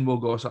 and then we'll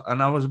go.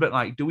 And I was a bit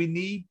like, do we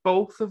need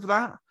both of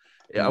that?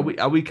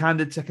 Are we kind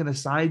of taking a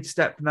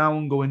sidestep now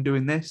and going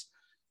doing this?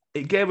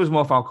 It gave us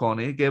more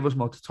Falcone, it gave us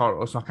more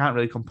Totoro, so I can't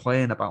really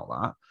complain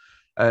about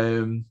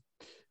that.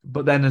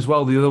 But then as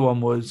well, the other one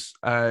was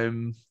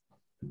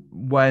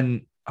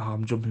when...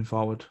 I'm jumping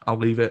forward. I'll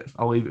leave it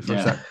for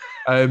a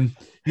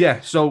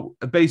sec. So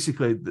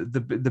basically,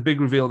 the big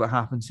reveal that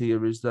happens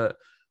here is that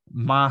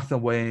Martha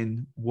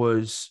Wayne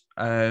was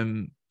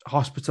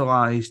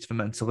hospitalized for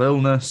mental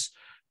illness.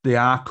 The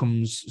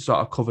Arkhams sort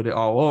of covered it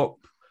all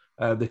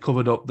up. They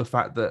covered up the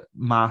fact that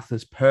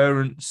Martha's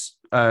parents,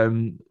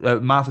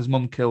 Martha's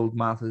mum killed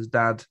Martha's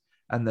dad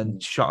and then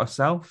shot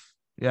herself.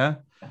 Yeah.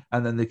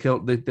 And then they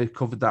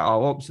covered that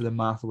all up. So then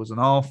Martha was an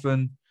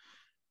orphan.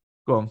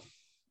 Go on.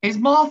 Is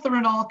Martha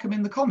an Arkham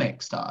in the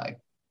comics, Ty?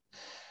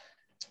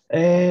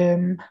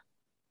 I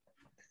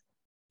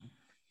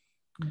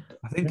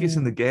think it's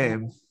in the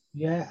game.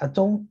 Yeah, I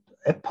don't.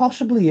 It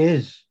possibly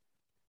is,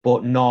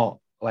 but not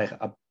like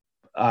a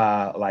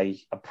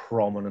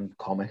prominent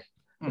comic.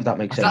 If that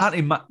makes sense.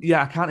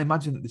 I can't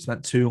imagine that they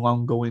spent too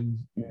long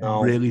going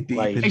really deep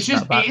into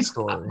that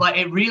backstory. Like,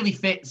 it really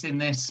fits in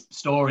this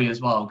story as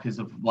well because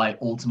of, like,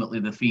 ultimately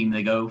the theme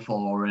they go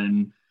for,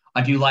 and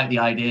I do like the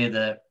idea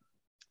that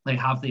they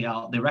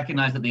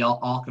recognize that the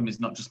Arkham is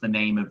not just the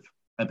name of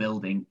a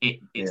building;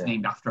 it's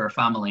named after a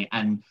family,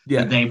 and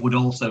they would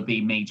also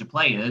be major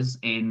players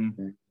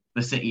in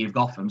the city of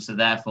Gotham. So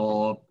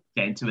therefore,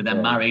 getting two of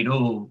them married,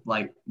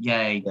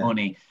 yay,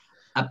 money.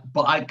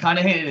 But I kind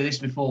of hinted at this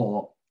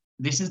before.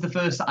 This is the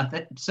first,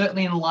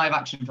 certainly in live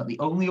action, but the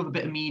only other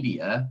bit of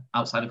media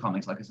outside of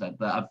comics, like I said,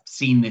 that I've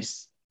seen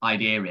this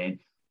idea in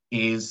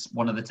is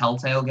one of the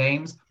Telltale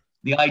games.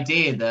 The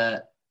idea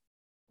that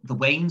the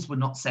Waynes were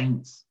not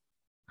saints.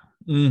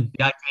 The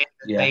idea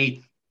that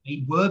they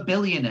were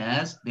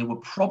billionaires, they were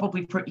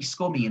probably pretty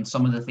scummy in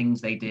some of the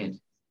things they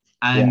did.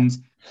 And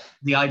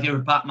the idea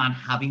of Batman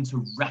having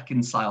to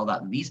reconcile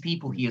that these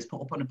people he has put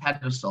up on a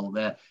pedestal,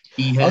 that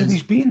he has...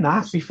 there's been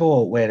that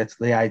before, where it's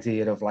the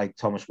idea of, like,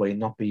 Thomas Wayne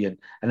not being...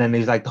 And then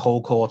there's, like, the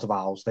whole Court of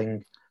Owls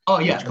thing. Oh,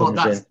 yeah, but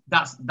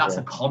that's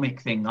a comic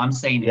thing. I'm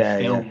saying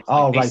in film. Yeah.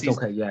 Oh, like,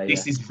 right,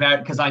 This is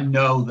very... Because I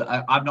know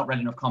that... I've not read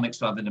enough comics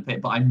to have an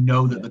opinion, but I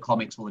know that the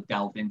comics will have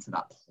delved into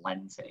that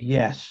plenty.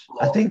 Yes.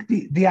 But I think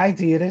the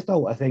idea is,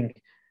 though,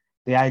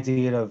 the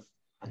idea of...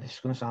 And this is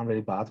going to sound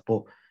really bad,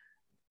 but...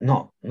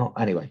 Not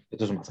anyway, it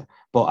doesn't matter.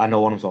 But I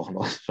know what I'm talking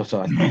about. So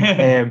sorry.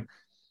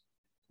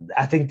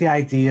 I think the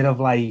idea of,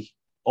 like,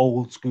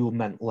 old school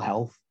mental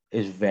health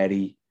is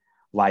very,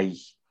 like,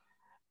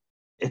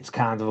 it's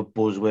kind of a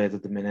buzzword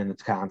at the minute.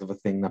 It's kind of a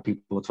thing that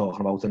people are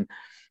talking about.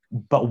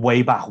 But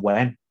way back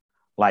when,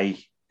 like,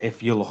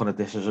 if you're looking at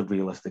this as a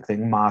realistic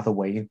thing, Martha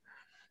Wayne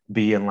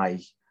being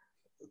like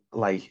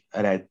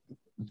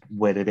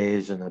where it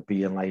is, and it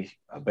being, like,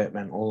 a bit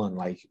mental and,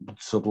 like,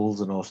 subtles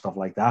and all stuff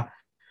like that.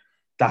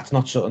 That's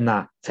not something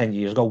that 10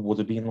 years ago would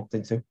have been looked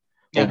into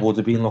or would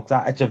have been looked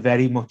at. It's a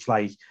very much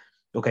like,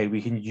 okay, we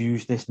can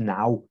use this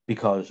now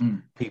because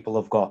people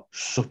have got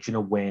such an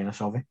awareness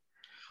of it.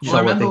 Well,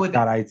 so I think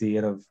that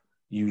idea of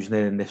using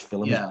it in this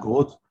film is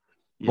good,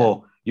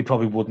 but you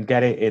probably wouldn't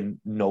get it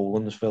in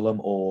Nolan's film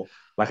or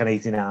like an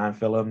 89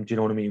 film. Do you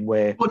know what I mean?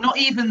 But not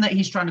even that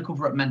he's trying to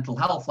cover up mental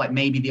health, like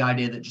maybe the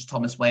idea that just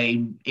Thomas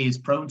Wayne is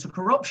prone to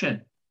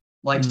corruption.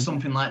 Like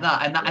something like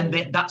that.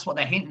 And that's what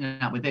they're hinting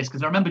at with this.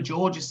 Because I remember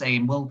George is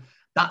saying, well,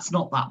 that's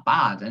not that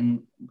bad.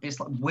 And it's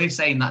like, we're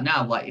saying that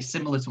now, like, it's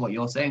similar to what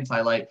you're saying. So,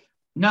 like,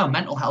 no,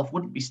 mental health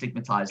wouldn't be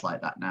stigmatized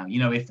like that now. You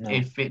know,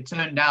 if it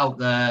turned out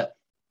that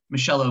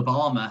Michelle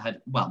Obama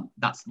had, well,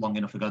 that's long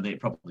enough ago that it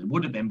probably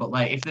would have been. But,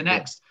 like, if the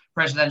next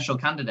presidential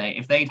candidate,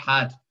 if they'd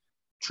had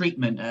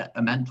treatment at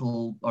a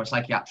mental or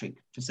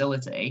psychiatric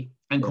facility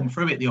and come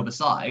through it the other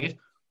side,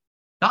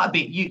 that'd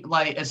be you.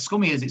 Like as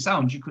scummy as it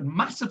sounds, you could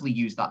massively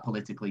use that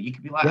politically. You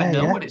could be like, Yeah, I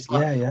know yeah, what it's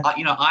like. yeah, yeah.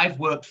 You know, I've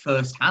worked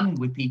firsthand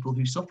with people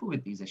who suffer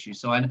with these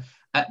issues. So,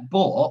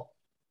 but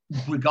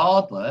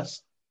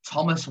regardless,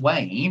 Thomas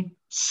Wayne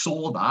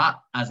saw that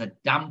as a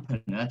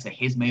dampener to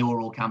his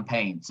mayoral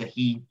campaign, so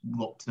he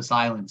looked to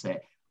silence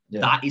it.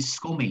 Yeah. That is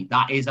scummy.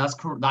 That is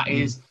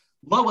is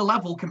lower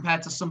level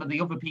compared to some of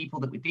the other people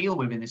that we deal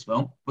with in this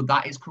film, but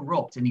that is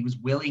corrupt, and he was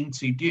willing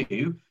to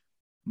do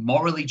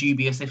morally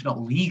dubious, if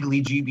not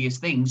legally dubious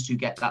things to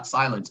get that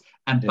silence.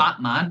 And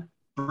Batman,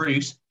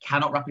 Bruce,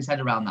 cannot wrap his head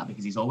around that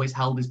because he's always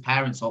held his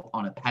parents up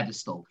on a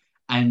pedestal,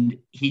 and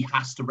he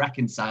has to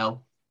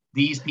reconcile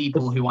these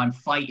people who I'm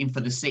fighting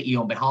for the city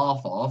on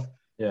behalf of.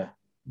 Yeah,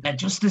 they're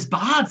just as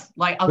bad.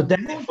 Like, but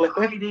then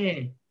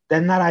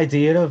that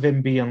idea of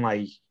him being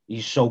like,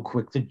 he's so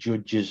quick to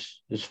judge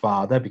his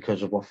father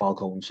because of what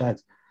Falcone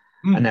said.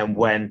 And then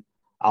when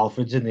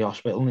Alfred's in the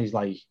hospital and he's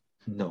like,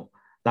 no,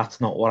 that's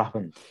not what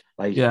happened.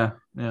 Like, that's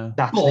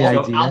the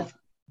idea.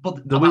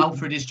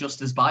 Alfred is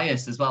just as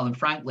biased as well. And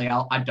frankly,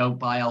 I don't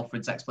buy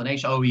Alfred's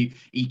explanation. Oh,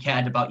 he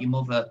cared about your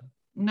mother.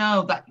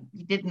 No, that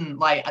you didn't.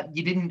 Like,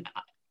 you didn't.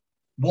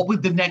 What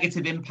would the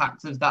negative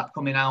impact of that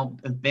coming out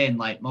have been?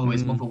 Like,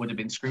 his mother would have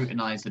been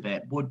scrutinized a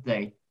bit, would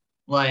they?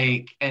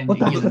 Like, and but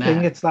that's the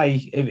thing. It's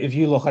like if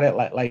you look at it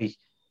like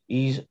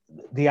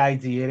the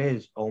idea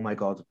is, oh my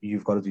God,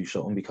 you've got to do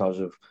something because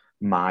of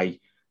my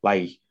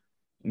running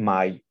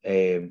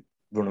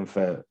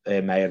for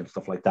mayor and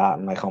stuff like that,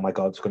 and like, oh my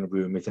God, it's going to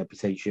ruin my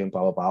reputation,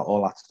 blah blah blah,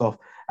 all that stuff.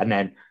 And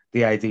then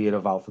the idea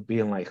of Alfred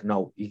being like,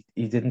 no, he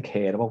didn't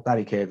care about that.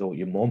 He cared about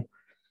your mum.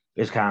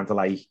 Is kind of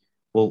like,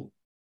 well,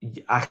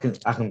 I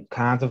can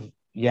kind of,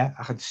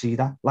 I can see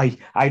that. Like,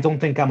 I don't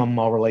think I'm a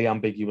morally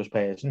ambiguous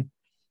person,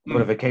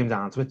 but if it came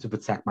down to it, to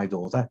protect my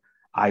daughter,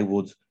 I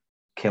would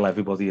kill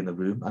everybody in the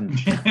room and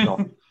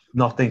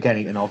not think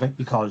anything of it,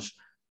 because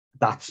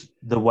that's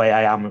the way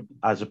I am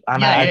I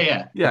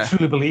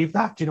truly believe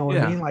that. Do you know what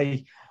I mean?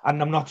 Like,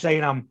 and I'm not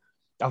saying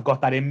I've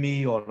got that in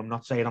me, or I'm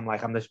not saying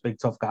I'm this big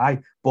tough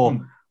guy, but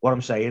what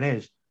I'm saying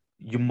is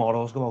your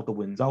morals go out the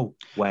window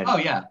when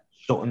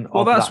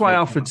well, that's why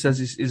Alfred says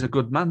he's a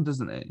good man,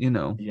 doesn't it? You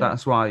know,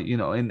 that's why, you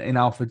know, in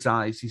Alfred's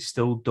eyes, he's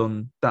still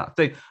done that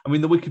thing. I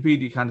mean, the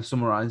Wikipedia kind of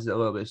summarizes it a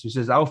little bit. So he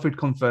says, Alfred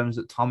confirms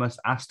that Thomas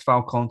asked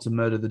Falcone to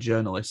murder the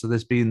journalist. So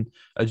there's been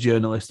a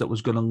journalist that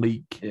was going to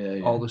leak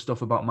all the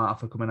stuff about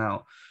Martha coming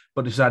out,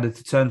 but decided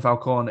to turn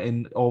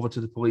Falcone over to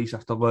the police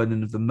after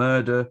learning of the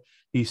murder.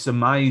 He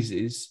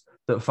surmises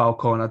that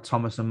Falcone had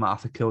Thomas and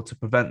Martha killed to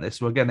prevent this.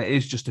 So again, it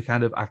is just a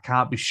kind of, I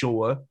can't be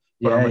sure,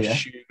 but I'm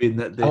assuming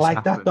that this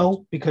happened. That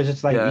though, because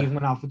it's like, even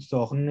when Alfred's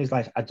talking, he's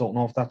like, I don't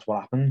know if that's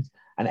what happened.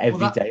 And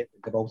every day I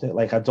think about it.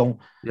 Like, I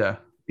don't. Yeah.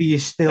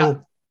 There's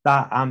still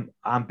that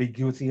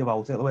ambiguity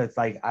about it, where it's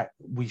like,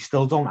 we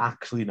still don't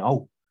actually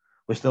know.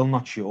 We're still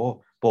not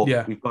sure. But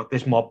we've got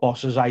this mob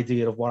boss's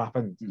idea of what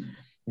happened.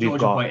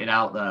 Georgia pointed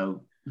out,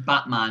 though,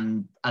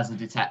 Batman as a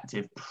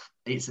detective,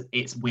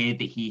 it's weird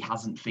that he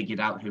hasn't figured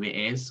out who it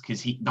is,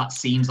 because that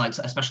seems like,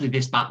 especially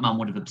this Batman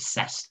would have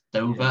obsessed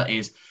over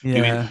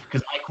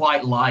because I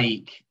quite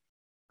like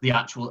the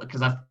actual,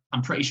 because I'm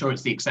pretty sure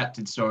it's the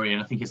accepted story,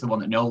 and I think it's the one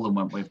that Nolan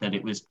went with, that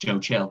it was Joe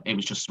Chill. It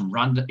was just some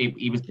random,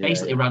 he was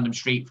basically a random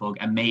street thug,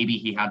 and maybe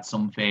he had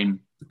something.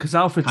 Because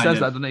Alfred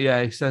says that, doesn't he?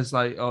 Yeah, he says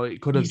like, oh, it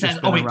could have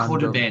just been. It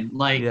could have been.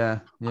 Like,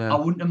 I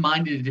wouldn't have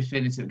minded a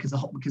definitive,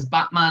 because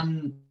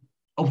Batman.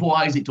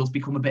 Otherwise, it does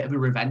become a bit of a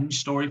revenge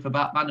story for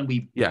Batman, and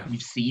we've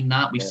seen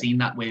that. We've seen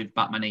that with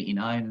Batman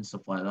 '89 and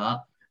stuff like that.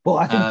 But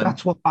I think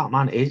that's what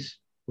Batman is.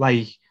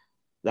 Like,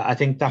 I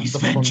think that's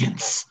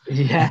vengeance.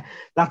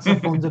 That's the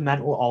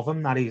fundamental of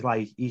him. That he's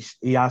like, he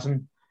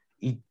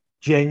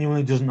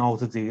genuinely doesn't know how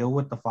to deal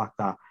with the fact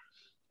that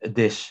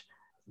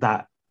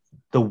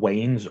the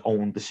Waynes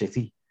own the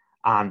city,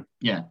 and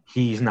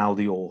he's now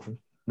the orphan.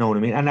 Know what I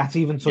mean? And that's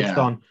even touched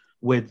on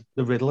with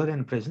the Riddler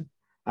in prison,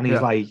 and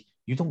he's like,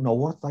 you don't know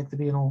what it's like to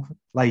be an orphan.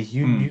 Like,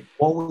 you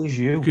always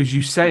you. Because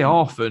you say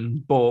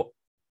orphan, but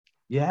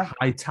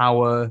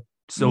Hightower,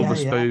 Silver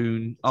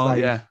Spoon. Oh, like,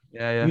 yeah.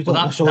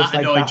 Well,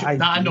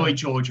 that annoyed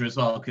Georgia as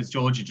well, because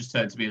Georgia just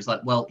turned to me and was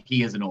like, well,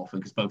 he is an orphan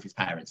because both his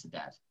parents are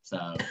dead.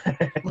 So,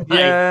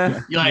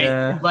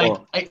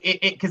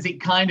 because it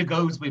kind of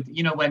goes with,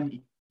 you know,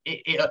 when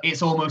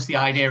it's almost the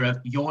idea of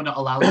you're not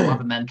allowed to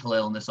have a mental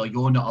illness, or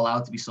you're not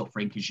allowed to be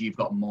suffering because you've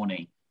got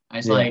money. And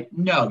it's like,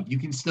 no, you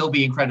can still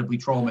be incredibly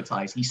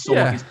traumatized. He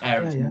saw his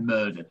parents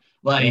murdered.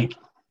 Like,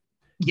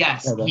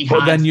 yes,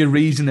 but then you're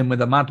reasoning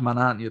with a madman,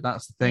 aren't you?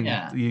 That's the thing.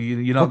 Yeah.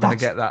 You're not going to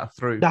get that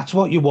through. That's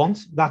what you want.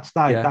 That's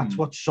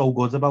what's so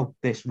good about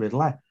this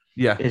Riddler.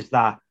 Yeah, is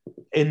that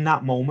in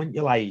that moment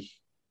you're like,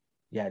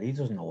 he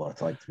doesn't know what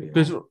it's like to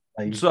be.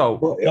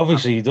 So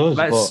obviously he does.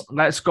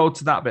 Let's go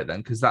to that bit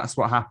then, because that's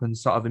what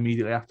happens sort of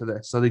immediately after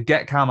this. So they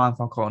get Carmine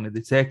Falcone, they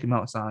take him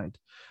outside.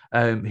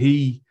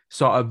 He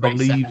sort of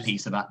believes a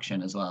piece of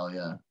action as well.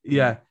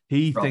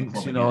 He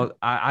thinks, you know,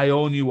 I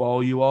own you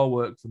all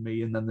work for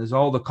me, and then there's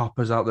all the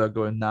coppers out there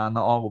going, nah,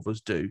 not all of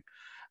us do.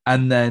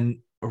 And then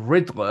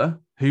Riddler,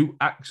 who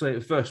actually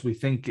at first we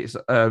think it's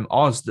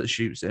Oz that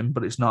shoots him,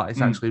 but it's not.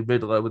 It's actually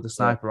Riddler with a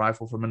sniper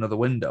rifle from another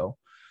window.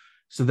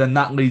 So then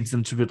that leads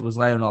them to Riddler's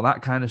lair and all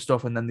that kind of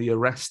stuff. And then they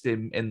arrest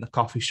him in the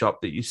coffee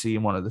shop that you see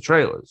in one of the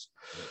trailers.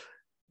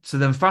 So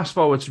then fast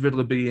forward to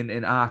Riddler being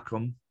in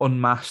Arkham,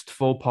 unmasked,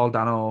 full Paul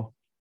Dano,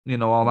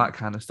 all that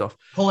kind of stuff.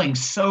 Pulling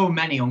so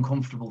many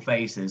uncomfortable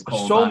faces.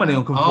 Many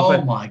uncomfortable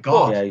faces. Oh my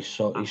God. Yeah, he's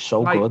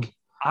so good.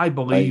 I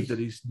believe that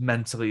he's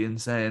mentally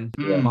insane.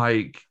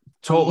 I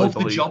Totally love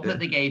the job that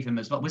they gave him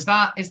as well. Is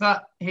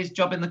that his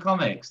job in the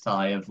comics,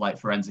 Ty, of like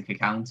forensic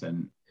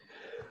accountant?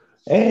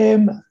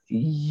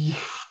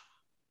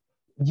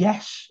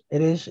 Yes,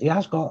 it is. He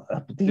has got.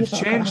 They've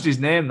changed his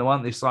name, though,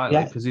 haven't they,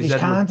 slightly? Because he's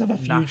kind of a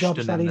few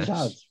jobs that he's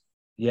had.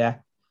 Yeah,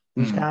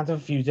 he's kind of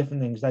a few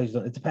different things that he's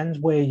done. It depends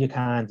where you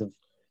kind of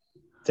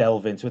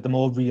delve into it. The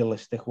more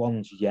realistic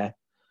ones, yeah,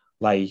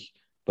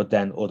 but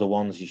then other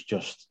ones, he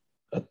just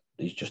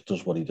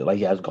does what he does. Like,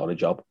 he has got a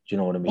job. Do you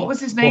know what I mean? What was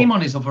his name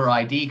on his other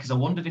ID? Because I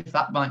wondered if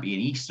that might be an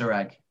Easter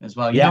egg as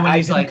well.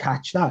 I didn't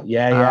catch that.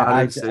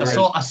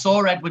 I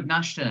saw Edward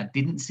Nashton. I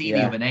didn't see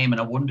the other name, and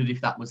I wondered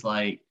if that was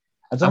like.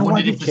 I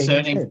wondered if the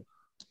surname.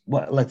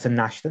 Well, it's a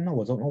Nashton,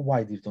 though. I don't know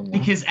why they've done that.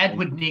 Because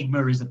Edward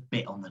Nigma is a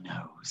bit on the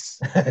nose.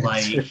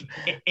 Like,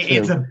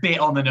 it's a bit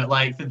on the nose.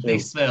 Like, for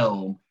this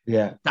film,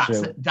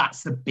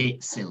 that's a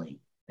bit silly.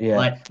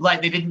 Yeah.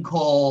 Like they didn't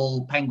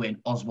call Penguin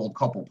Oswald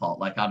Cobblepot,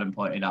 like Adam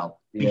pointed out,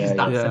 because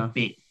that's a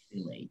bit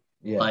silly.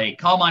 Yeah. Like,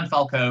 Carmine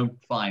Falcone,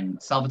 fine.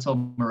 Salvatore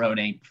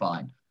Maroni,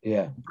 fine.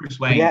 Yeah. Bruce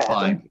Wayne,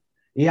 fine.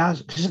 He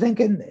has, because I think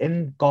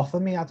in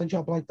Gotham he had a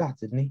job like that,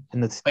 didn't he?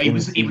 He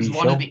was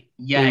one of the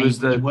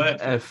he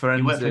worked for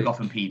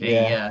Gotham PD.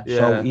 Yeah.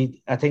 So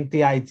I think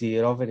the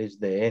idea of it is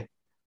there,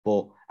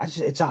 but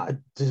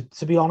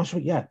to be honest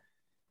with you,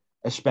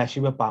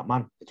 especially with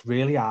Batman, it's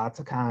really hard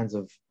to kind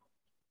of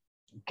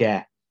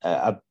get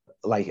not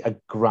a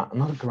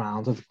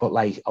grounded, but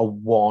like a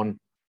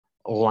one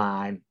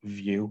line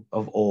view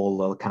of all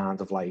the kind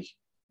of like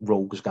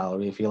rogues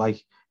gallery, if you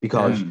like,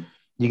 because.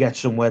 You get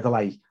somewhere they're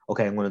like,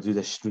 okay, I'm going to do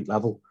this street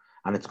level,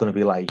 and it's going to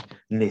be like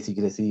nitty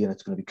gritty, and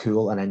it's going to be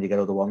cool. And then you get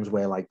other ones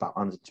where like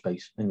Batman's in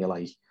space, and you're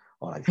like,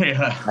 all right,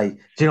 like,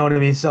 do you know what I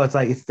mean? So it's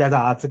like it's dead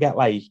hard to get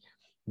like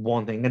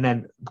one thing. And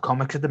then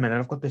comics at the minute,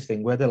 I've got this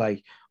thing where they're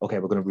like, okay,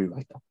 we're going to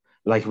rewrite that.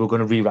 Like, we're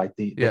going to rewrite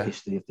the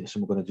history of this,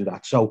 and we're going to do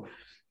that. So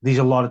there's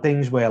a lot of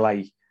things where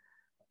like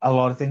a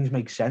lot of things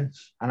make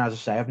sense. And as I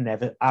say,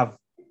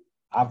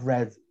 I've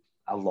read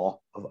a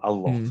lot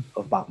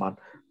of Batman.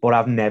 But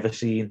I've never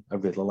seen a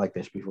Riddler like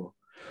this before.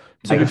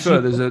 To be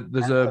fair, there's a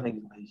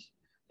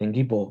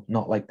thingy, but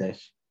not like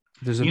this.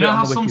 There's a bit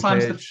on the wiki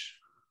page.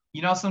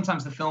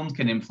 Sometimes the films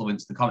can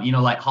influence the comic.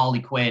 Like Harley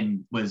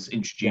Quinn was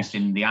introduced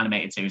in the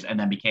animated series and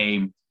then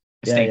became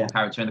a staple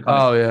character in the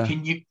comics. Oh yeah.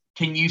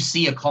 Can you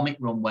see a comic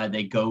run where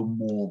they go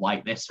more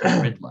like this for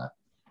Riddler?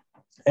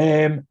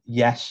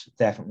 Yes,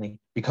 definitely,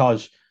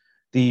 because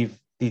they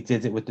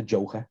did it with the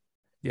Joker.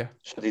 Yeah.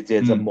 So they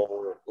did a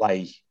more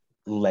like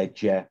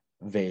ledger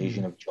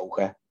version of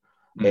Joker,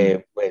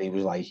 where he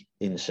was like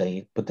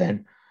insane, but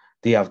then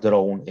they have their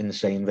own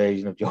insane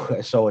version of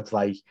Joker. So it's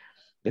like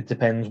it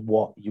depends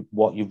what you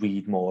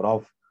read more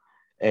of.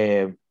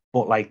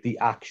 But like the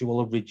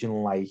actual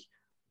original like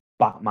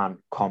Batman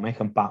comic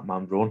and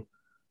Batman run,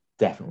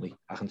 definitely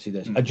I can see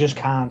this. I just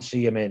can't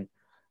see him in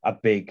a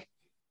big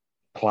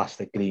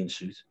plastic green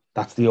suit.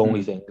 That's the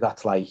only thing.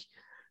 That's like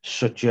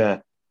such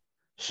a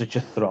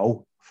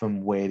throw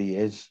from where he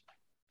is.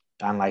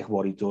 And like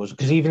what he does,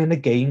 because even in the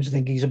games, I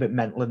think he's a bit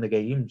mental in the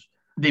games.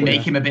 They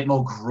make him a bit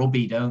more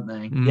grubby, don't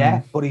they?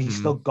 Yeah, but he's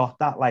still got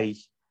that like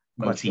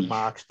question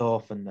mark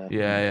stuff and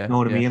you know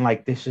what I mean.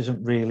 Like this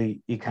isn't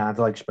really, he kind of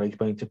like spray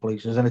paint to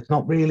places, and it's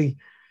not really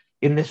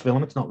in this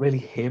film. It's not really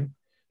him.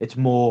 It's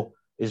more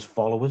his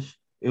followers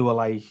who are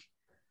like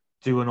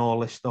doing all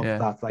this stuff.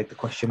 That's like the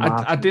question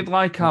mark. I did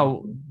like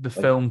how the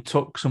film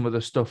took some of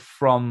the stuff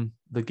from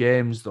the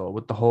games though,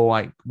 with the whole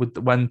like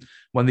when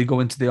they go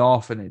into the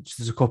orphanage,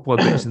 there's a couple of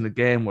bits in the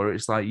game where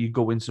it's like you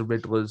go into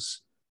Riddler's,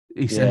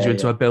 he sends you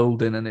into a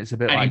building and it's a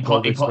bit and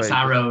like he puts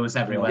arrows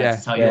everywhere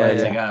to tell you where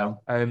to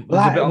go. There's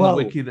a bit on the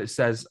wiki that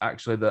says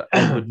actually that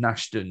Edward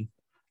Nashton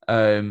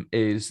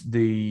is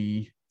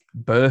the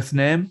birth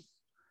name.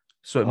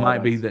 So it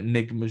might be that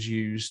Nigma's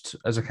used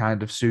as a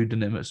kind of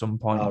pseudonym at some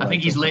point. I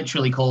think he's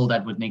literally called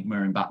Edward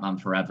Nigma in Batman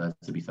Forever,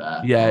 to be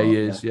fair. Yeah, he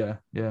is. Yeah.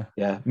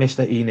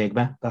 Mr.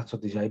 Enigma. That's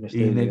what they say. Mr.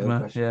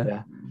 Enigma.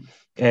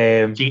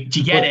 Do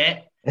you get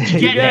it? Do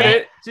you get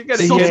it? Do you get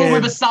it? Subtle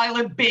with a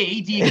silent B.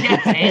 Do you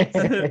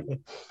get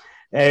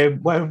it?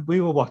 When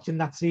we were watching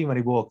that scene when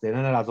he walked in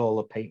and it has all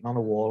the painting on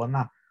the wall and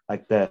that,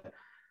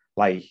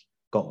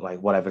 got like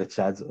whatever it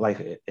said,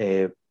 like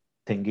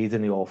thingies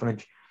in the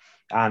orphanage.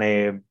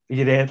 And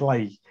you heard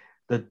like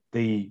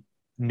the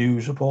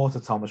news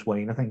reporter, Thomas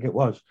Wayne, I think it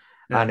was.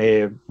 Yeah.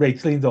 And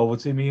Rach leaned over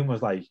to me and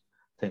was like,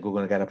 I think we're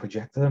going to get a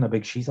projector and a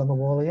big sheet on the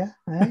wall here.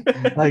 Eh?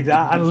 Like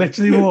that. And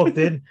literally walked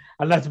in.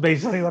 And that's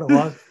basically what it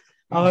was.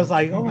 I was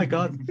like, oh my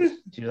God.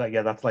 She was like,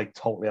 yeah, that's like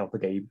totally off the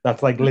game.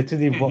 That's like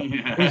literally what was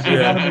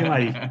Yeah. kind of being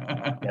like,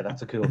 yeah,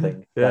 that's a cool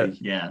thing. Yeah.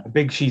 Like Yeah. a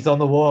big sheet on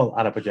the wall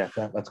and a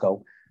projector. Let's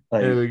go.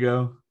 There we Like,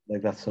 go.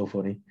 like that's so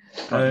funny.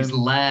 God, his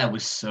lair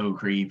was so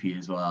creepy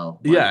as well.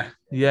 Yeah.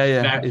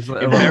 Very, It's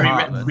like it a very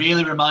apartment.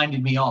 really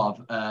reminded me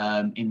of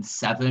in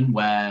Seven,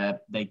 where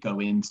they go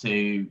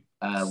into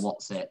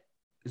what's it,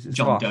 Is it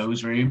John Sloth?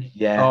 Doe's room.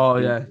 Yeah. Oh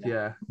yeah.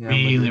 I'm with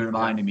Really you.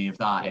 reminded me of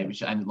that. Yeah. It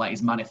was, and like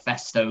his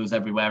manifestos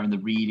everywhere and the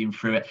reading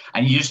through it,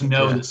 and you just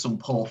know Yeah. that some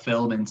poor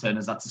film intern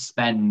has had to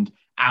spend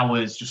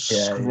hours just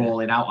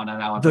scrolling out on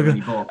an however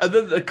many books. And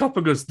then the copper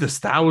goes, "There's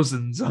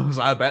thousands." I was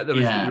like, "I bet there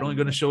is, but you're only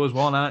going to show us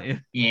one, aren't you?"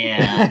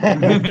 Yeah.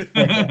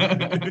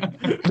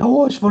 No,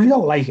 what's funny though,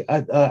 like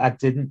I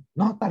didn't,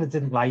 not that I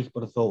didn't like,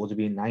 but I thought would have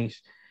been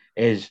nice,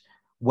 is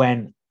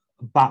when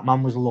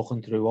Batman was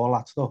looking through all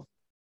that stuff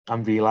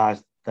and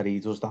realised that he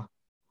does that.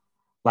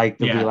 Like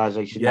the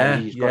realisation that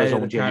he's got his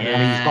own journal,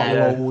 and he's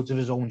got loads of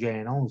his own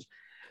journals,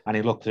 and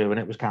he looked through and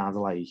it was kind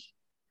of like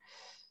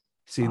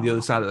seeing the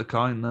other side of the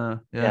coin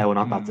there. Yeah, we're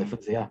not that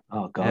different, yeah.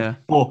 Oh God. Yeah.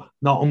 But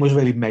nothing was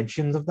really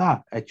mentioned of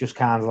that. It just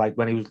kind of like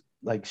when he was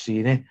like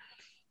seeing it,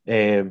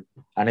 and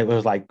it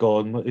was like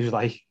going, it was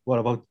like, what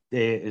about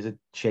is a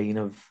chain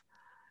of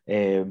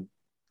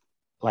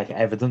like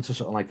evidence or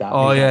something like that?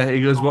 Oh yeah, like,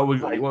 he goes, "What we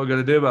like, going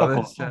to do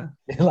about this?" Yeah.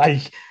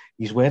 Like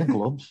he's wearing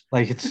gloves,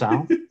 like it's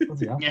sound.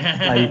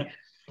 Yeah. Like,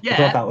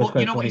 but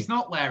you know what he's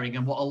not wearing,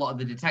 and what a lot of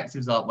the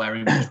detectives aren't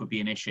wearing, which would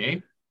be an issue,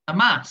 a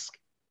mask.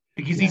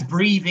 Because he's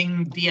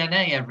breathing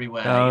DNA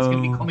everywhere. It's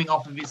going to be coming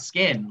off of his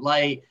skin.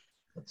 Like,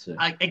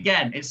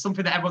 again, it's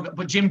something that everyone...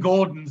 But Jim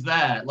Gordon's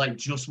there, like,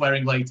 just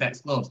wearing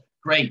latex gloves.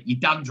 Great, your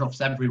dandruff's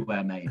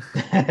everywhere, mate.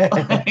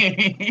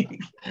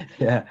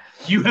 Yeah.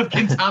 You have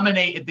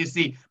contaminated this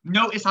scene.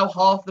 Notice how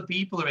half the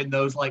people are in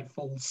those, like,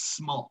 full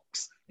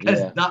smocks.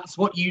 Because that's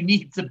what you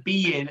need to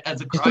be in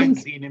as a crime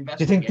scene investigator.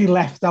 Do you think they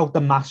left out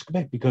the mask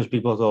bit because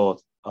people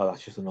thought, oh,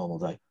 that's just a normal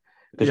day?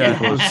 Because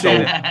people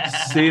have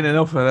seen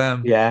enough of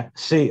them. Yeah,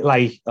 see,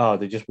 like, oh,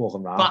 they're just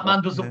walking around.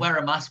 Batman doesn't wear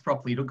a mask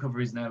properly. He don't cover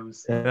his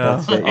nose.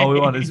 Yeah. All we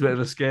want is a bit of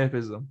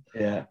escapism.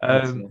 Yeah.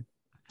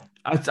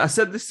 I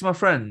said this to my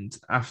friend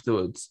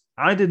afterwards.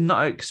 I did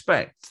not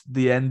expect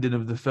the ending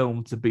of the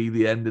film to be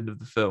the ending of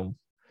the film.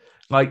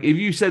 Like, if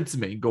you said to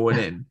me going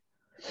in,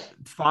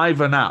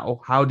 5 and now,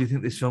 how do you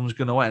think this film's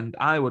going to end?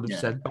 I would have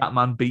said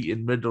Batman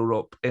beating Riddler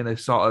up in a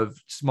sort of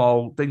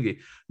small thingy,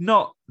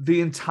 not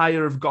the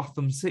entire of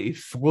Gotham City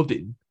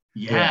flooding.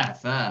 Yeah,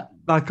 fair.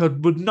 Like, I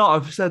would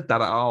not have said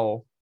that at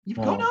all. You've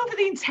gone over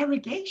the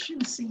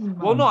interrogation scene. Man.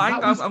 Well, no,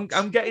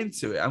 I'm getting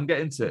to it. I'm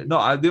getting to it.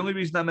 No, the only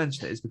reason I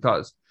mention it is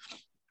because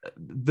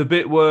the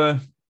bit where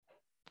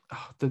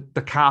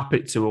the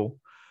carpet tool.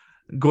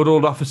 Good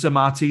old Officer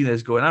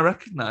Martinez going, I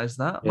recognise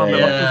that.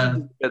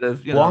 Bit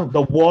of,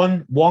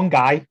 one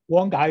guy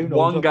who knows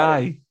one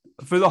guy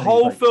for the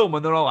whole film,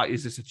 and they're all like,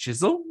 "Is this a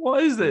chisel?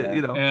 What is it?"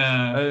 You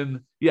know,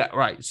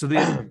 right. So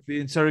the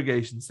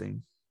interrogation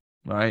scene,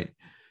 right?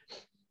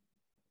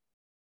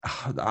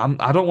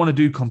 I don't want to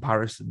do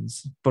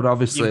comparisons, but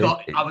obviously,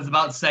 I was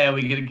about to say, are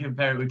we going to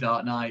compare it with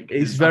Dark Knight?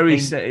 It's very,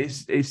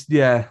 it's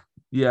yeah.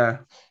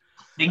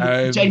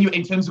 Genuine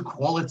in terms of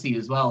quality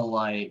as well,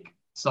 like.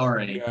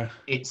 Sorry,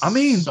 it's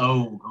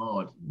so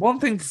good. One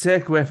thing to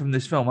take away from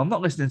this film, I'm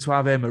not listening to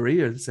Ave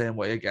Maria the same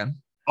way again.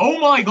 Oh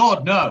my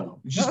God,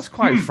 no. That's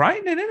quite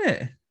frightening, isn't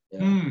it?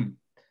 Yeah.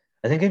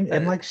 I think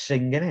him like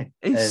singing it.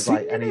 He's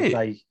singing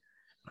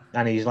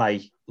and he's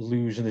like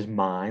losing his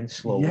mind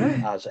slowly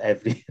as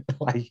every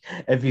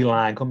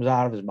line comes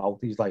out of his mouth.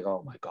 He's like,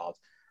 oh my God.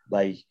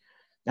 Like,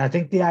 and I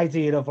think the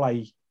idea of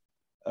like,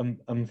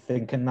 I'm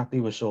thinking that they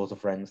were sort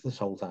of friends this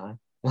whole time.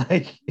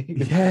 Like,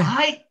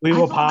 we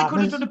were partners. They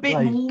could have done a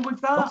bit more with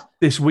that.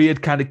 This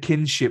weird kind of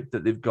kinship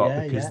that they've got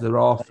because they're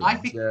orphans. I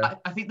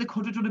think they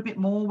could have done a bit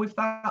more with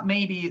that.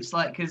 Maybe it's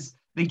like because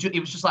it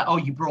was just like, oh,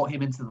 you brought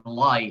him into the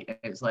light.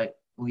 It's like,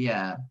 well,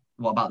 yeah.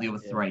 What about the other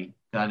three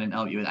that I didn't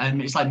help you with?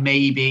 And it's like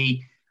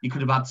maybe you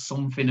could have had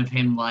something of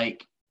him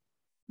like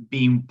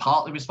being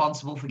partly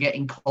responsible for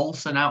getting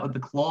Coulson out of the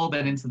club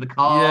and into the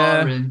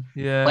car,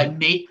 like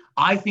me.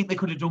 I think they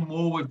could have done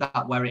more with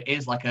that, where it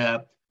is like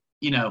a.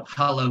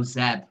 Hello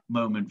Zeb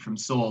moment from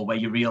Saw, where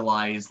you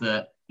realise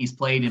that he's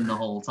played him the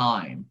whole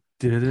time.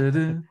 Because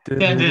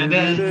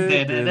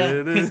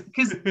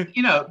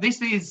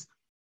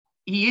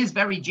he is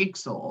very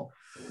Jigsaw.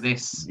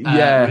 This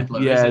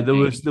Riddler, there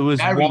was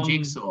very one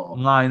Jigsaw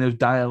line of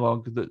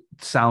dialogue that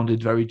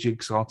sounded very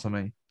Jigsaw to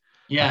me.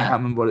 I can't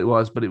remember what it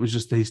was, but it was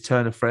just his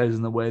turn of phrase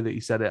and the way that he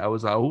said it. I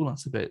was like, oh,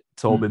 that's a bit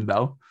Tobin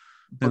Bell.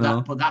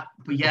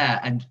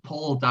 And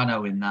Paul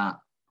Dano in that.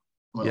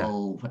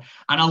 And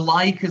I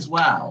like as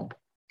well,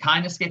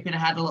 kind of skipping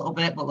ahead a little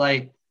bit, but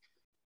like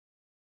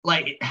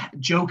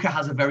Joker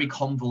has a very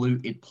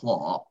convoluted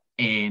plot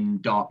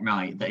in Dark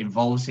Knight that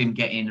involves him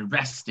getting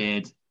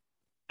arrested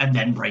and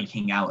then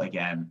breaking out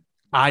again.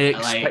 I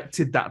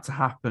expected that to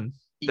happen.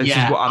 This is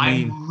what I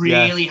mean. I'm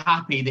really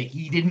happy that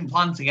he didn't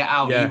plan to get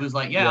out. Yeah. He was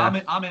like, Yeah.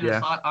 I'm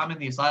in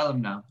the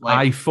asylum now. Like,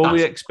 I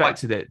fully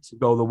expected it to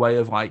go the way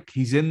of like,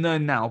 he's in there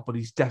now, but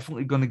he's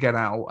definitely going to get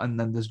out. And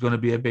then there's going to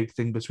be a big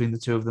thing between the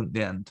two of them at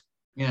the end.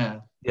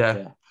 Yeah.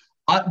 Yeah.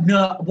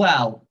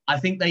 Well, I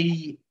think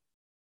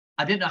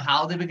I didn't know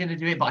how they were going to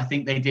do it, but I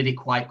think they did it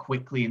quite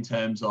quickly in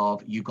terms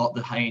of you got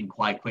the hint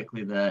quite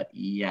quickly that,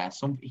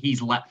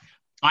 he's left.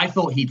 I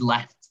thought he'd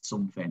left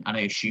something, and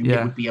I assumed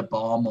it would be a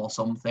bomb or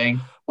something.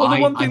 Well,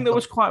 the one thing that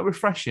was quite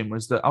refreshing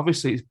was that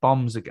obviously it's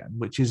bombs again,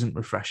 which isn't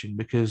refreshing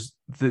because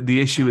the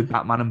issue with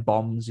Batman and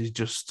bombs is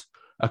just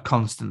a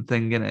constant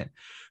thing, in it.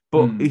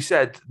 But he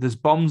said there's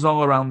bombs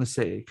all around the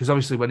city because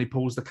obviously when he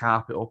pulls the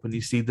carpet up and you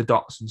see the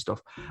dots and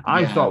stuff,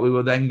 I thought we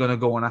were then going to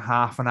go on a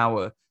half an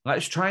hour.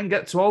 Let's try and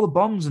get to all the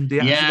bombs and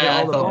deactivate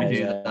all the bombs.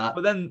 That.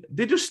 But then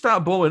they just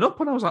start blowing up,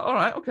 and I was like, all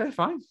right, okay,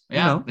 fine.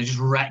 Yeah, they just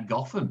wreck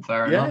Gotham.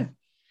 Fair enough.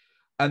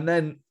 And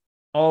then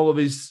all of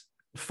his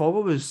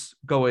followers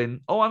going,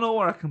 oh, I know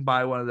where I can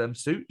buy one of them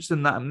suits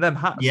and them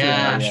hats in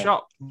that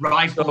shop.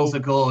 Rifles are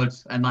good,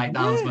 and like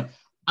that was.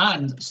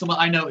 And something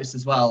I noticed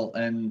as well,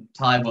 and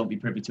Ty won't be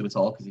privy to at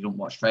all because he don't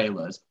watch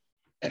trailers.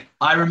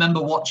 I remember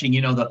watching,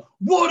 the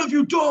 "What have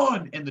you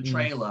done?" in the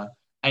trailer,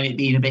 and it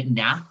being a bit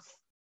naff.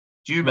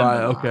 Do you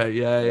remember? Right. Okay.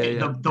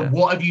 Yeah. The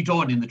 "What have you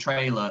done?" in the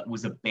trailer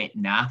was a bit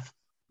naff.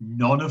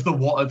 None of the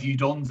 "What have you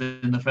done?"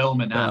 in the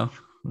film are naff.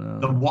 No.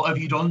 The "What have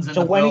you done?" in the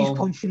film. So when he's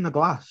punching the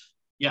glass,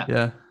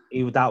 yeah.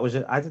 That was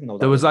it. I didn't know.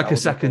 There was like a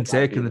second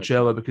take in the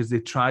trailer because they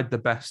tried the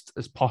best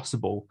as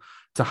possible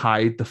to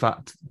hide the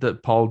fact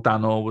that Paul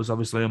Dano was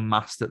obviously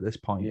unmasked at this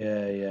point.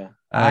 Yeah.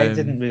 I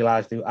didn't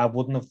realize I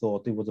wouldn't have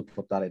thought they would have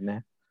put that in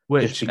there.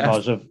 Just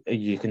because of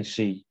you can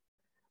see.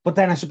 But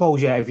then I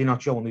suppose, if you're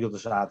not showing the other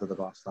side of the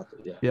glass,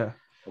 yeah.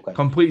 Okay.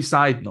 Complete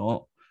side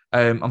note.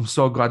 I'm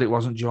so glad it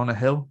wasn't Jonah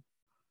Hill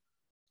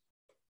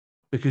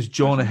because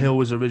Jonah Hill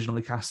was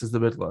originally cast as the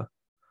Riddler.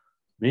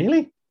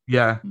 Really?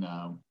 Yeah.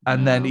 No.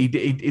 And then he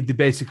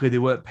basically they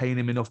weren't paying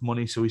him enough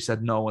money, so he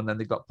said no, and then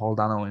they got Paul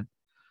Dano in.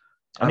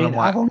 I mean,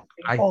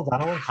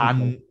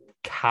 I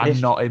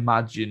cannot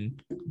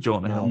imagine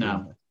Jonah Hill.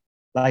 No.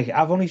 Like,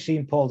 I've only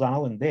seen Paul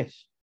Dano in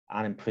this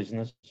and in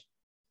Prisoners.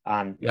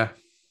 And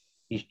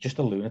he's just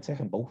a lunatic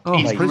in both. Oh,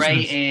 he's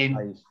great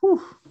in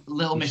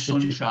Little Miss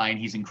Sunshine.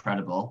 He's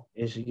incredible.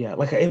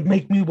 Like, it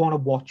makes me want to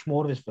watch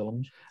more of his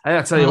films.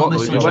 I tell you what,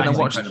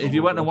 if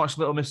you went and watched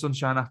Little Miss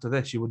Sunshine after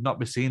this, you would not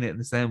be seeing it in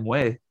the same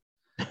way.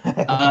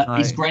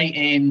 He's great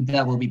in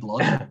There Will Be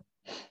Blood.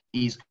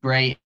 He's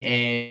great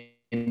in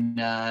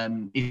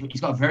he's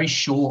got a very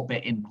short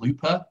bit in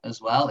Looper as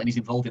well, and he's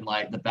involved in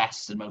like the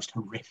best and most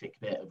horrific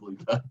bit of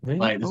Looper. Really?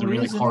 Like there's a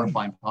really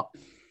horrifying part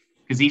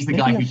because he's the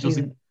guy who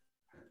doesn't.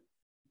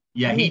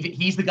 Yeah,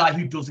 he's the guy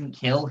who doesn't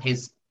kill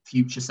his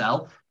future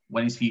self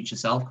when his future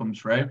self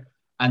comes through,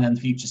 and then the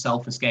future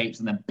self escapes,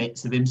 and then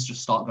bits of him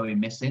just start going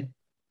missing.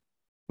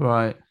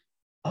 Right.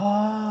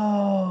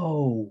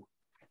 Oh.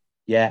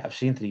 Yeah, I've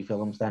seen 3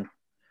 films then.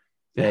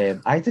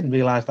 I didn't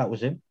realize that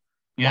was him.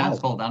 Yeah, it's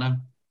Paul Dano.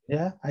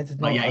 Yeah, I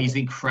didn't know. But he's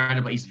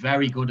incredible. He's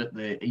very good at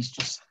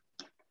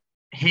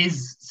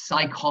his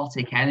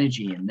psychotic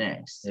energy in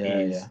this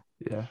is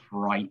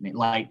frightening.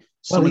 Like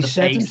some of the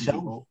said faces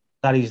himself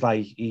that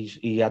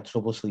he had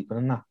trouble sleeping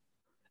in that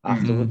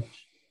afterwards,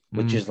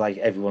 which is like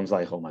everyone's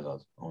like, oh my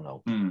god, oh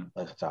no,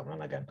 like it's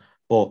happening again.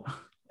 But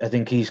I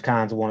think he's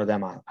kind of one of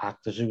them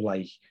actors who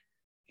like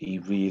he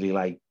really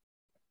like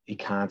he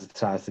kind of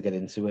tries to get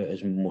into it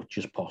as much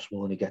as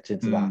possible, and he gets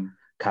into that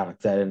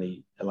character, and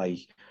he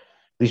like.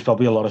 There's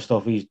probably a lot of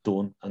stuff he's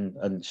done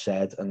and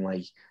said and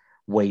like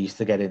ways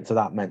to get into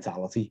that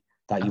mentality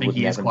that you would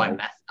never know.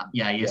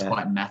 He is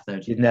quite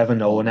method. You'd never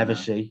know or never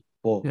see.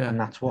 But and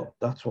that's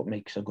what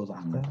makes a good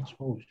actor, I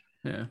suppose.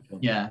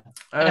 Yeah.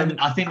 And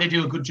I think they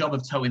do a good job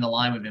of towing the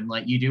line with him.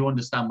 Like you do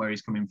understand where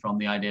he's coming from,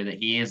 the idea that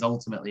he is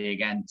ultimately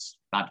against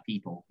bad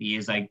people. He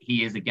is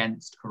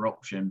against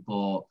corruption,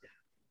 but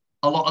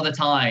a lot of the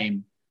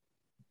time,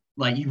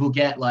 like you will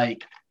get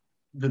like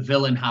the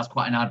villain has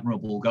quite an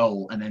admirable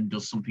goal and then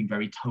does something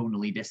very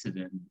tonally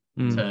dissident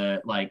to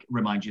like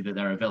remind you that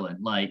they're a villain.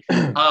 Like,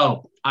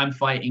 oh, I'm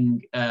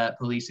fighting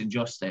police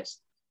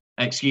injustice.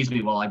 Excuse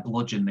me while I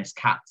bludgeon this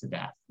cat to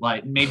death.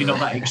 Like maybe not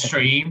that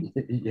extreme,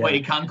 but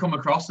it can come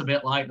across a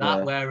bit like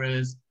that.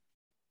 Whereas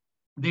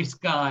this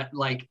guy,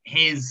 like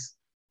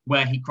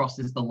where he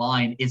crosses the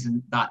line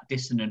isn't that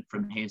dissonant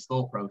from his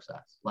thought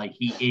process. Like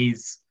he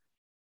is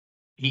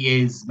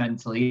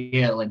mentally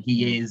ill and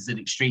he is an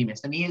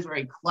extremist and he is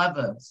very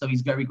clever. So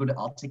he's very good at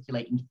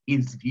articulating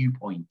his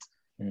viewpoint.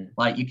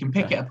 Like you can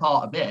pick it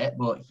apart a bit,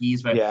 but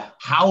he's very...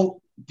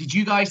 How did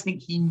you guys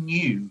think he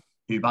knew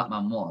who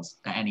Batman was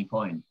at any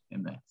point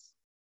in this?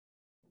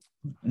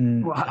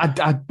 Well,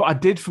 I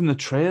did from the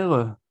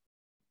trailer.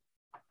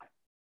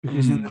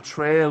 Because in the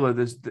trailer,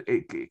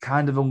 it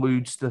kind of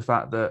alludes to the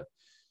fact that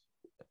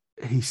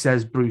he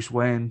says Bruce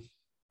Wayne.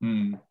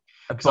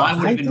 But I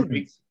would have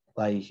been...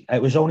 Like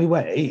it was only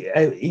when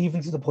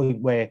even to the point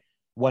where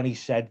when he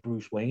said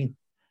Bruce Wayne,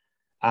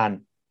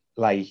 and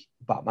like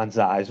Batman's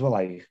eyes were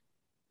like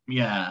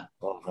Yeah.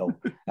 Oh no.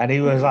 And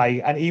he was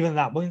like, and even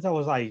that point, I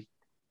was like,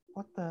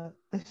 what the,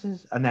 this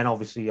is, and then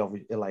obviously,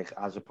 like,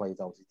 as it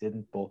played out, he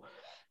didn't, but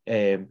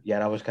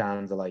yeah, I was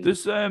kind of like,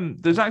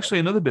 there's actually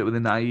another bit with the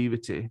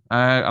naivety.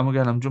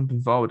 I'm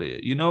jumping forward here.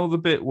 You know the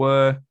bit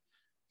where,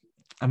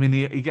 I mean,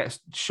 he gets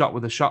shot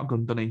with a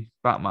shotgun, doesn't he,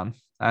 Batman?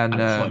 And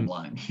point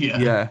blank.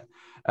 yeah.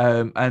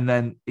 And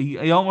then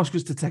he almost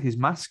goes to take his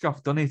mask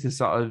off, doesn't he, to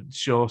sort of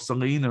show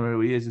Selena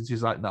who he is, and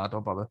she's like, "Nah,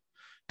 don't bother,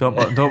 don't,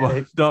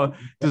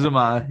 doesn't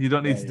matter. You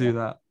don't need to do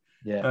that."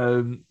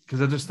 Yeah.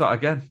 Because I just thought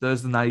again,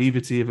 there's the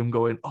naivety of him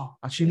going, "Oh,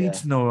 I actually need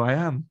to know who I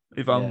am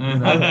if I'm, I'm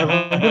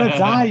gonna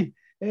die."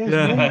 Yeah. You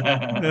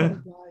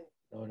know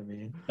what I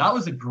mean? That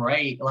was a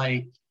great,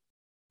 like,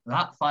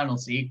 that final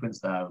sequence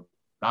though.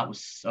 That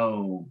was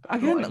so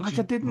again, like,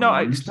 I did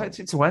not expect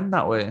it to end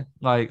that way.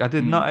 Like, I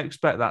did not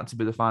expect that to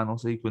be the final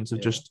sequence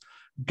of just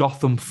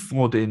Gotham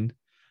flooding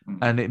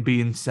and it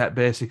being set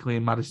basically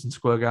in Madison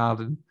Square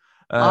Garden.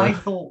 I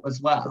thought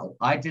as well,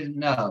 I didn't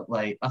know,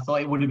 like, I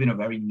thought it would have been a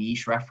very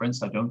niche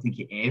reference. I don't think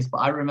it is, but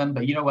I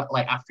remember, you know what,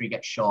 like, after he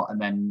gets shot and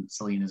then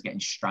Selena's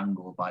getting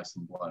strangled by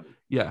some bloke.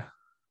 Yeah.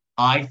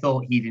 I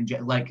thought he'd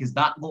inject, like, because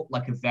that looked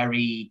like a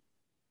very,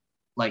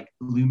 like,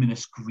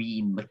 luminous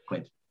green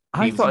liquid.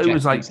 I thought it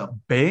was like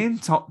Bane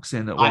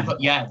toxin. I thought,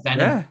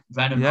 Venom.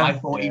 Yeah. I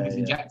thought he was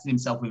injecting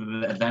himself with a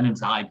bit of Venom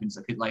type and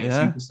so like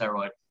a super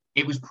steroid.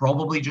 It was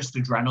probably just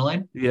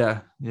adrenaline. Yeah.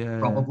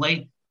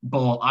 Probably.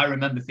 But I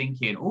remember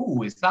thinking,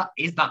 oh, is that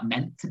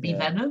meant to be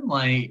Venom?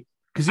 Like,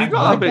 because he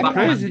got a bit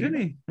crazy,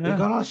 didn't he?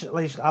 Yeah.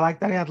 I like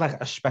that he had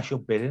like a special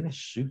bit in his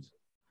suit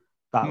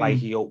that like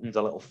he opened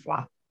a little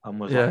flap and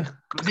was like,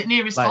 was it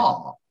near his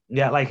heart?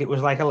 Yeah, like it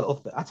was like a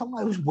little. I don't know.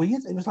 It was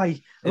weird. It was like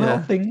a little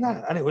thing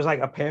that, and it was like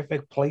a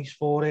perfect place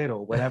for it,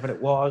 or whatever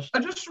it was. I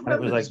just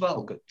remember as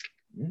well.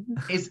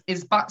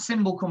 His bat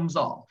symbol comes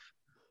off,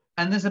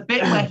 and there's a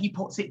bit where he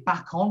puts it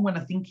back on when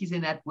I think he's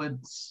in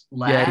Edward's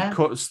lair. Yeah, he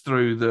cuts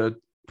through the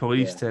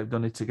police tape,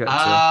 doesn't he, to get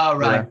to.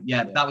 Right.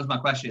 Yeah, that was my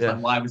question. It's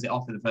like, why was it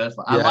off in the first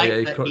place? I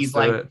like that he's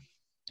like. It.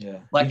 Yeah,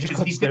 like he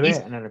just do it,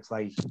 and then it's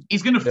like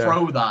he's going to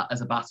throw that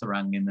as a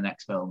batarang in the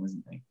next film,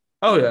 isn't he?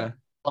 Oh yeah.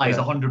 Like,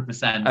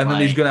 100%. And then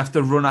he's going to have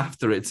to run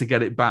after it to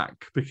get it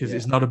back because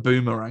it's not a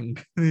boomerang.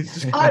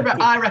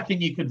 I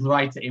reckon you could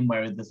write it in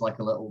where there's like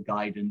a little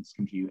guidance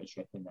computer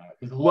chip in there.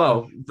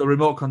 Well, the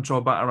remote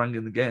control batarang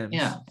in the game.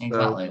 Yeah,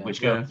 exactly,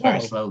 which goes very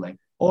slowly.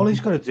 All he's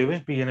got to do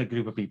is be in a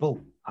group of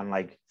people and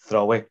like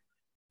throw it.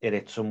 It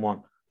hits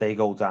someone. They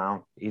go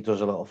down. He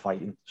does a little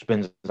fighting,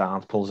 spins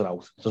around, pulls it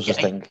out, does his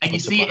thing. And you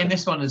see it in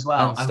this one as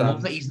well. I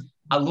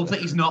love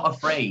that he's not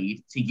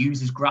afraid to use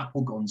his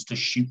grapple guns to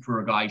shoot for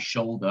a guy's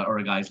shoulder or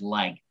a guy's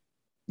leg.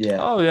 Yeah.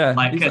 Oh yeah.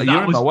 Like,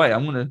 you're in my way.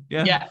 I'm gonna.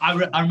 Yeah. Yeah.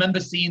 I remember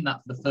seeing that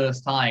for the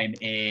first time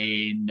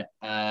in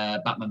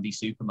Batman v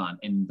Superman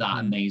in that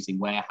amazing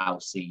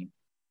warehouse scene,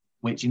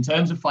 which in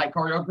terms of fight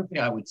choreography,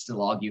 I would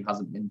still argue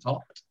hasn't been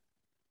topped.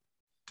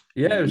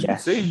 Yeah, it was a good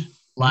scene.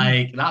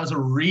 Like, that was a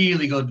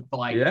really good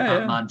fight.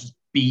 Batman just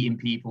beating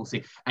people.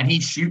 And he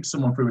shoots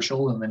someone through a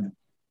shoulder and then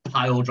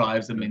pile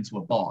drives them into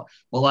a bar.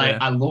 Well,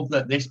 I love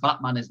that this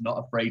Batman is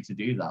not afraid to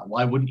do that.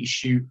 Why wouldn't he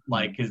shoot?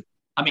 Like, because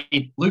I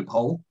mean,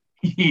 loophole.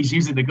 He's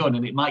using the gun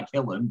and it might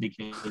kill him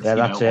because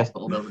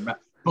hospital building.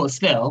 But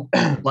still,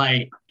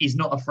 like, he's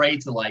not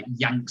afraid to like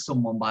yank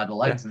someone by the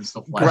legs and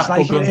stuff like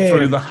that. Gun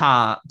through the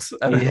heart.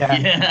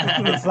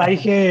 It's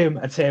like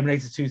a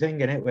Terminator 2 thing,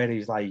 isn't it? Where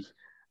he's like,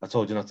 I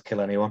told you not to kill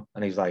anyone,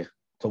 and he's like,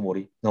 don't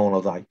worry, no one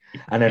will die.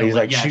 And then he's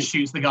like,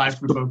 shoots the guy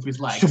through both his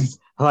legs.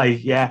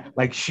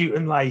 like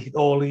shooting like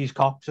all these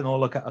cops and all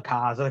the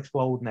cars are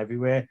exploding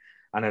everywhere,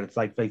 and then it's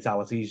like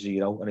fatality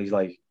 0, and he's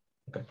like,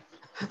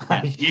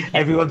 okay,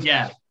 everyone's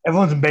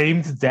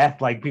maimed to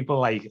death, like people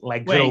like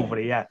legs are over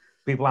here,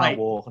 people aren't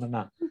walking and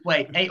that.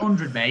 Wait,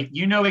 800, mate.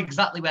 You know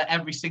exactly where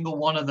every single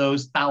one of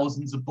those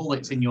thousands of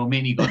bullets in your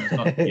minigun is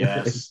gone.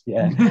 Yes.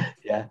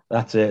 yeah,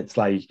 that's it. It's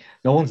like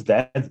no one's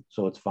dead,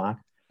 so it's fine.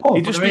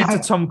 He just needs a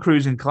Tom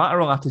Cruise in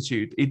Collateral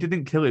attitude. He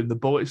didn't kill him. The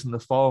bullets and the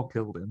fall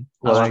killed him.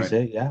 Well, that's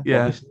it.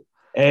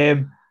 Yeah.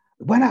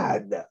 When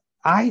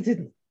I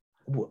didn't.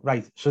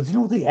 Right. So do you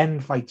know the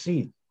end fight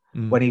scene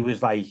when he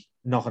was like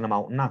knocking them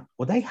out and that?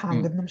 Were they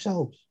hanging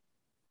themselves?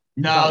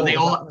 No, they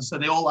all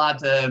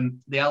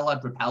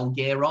had rappel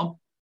gear on.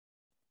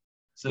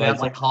 So they had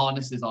like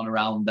harnesses on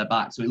around their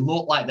back. So it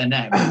looked like their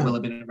neck will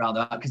have been around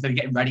their back because they were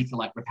getting ready to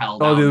like rappel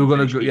down. Oh, they were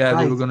going to,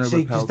 they were going to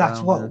rappel that's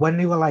down. What when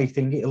they were like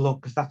thinking,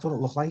 look, because that's what it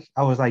looked like.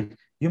 I was like,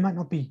 you might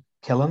not be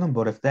killing them,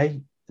 but if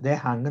they're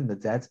hanging, they're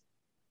dead.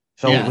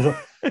 So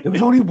it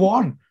was only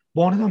one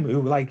of them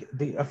who like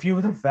a few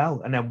of them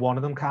fell, and then one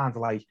of them kind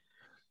of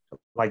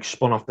like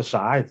spun off the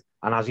side,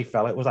 and as he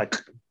fell, it was like,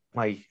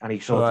 and he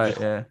sort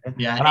of and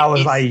I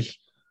was like,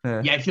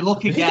 if you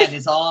look again,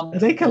 his arm.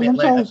 Did they kill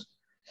themselves?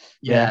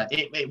 Yeah,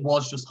 it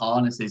was just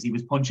harnesses. He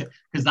was punching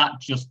because that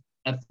just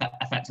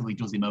effectively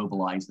does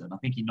immobilize them. I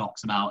think he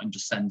knocks them out and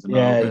just sends them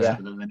over so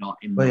that they're not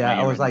in. But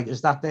I was like,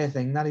 is that their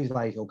thing? That he's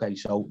like, okay,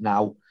 so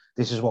now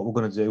this is what we're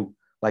gonna do.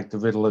 Like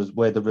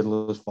we're the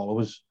Riddler's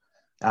followers,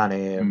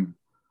 and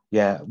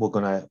yeah, we're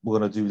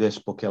gonna do this,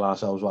 but kill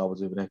ourselves while we're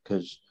doing it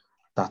because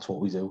that's what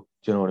we do.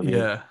 Do you know what I mean?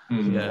 Yeah.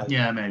 Yeah.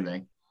 Yeah,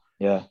 maybe.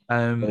 Yeah.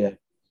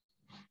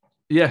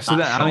 Yeah. So That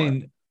then, shot. I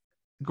mean,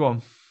 go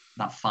on.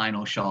 That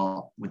final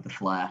shot with the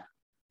flare.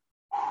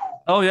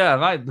 Oh yeah, I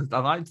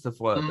liked the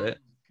flare bit.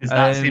 Because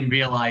that's him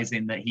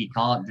realizing that he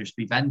can't just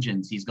be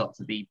vengeance; he's got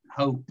to be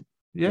hope.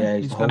 Yeah,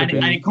 he's gotta And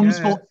be-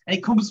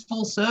 it comes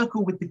full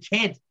circle with the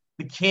kid.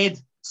 The kid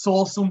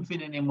saw something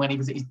in him when he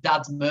was at his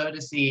dad's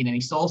murder scene, and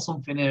he saw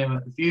something in him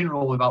at the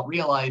funeral without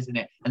realizing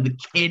it. And the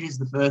kid is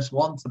the first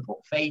one to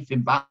put faith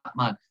in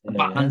Batman. And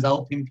Batman's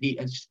helping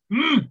Peter.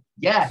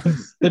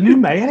 Yes. The new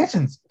mayor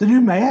isn't. The new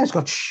mayor's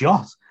got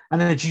shot,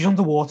 and then she's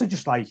underwater,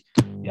 just like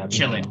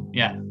chilling.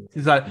 Yeah.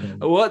 He's like,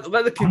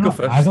 let the kid go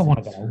first. I don't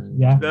want to go.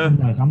 Yeah. I'm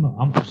like, I'm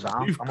not.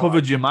 Sam, You've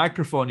covered your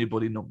microphone, you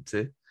bloody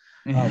numpty.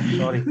 Oh,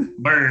 sorry.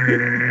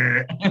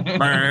 Brrr.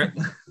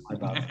 My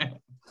bad.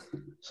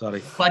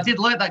 Sorry. But I did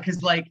like that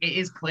because, like, it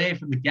is clear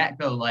from the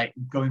get-go, like,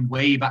 going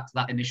way back to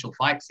that initial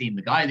fight scene,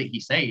 the guy that he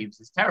saves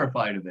is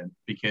terrified of him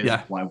because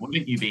why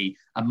wouldn't you be?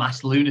 A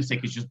masked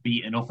lunatic is just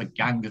beating up a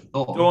gang of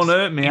thugs. Don't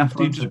hurt me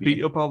after you front just of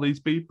beat up all these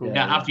people.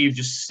 Yeah, after you've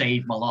just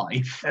saved my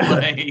life.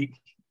 Like,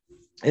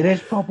 It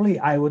is probably,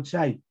 I would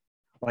say,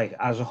 like,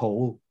 as a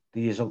whole,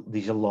 there's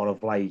a lot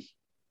of, like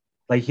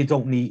you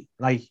don't need,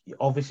 like, you're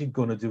obviously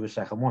going to do a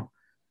second one,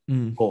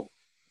 but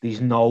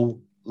there's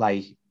no,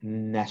 like,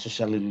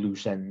 necessarily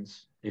loose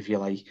ends, if you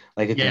like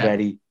it's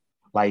very,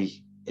 like,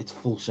 it's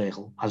full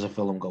circle as a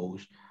film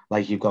goes.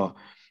 Like, you've got,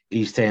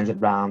 he's turned it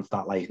round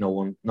that, like,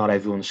 not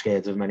everyone's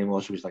scared of him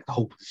anymore, so he's like the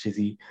hope of the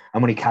city.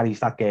 And when he carries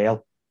that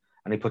girl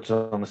and he puts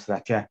her on a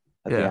stretcher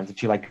at the end, and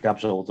she, like,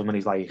 grabs hold of him and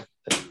he's like,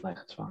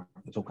 it's fine,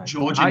 it's okay.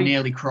 Georgia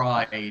nearly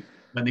cried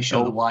when they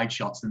show the wide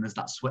shots and there's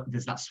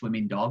that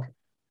swimming dog.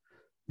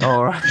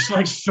 All right. She's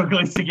like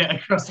struggling to get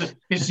across it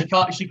because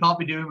she can't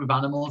be doing with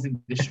animals in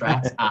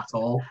distress at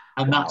all.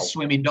 And that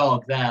swimming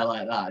dog there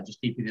like that, just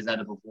keeping his head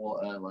above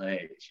water,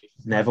 like.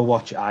 Never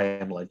watch I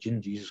Am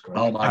Legend, Jesus Christ.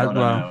 Oh my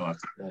God,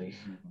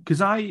 because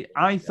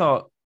I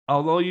thought,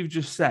 although you've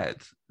just said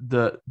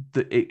that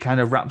it kind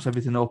of wraps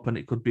everything up and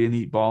it could be a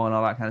neat ball and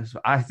all that kind of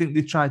stuff, I think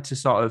they tried to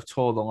sort of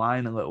toe the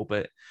line a little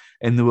bit,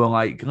 and they were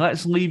like,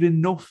 let's leave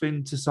enough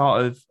in to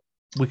sort of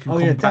we can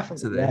come back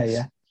to this.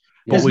 Yeah.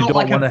 But we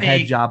don't want to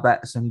hedge our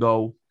bets and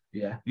go,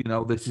 you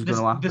know, this is going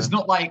to happen.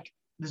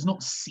 There's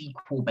not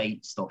sequel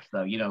bait stuff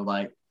though. You know,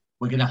 like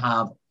we're going to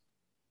have,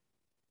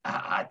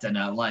 I don't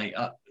know, like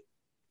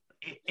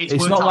it's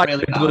not like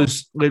really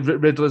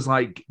Riddler's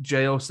like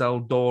jail cell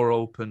door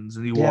opens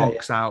and he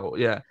walks out.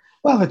 Yeah.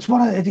 Well, it's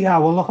one of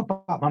we'll look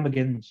at Batman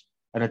Begins,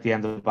 and at the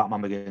end of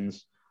Batman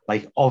Begins,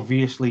 like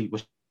obviously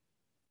was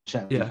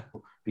set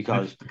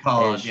because the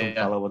card,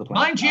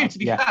 mind you, to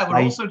be fair,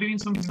 we're also doing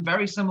something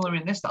very similar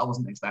in this that I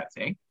wasn't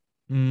expecting.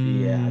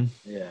 I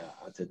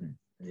didn't.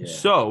 Yeah.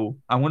 So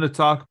I'm going to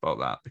talk about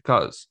that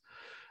because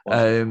what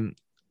did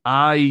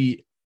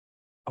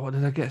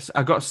I get?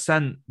 I got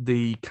sent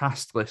the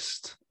cast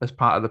list as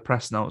part of the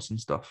press notes and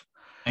stuff.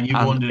 And you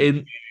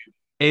wondered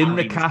in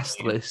the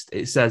cast list,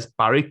 it says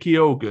Barry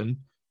Keoghan,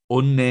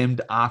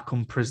 unnamed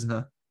Arkham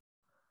prisoner.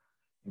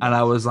 And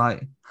I was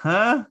like,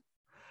 huh?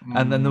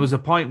 And then there was a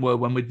point where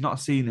when we'd not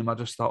seen him, I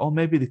just thought, oh,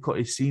 maybe they cut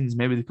his scenes.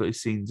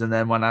 And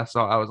then when I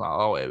saw it, I was like,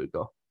 oh, here we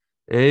go.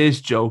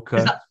 Here's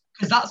Joker.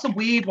 Because that's a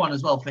weird one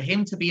as well. For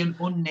him to be an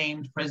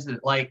unnamed prisoner,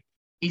 like,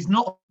 he's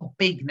not a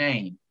big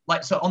name.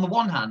 Like, so on the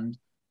one hand,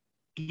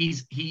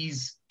 he's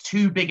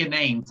too big a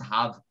name to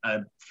have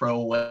a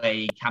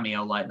throwaway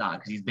cameo like that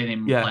because he's been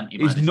in plenty.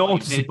 He's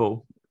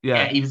noticeable.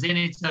 He was in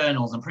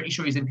Eternals. I'm pretty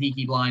sure he's in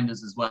Peaky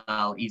Blinders as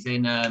well. He's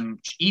in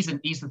he's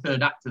the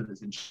third actor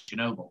that's in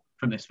Chernobyl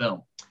from this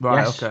film.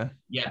 Right. Yes. Okay.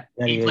 Yeah.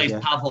 He plays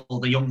Pavel,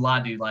 the young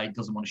lad who like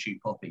doesn't want to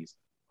shoot puppies,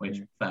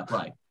 which fair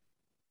play.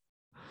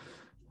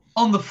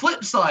 On the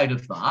flip side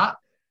of that,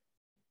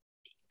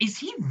 is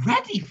he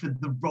ready for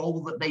the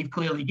role that they've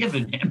clearly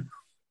given him?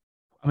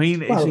 I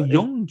mean, it's a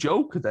young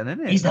Joker then,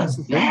 isn't it? He's a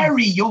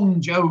very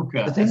young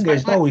Joker. The thing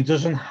is, though, he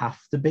doesn't have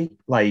to be.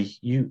 Like,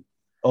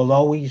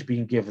 although he's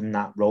been given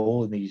that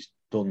role and he's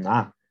done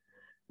that,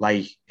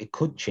 like, it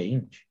could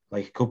change.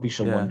 Like, it could be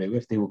someone new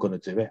if they were going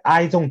to do it.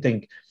 I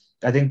think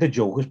the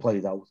Joker's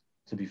played out,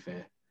 to be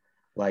fair.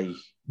 Like,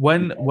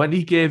 when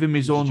he gave him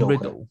his own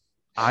riddle,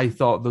 I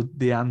thought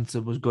the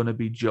answer was going to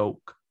be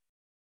joke.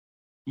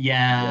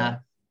 Yeah.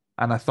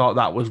 And I thought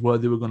that was where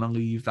they were going to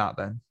leave that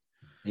then.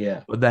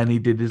 Yeah. But then he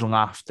did his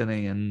laugh, didn't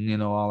he? And, you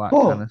know, all that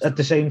kind of stuff. At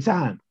the same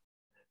time,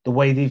 the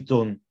way they've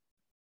done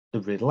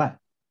the Riddler,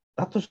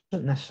 that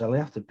doesn't necessarily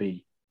have to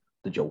be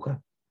the Joker.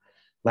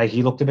 Like,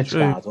 he looked a bit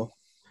scarred up,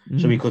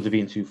 so he could have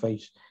been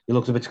Two-Face. He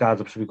looked a bit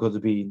scarred up, so he could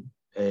have been...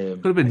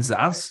 could have been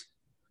Zaz.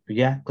 But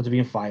yeah, could have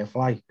been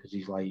Firefly, because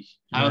he's like...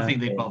 I don't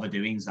think they'd bother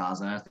doing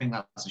Zaz, and I think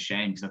that's a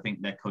shame, because I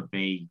think there could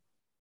be...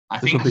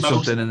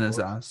 something in his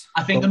Zaz.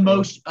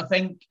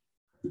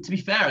 To be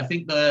fair, I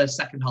think the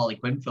second Harley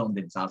Quinn film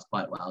did Zaz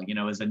quite well, you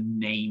know, as a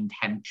named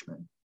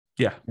henchman.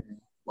 Yeah.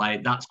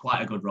 Like, that's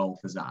quite a good role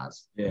for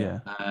Zaz. Yeah.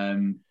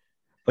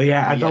 But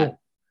yeah,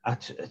 I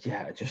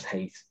just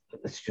hate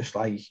it's just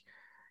like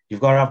you've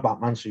got to have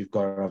Batman, so you've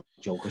got to have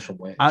Joker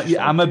somewhere.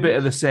 I'm a bit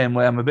of the same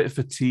way. I'm a bit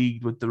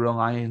fatigued with the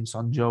reliance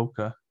on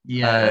Joker.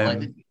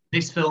 Yeah,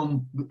 this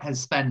film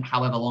has spent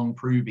however long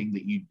proving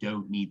that you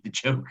don't need the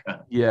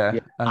Joker. Yeah,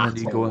 and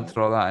then you go and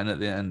throw that in at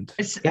the end.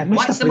 It's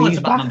quite similar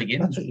to Batman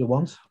Begins. That's what you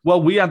want.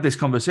 Well, we had this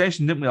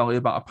conversation, didn't we, Ollie,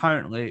 about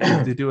apparently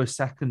if they do a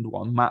second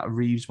one, Matt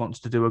Reeves wants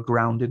to do a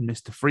grounded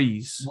Mr.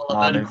 Freeze. Well,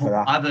 I've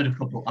heard a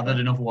couple. I've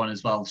heard another one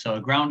as well. So a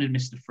grounded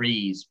Mr.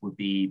 Freeze would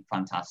be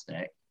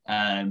fantastic.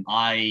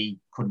 I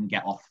couldn't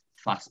get off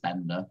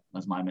Fassbender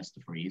as my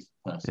Mr. Freeze,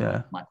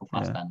 personally, Michael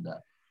Fassbender.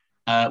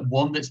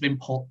 One that's been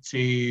put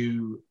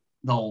to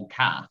the whole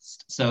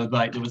cast. So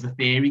like there was a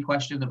theory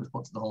question that was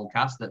put to the whole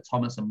cast that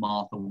Thomas and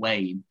Martha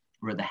Wayne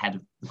were at the head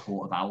of the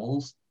Court of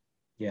Owls.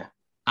 Yeah.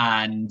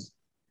 And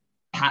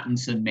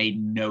Pattinson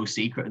made no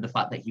secret of the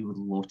fact that he would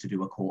love to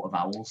do a Court of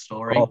Owls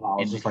story. Court of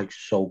Owls is like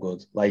so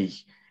good. Like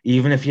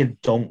even if you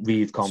don't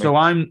read comics. So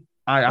I'm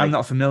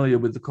not familiar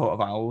with the Court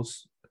of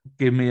Owls.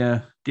 Give me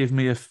a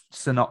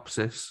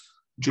synopsis.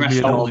 Dress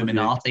up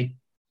Illuminati,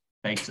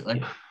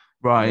 basically.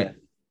 Right.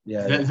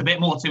 Yeah. There's a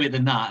bit more to it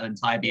than that, and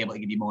I'd be able to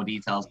give you more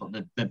details. But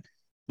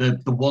the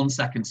 1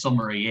 second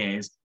summary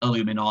is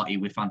Illuminati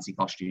with fancy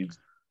costumes.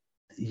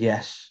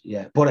 Yes,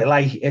 yeah, but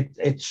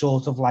it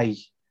sort of like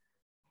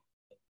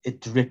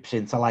it drips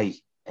into like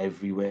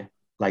everywhere.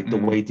 Like the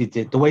way they did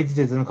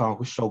it in the comic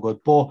was so good.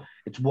 But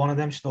it's one of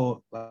them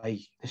stories. Like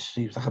this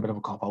seems like a bit of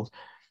a cop out,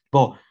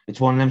 but it's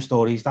one of them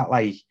stories that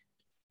like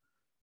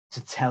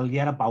to tell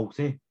you about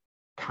it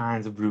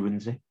kind of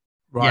ruins it.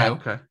 Right. Yeah.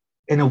 Okay.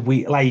 In a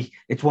way, like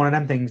it's one of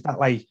them things that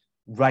like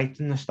right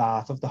in the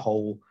start of the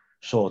whole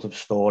sort of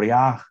story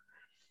arc,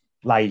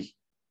 like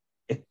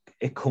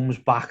it comes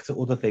back to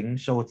other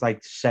things. So it's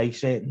like to say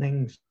certain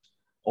things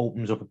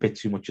opens up a bit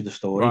too much of the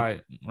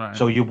story. Right.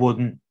 So you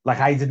wouldn't like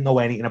I didn't know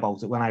anything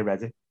about it when I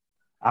read it.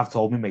 I've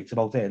told my mates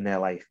about it and they're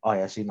like, oh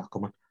yeah, I seen that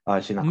coming. Oh,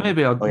 I seen that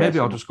maybe coming.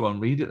 I'll just go and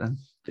read it then.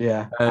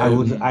 Yeah.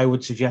 I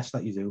would suggest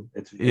that you do.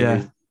 It's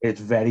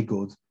very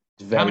good.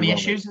 It's very How many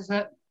issues is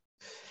it?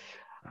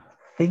 I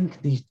think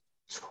these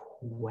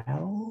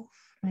 12,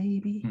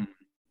 maybe.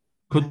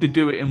 Could they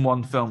do it in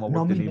one film, or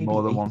would they need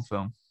more than one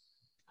film?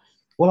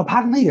 Well,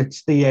 apparently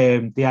it's the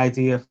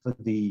idea for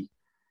the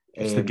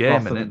it's the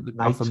game, isn't it? The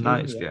Gotham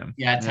Knights game.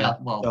 Yeah,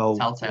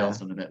 Telltale's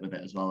done a bit with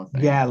it as well, I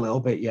think. Yeah, a little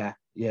bit, yeah.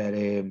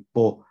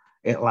 But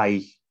it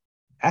like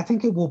I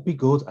think it would be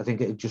good. I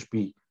think it'd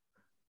be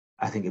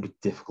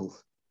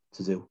difficult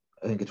to do.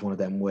 I think it's one of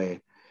them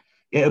where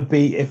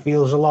it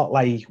feels a lot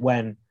like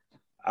when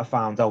I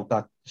found out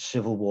that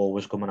Civil War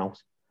was coming out.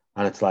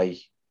 And it's like,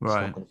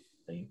 right.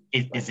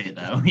 Is it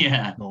though?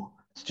 Yeah. No,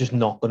 it's just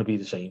not going to be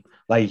the same.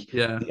 Like,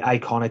 the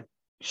iconic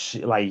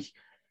like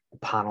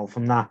panel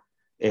from that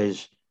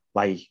is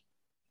like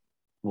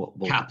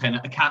Cap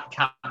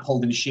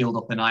holding a shield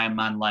up, and Iron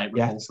Man like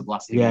repulsor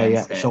blasting.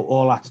 Yeah. So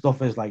all that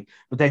stuff is like,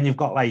 but then you've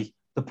got like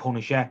the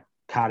Punisher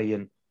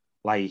carrying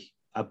like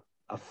a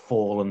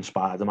fallen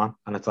Spider-Man,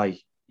 and it's like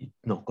you're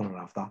not going to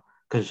have that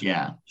because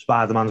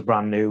Spider-Man's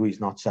brand new. He's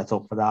not set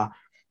up for that.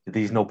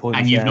 There's no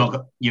Punisher. And you've not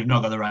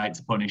got the right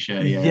to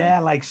Punisher. Yeah,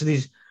 like so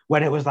these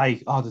when it was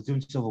like, oh, they're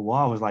doing Civil War,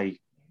 I was like,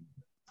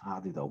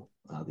 are they?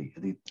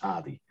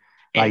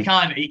 Like,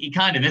 it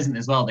kind of isn't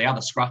as well. They have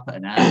a scrap at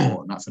an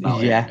airport, and that's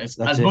about it. As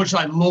much as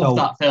I love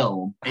that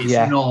film, it's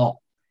not.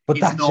 But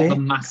it's not the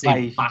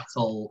massive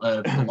battle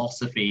of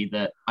philosophy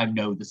that I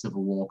know the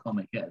Civil War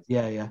comic is.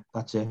 Yeah,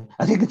 that's it.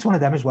 I think it's one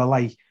of them as well.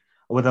 Like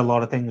with a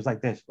lot of things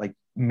like this, like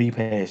me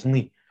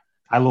personally,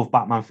 I love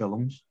Batman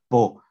films,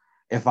 but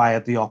if I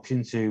had the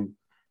option to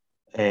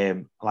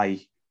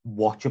like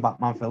watch a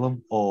Batman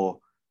film or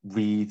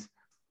read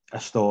a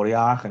story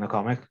arc in a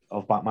comic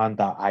of Batman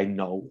that I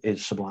know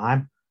is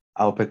sublime,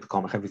 I would pick the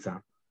comic every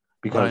time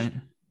because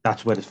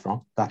that's where it's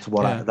from. That's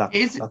what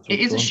it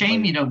is a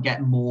shame you don't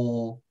get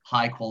more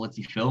high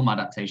quality film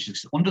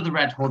adaptations. Under the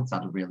Red Hood's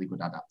had a really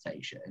good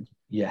adaptation.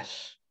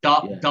 Yes.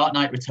 Dark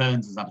Knight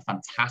Returns has had a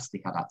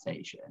fantastic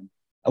adaptation.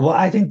 Well,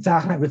 I think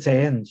Dark Knight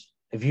Returns,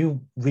 if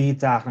you read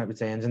Dark Knight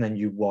Returns and then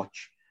you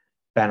watch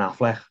Ben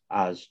Affleck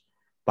as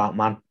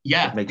Batman,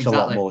 it makes a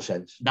lot more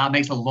sense. That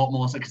makes a lot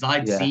more sense because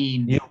I'd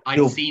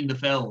seen the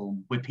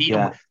film with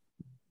Peter.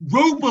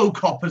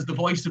 RoboCop as the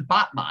voice of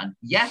Batman.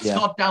 Yes,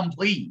 goddamn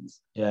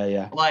please.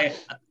 Yeah. Like,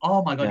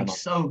 oh my god,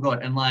 he's so good.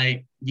 And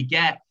like you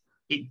get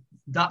it.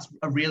 That's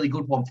a really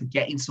good one for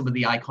getting some of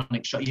the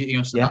iconic shots,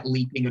 that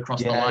leaping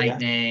across the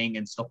lightning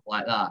and stuff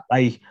like that.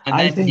 Like,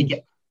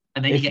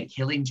 you get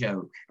Killing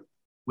Joke,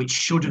 which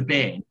should have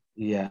been.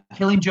 Yeah.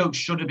 Killing Joke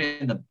should have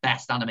been the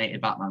best animated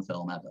Batman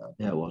film ever.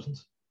 Yeah, it wasn't.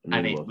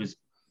 It was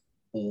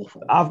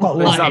awful. I've got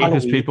is that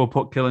because people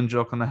put Killing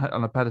Joke on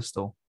a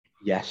pedestal?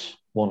 Yes,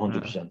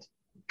 100%.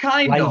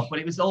 Kind of, but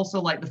it was also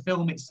like the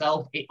film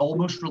itself, it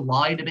almost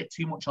relied a bit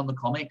too much on the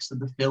comics, so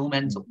the film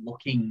ends up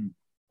looking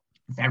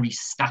very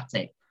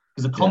static.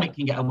 Because a comic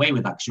can get away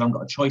with that because you haven't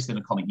got a choice in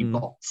a comic. You've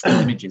got still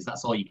images,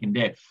 that's all you can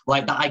do.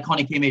 Like that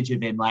iconic image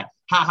of him, like,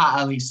 ha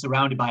ha, and he's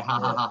surrounded by ha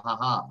ha ha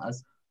ha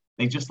ha's.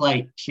 They just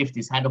like shift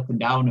his head up and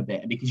down a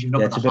bit, and because you've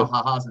not got the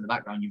ha-ha-has in the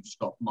background, you've just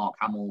got Mark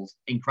Hamill's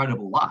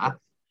incredible laugh.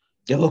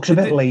 It looks a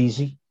bit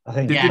lazy, I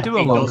think. Did they do a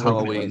long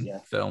Halloween yeah.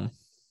 film?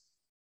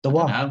 The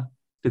what?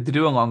 Did they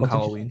do a long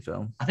Halloween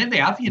film? I think they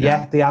have,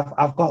 Yeah, they have.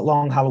 I've got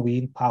Long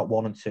Halloween Part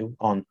 1 and 2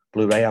 on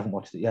Blu-ray. I haven't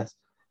watched it yet.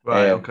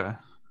 Right, okay.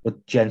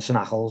 With Jensen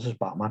Ackles as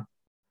Batman,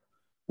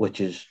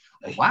 which is...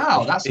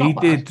 Wow, that's not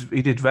bad.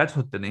 He did Red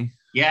Hood, didn't he?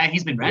 Yeah,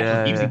 he's been Red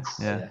Hood. He was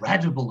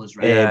incredible as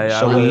Red Hood.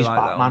 So he's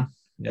Batman,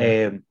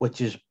 Yeah.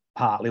 Which is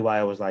partly why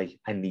I was like,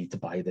 I need to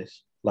buy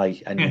this.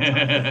 Like, I need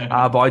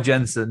to buy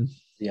Jensen.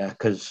 Yeah,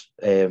 because...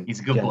 he's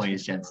a good Jensen, boy,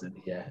 is Jensen.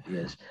 Yeah, he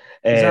is.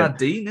 He's our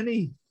Dean, isn't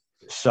he?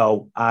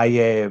 So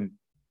but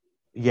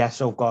I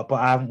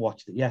haven't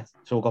watched it yet.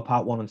 So I've got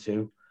Part 1 and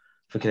 2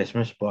 for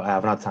Christmas, but I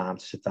haven't had time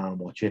to sit down and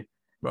watch it.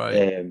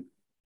 Right.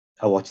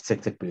 I watched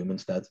Tick Tick Boom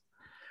instead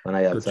when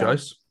I had Good time.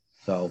 choice.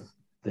 So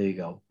there you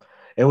go.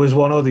 It was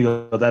one or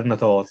the other, and I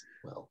thought,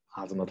 well,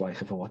 Adam would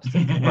like if I watched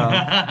it. Well,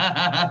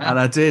 and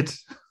I did.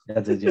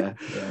 I did, yeah.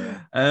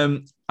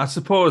 I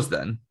suppose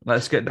then,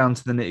 let's get down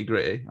to the nitty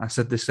gritty. I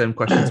said this same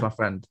question to my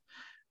friend.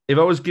 If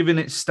I was giving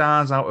it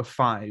stars out of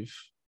 5,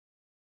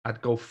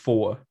 I'd go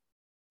 4.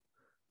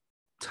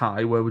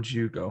 Ty, where would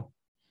you go?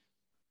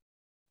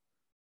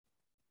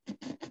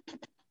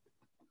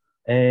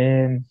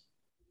 I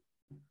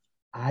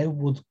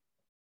would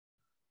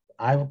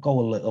go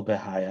a little bit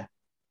higher.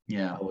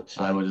 Yeah, I would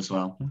say. I would as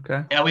well.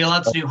 Okay. Are we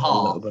allowed to do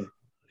half?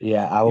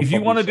 Yeah, I would. If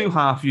you want to do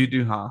half, you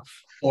do half.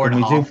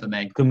 4.5 for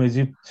me. Can we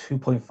do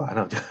 2.5?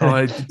 No,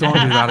 don't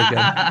do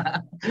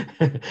that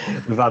again.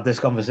 We've had this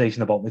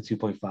conversation about my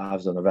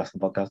 2.5s on the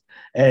wrestling podcast.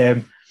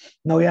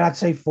 No, yeah, I'd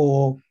say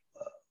 4.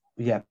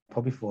 Yeah,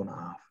 probably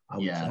 4.5.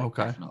 Yeah,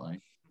 okay.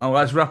 Definitely. Oh,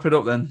 let's wrap it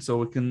up then, so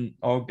we can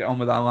all get on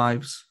with our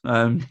lives.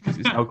 Because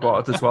it's now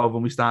 11:45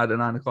 when we started at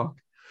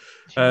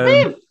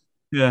 9:00.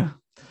 Yeah.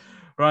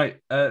 Right.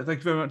 Thank you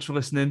very much for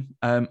listening.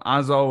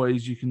 As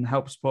always, you can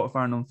help support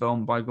Farrand on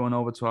Film by going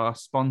over to our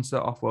sponsor,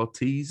 Offworld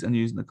Tees, and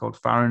using the code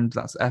Farrand.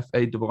 That's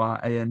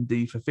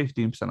FARRAND for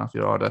 15% off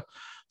your order.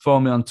 Follow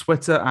me on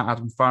Twitter at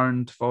Adam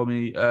Farrand. Follow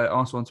me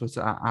also on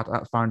Twitter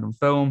at Farrand on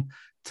Film.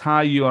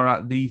 Ty, you are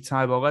at the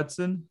Tyball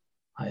Edson.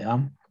 I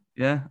am.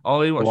 Yeah.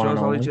 Ollie, what's yours?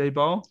 Ollie J.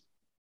 Ball?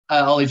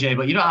 Ollie J,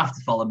 but you don't have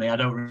to follow me. I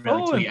don't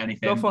really tweet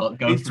anything. But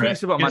go he for tweets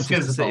it. about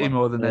Manchester City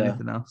more than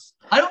anything else.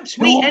 I don't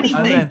tweet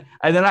anything.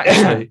 And then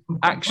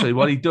actually,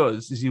 what he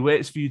does is he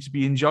waits for you to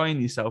be enjoying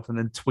yourself and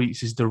then tweets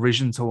his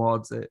derision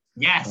towards it.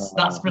 Yes,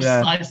 that's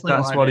precisely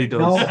that's what he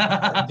does.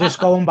 No, just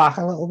going back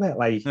a little bit,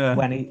 like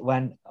when he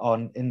went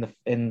on in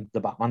the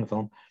Batman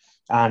film,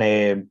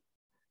 and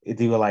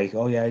they were like,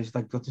 "Oh yeah, he's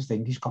like got this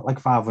thing. He's got like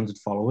 500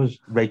 followers."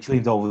 Rachel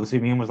leaned over to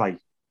me and was like,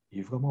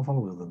 "You've got more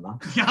followers than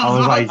that." Yeah, I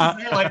was like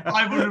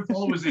 500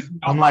 followers is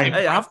not. I'm like,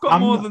 hey, I've got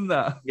more than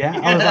that. Yeah,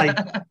 I was like,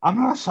 I'm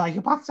not a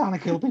psychopath trying to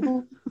kill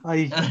people.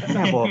 Like,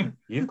 yeah, but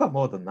you've got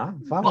more than that.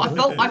 Well,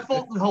 I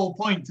thought the whole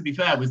point, to be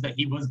fair, was that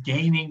he was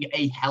gaining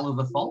a hell of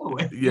a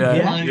following.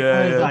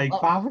 Yeah. Like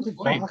 500.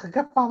 I could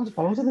get 500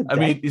 followers in a day. I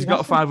mean, he's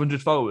got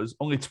 500 followers.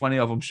 Only 20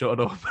 of them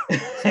shut up.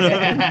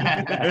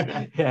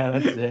 Yeah,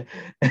 that's it.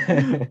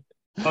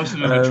 Most of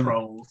them are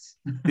trolls.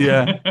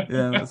 Yeah,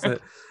 that's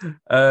it.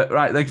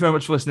 Right, thank you very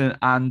much for listening,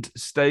 and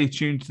stay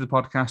tuned to the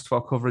podcast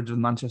for coverage of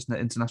the Manchester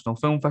International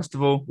Film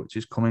Festival, which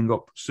is coming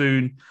up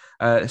soon.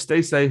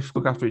 Stay safe,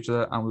 look after each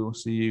other, and we will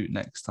see you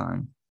next time.